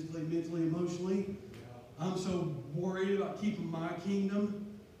family, physically, mentally, emotionally. I'm so worried about keeping my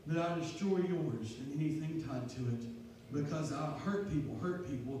kingdom that I destroy yours and anything tied to it. Because I hurt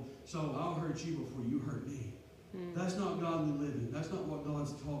people, so I'll hurt you before you hurt me. That's not godly living. That's not what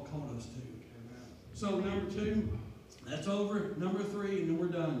God's called us to. So number 2, that's over. Number 3, and then we're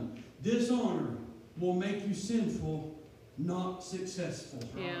done. Dishonor will make you sinful, not successful.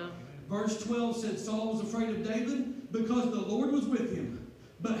 Yeah. Verse 12 said Saul was afraid of David because the Lord was with him,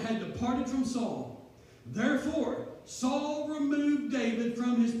 but had departed from Saul. Therefore, Saul removed David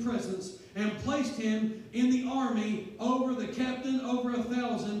from his presence and placed him in the army over the captain over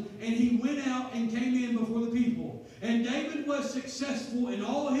 1,000, and he went out and came in before the people. And David was successful in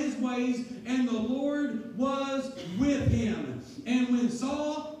all his ways, and the Lord was with him. And when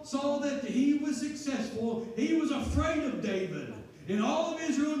Saul saw that he was successful, he was afraid of David. And all of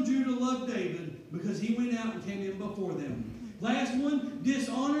Israel and Judah loved David because he went out and came in before them. Last one,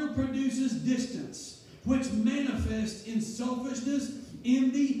 dishonor produces distance, which manifests in selfishness,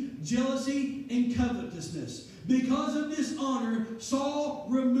 envy, jealousy, and covetousness. Because of dishonor, Saul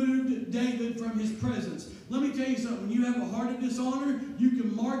removed David from his presence. Let me tell you something. When you have a heart of dishonor, you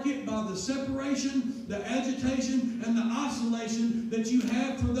can mark it by the separation, the agitation, and the isolation that you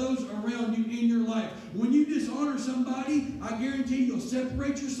have for those around you in your life. When you dishonor somebody, I guarantee you'll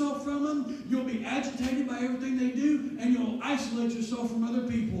separate yourself from them. You'll be agitated by everything they do, and you'll isolate yourself from other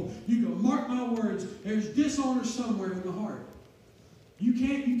people. You can mark my words. There's dishonor somewhere in the heart. You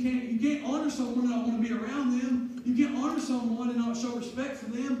can't honor someone and not want to be around them. You can't honor someone and not show respect for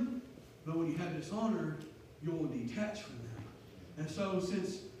them. But when you have dishonor, you'll detach from them. And so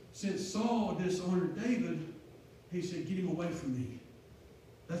since Saul dishonored David, he said, get him away from me.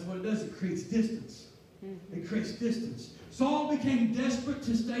 That's what it does. It creates distance. It creates distance. Saul became desperate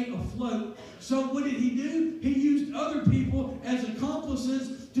to stay afloat. So what did he do? He used other people as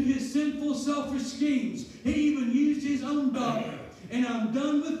accomplices to his sinful, selfish schemes. He even used his own daughter. And I'm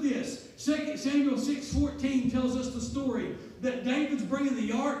done with this. 2 Samuel 6:14 tells us the story that David's bringing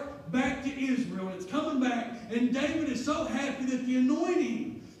the ark back to Israel. And it's coming back. And David is so happy that the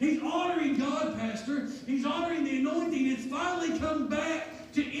anointing, he's honoring God, Pastor. He's honoring the anointing. It's finally come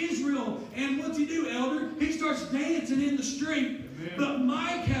back to Israel. And what's he do, elder? He starts dancing in the street. Amen. But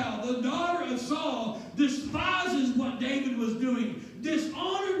Michal, the daughter of Saul, despises what David was doing,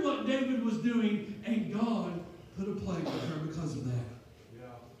 dishonored what David was doing, and God put a plague on her because of that.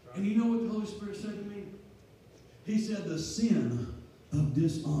 And you know what the Holy Spirit said to me? He said the sin of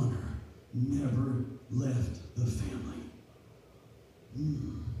dishonor never left the family.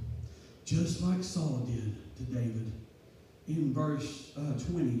 Just like Saul did to David. In verse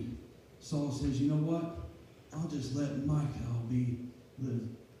 20, Saul says, you know what? I'll just let Michal be the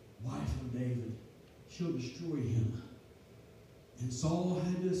wife of David. She'll destroy him. And Saul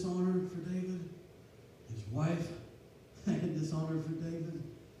had dishonor for David. His wife had dishonor for David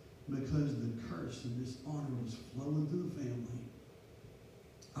because the curse of dishonor was flowing through the family.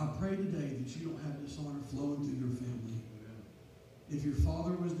 I pray today that you don't have dishonor flowing through your family. If your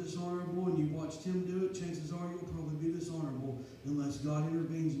father was dishonorable and you watched him do it, chances are you'll probably be dishonorable unless God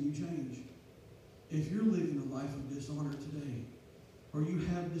intervenes and you change. If you're living a life of dishonor today, or you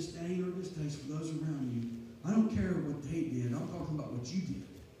have disdain or distaste for those around you, I don't care what they did. I'm talking about what you did.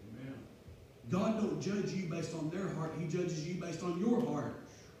 Amen. God don't judge you based on their heart. He judges you based on your heart.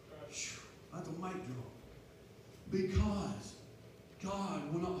 That's a mic drop. Because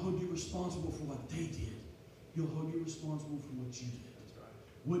God will not hold you responsible for what they did. He'll hold you responsible for what you did. That's right.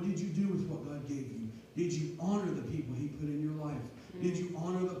 What did you do with what God gave you? Did you honor the people He put in your life? Did you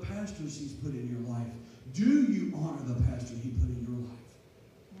honor the pastors He's put in your life? Do you honor the pastor He put in your life?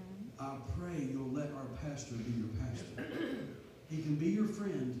 I pray you'll let our pastor be your pastor. He can be your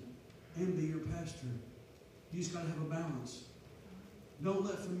friend and be your pastor. You just got to have a balance. Don't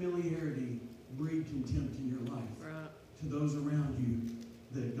let familiarity breed contempt in your life to those around you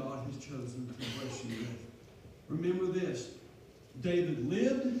that God has chosen to bless you with. Remember this. David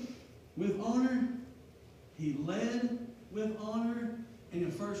lived with honor. He led with honor. And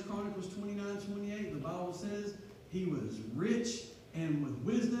in 1 Chronicles 29:28, the Bible says he was rich and with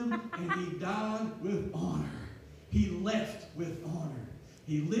wisdom, and he died with honor. He left with honor.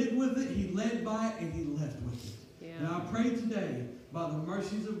 He lived with it, he led by it, and he left with it. Yeah. And I pray today, by the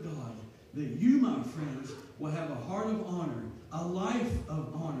mercies of God, that you, my friends, will have a heart of honor, a life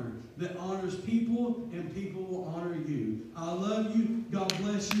of honor that honors people, and people will honor you. I love you. God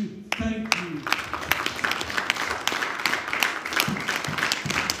bless you. Thank you.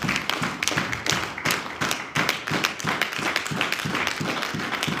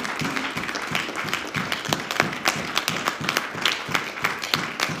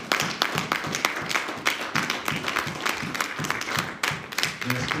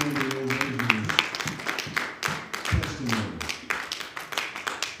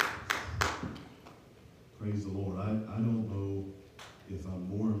 Praise the Lord. I don't know if I'm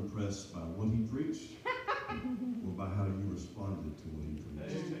more impressed by what he preached or by how you responded to what he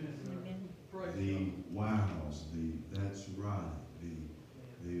preached. The wows, the that's right,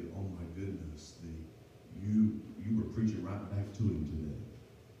 the oh my goodness, you were preaching right back to him today.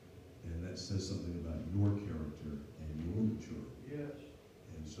 And that says something about your character and your maturity. Yes.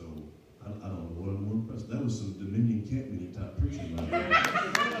 And so I don't know what I'm more impressed. That was some Dominion camp meeting type preaching right there.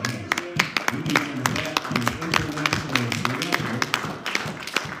 We need some of that on the international level.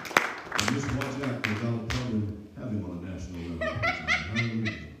 And just watch out, because I'll probably have him on a national level.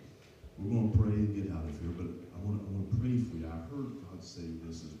 Hallelujah. We're going to pray and get out of here, but I want to pray for you. I heard God say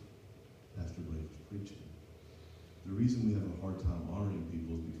this as Pastor Blake was preaching. The reason we have a hard time honoring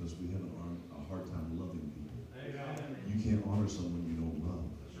people is because we have a hard time loving people. You can't honor someone you don't love.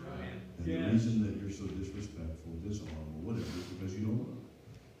 And the reason that you're so disrespectful, dishonorable, whatever, is because you don't love.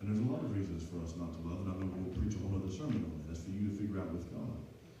 And there's a lot of reasons for us not to love, and I'm going to preach a whole other sermon on that. That's for you to figure out with God.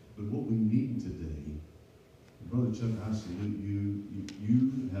 But what we need today, Brother Chuck, I salute you.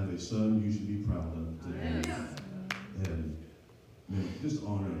 You have a son you should be proud of today. And man, just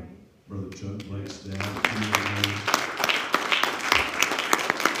honor Brother Chuck, Blake's dad.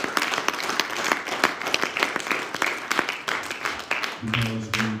 Because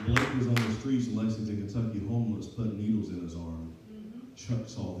when Blake was on the streets in Lexington, Kentucky, homeless, putting needles in his arm, Chuck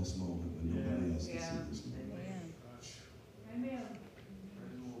saw this moment when nobody else could see this moment. Amen.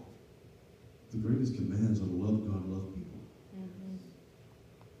 The greatest command is to love God, love people.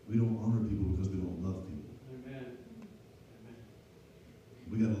 We don't honor people because we don't love people.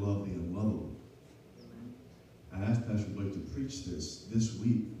 We got to love the unlovable. I asked Pastor Blake to preach this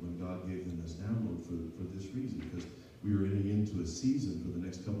week when God gave him this download for this reason, because we are entering into a season for the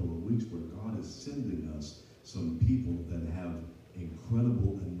next couple of weeks where God is sending us some people that have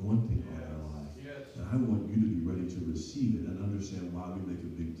incredible anointing on their life. Yes. And I want you to be ready to receive it and understand why we make a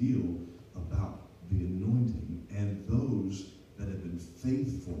big deal about the anointing and those that have been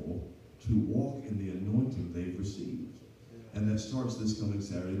faithful to walk in the anointing they've received. And that starts this coming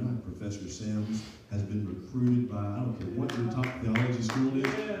Saturday night. Professor Sams has been recruited by, I don't care what your top theology school is,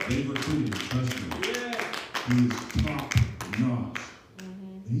 they've recruited him, trust me. He is top notch.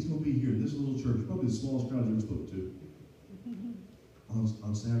 And he's going to be here in this little church, probably the smallest crowd you ever spoke to.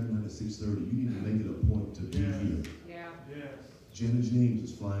 On Saturday night at 6:30, you need to make it a point to be here. Yeah. Yes. Jenna James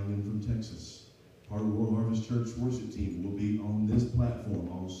is flying in from Texas. Part of the World Harvest Church worship team will be on this platform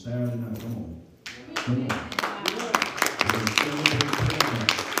on Saturday night. Come on. Come on.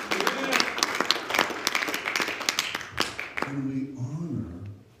 And we honor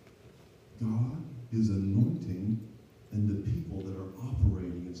God, His anointing, and the people that are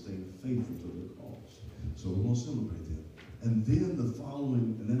operating and staying faithful to their cause. So we're going to celebrate them. And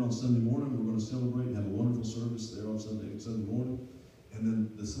then on Sunday morning, we're going to celebrate and have a wonderful service there on Sunday morning. And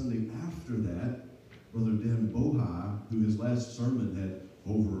then the Sunday after that, Brother Dan Bohai, who his last sermon had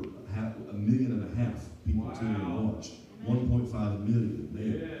over 1.5 million people tuning in and watch. 1.5 million,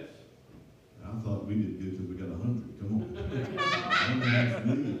 man. Yes. I thought we did good because we got 100. Come on. 1.5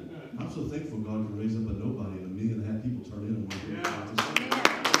 million. I'm so thankful God can raise up a nobody and 1.5 million people turn in and want to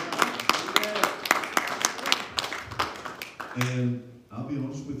And I'll be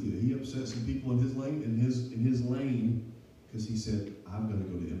honest with you, he upset some people in his lane, because he said, I'm going to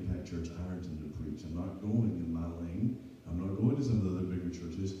go to Impact Church Ironton to preach. I'm not going in my lane. I'm not going to some of the other bigger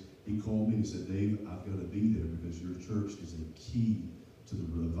churches. He called me and said, Dave, I've got to be there because your church is a key to the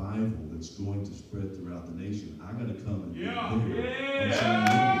revival that's going to spread throughout the nation. I got to come and be there. What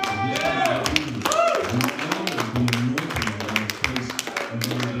kind of anointing? I'm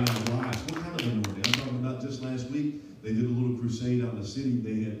talking about just last week. They did a little crusade out in the city.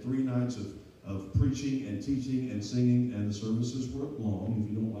 They had 3 nights of preaching and teaching and singing, and the services were long. If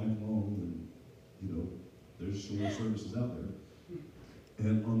you don't like long, then, there's short services. services out there.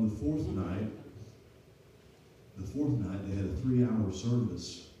 And on the fourth night, they had a 3-hour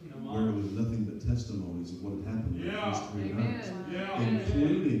service where it was nothing but testimonies of what had happened in the first 3 nights.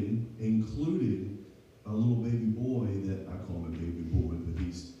 Including a little baby boy that, I call him a baby boy, but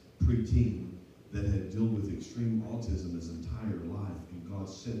he's preteen, that had dealt with extreme autism his entire life, and God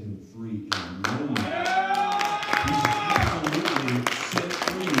set him free in a moment. He's absolutely set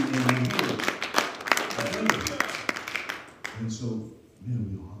free in a moment. And so, man,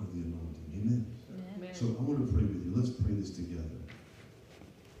 we honor the anointing. Amen. Amen. So I want to pray with you. Let's pray this together.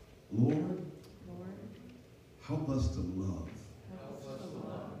 Lord, help us to love.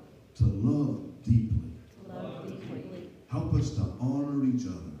 To love deeply. Help us to honor each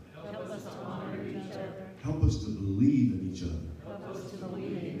other. Help us to believe in each other.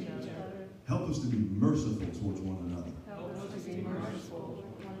 Help us to be merciful towards one another.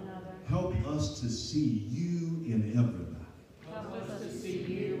 Help us to see you in everybody.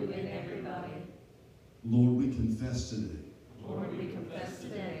 Lord, we confess today.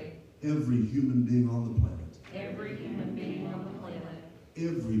 Every human being on the planet.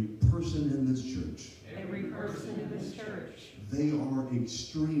 Every person in this church. They are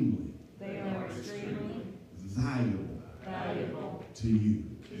extremely valuable to you.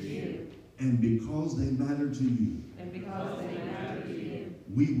 And because they matter to you,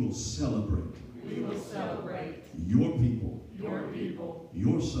 we will celebrate your people,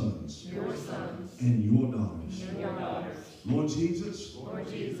 your sons, and your daughters. Lord Jesus,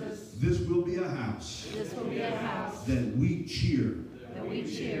 this will be a house that we cheer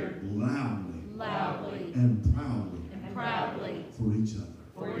loudly and proudly for each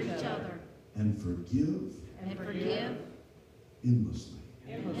other. And forgive endlessly.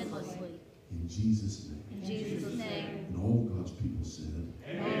 In Jesus' name. And all God's people said,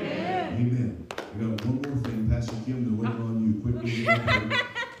 Amen. We got one more thing. Pastor Kim, they're waiting on you. Quickly.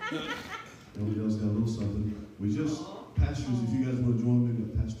 Everybody else got a little something. We just, pastors, if you guys want to join me, we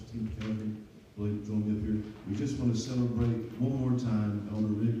got Pastor Tim Kevin. Join me up here. We just want to celebrate one more time, Elder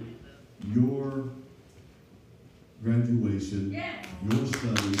Rick, your graduation, your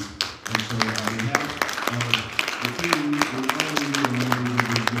studies. And so on behalf of the team, we love you, we love you,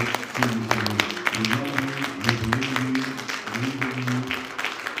 we believe you.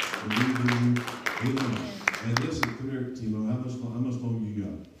 Amen. And listen, come here, Timo. How much longer you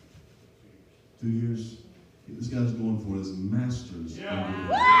got? 2 years? This guy's going for his master's.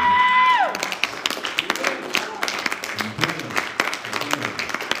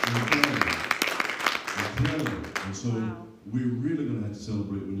 And so we're really going to have to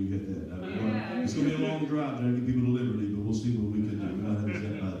celebrate when you get that. It's going to be a long drive there to get people to Liberty, but we'll see what we can do. We're not having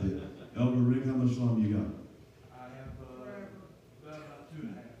that out there. Elder Rick, how much longer you got? I have about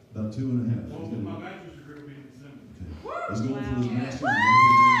 2.5. About 2.5. Well, my bachelor's degree will be in December. Okay. He's going for his master's.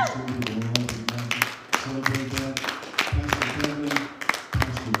 Celebrate that. Pastor Kevin,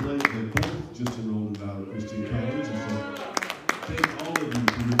 Pastor Blake, they both just enrolled in Valor Christian College. And so thank all of you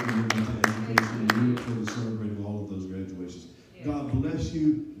for your commitment to education and we look forward to celebrating all of those graduations. God bless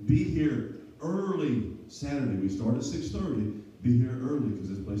you. Be here early Saturday. We start at 6:30. Be here early because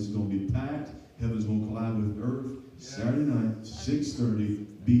this place is going to be packed. Heaven's going to collide with earth. Saturday night, 6:30.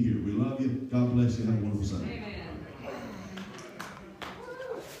 Be here. We love you. God bless you. Have a wonderful Sunday.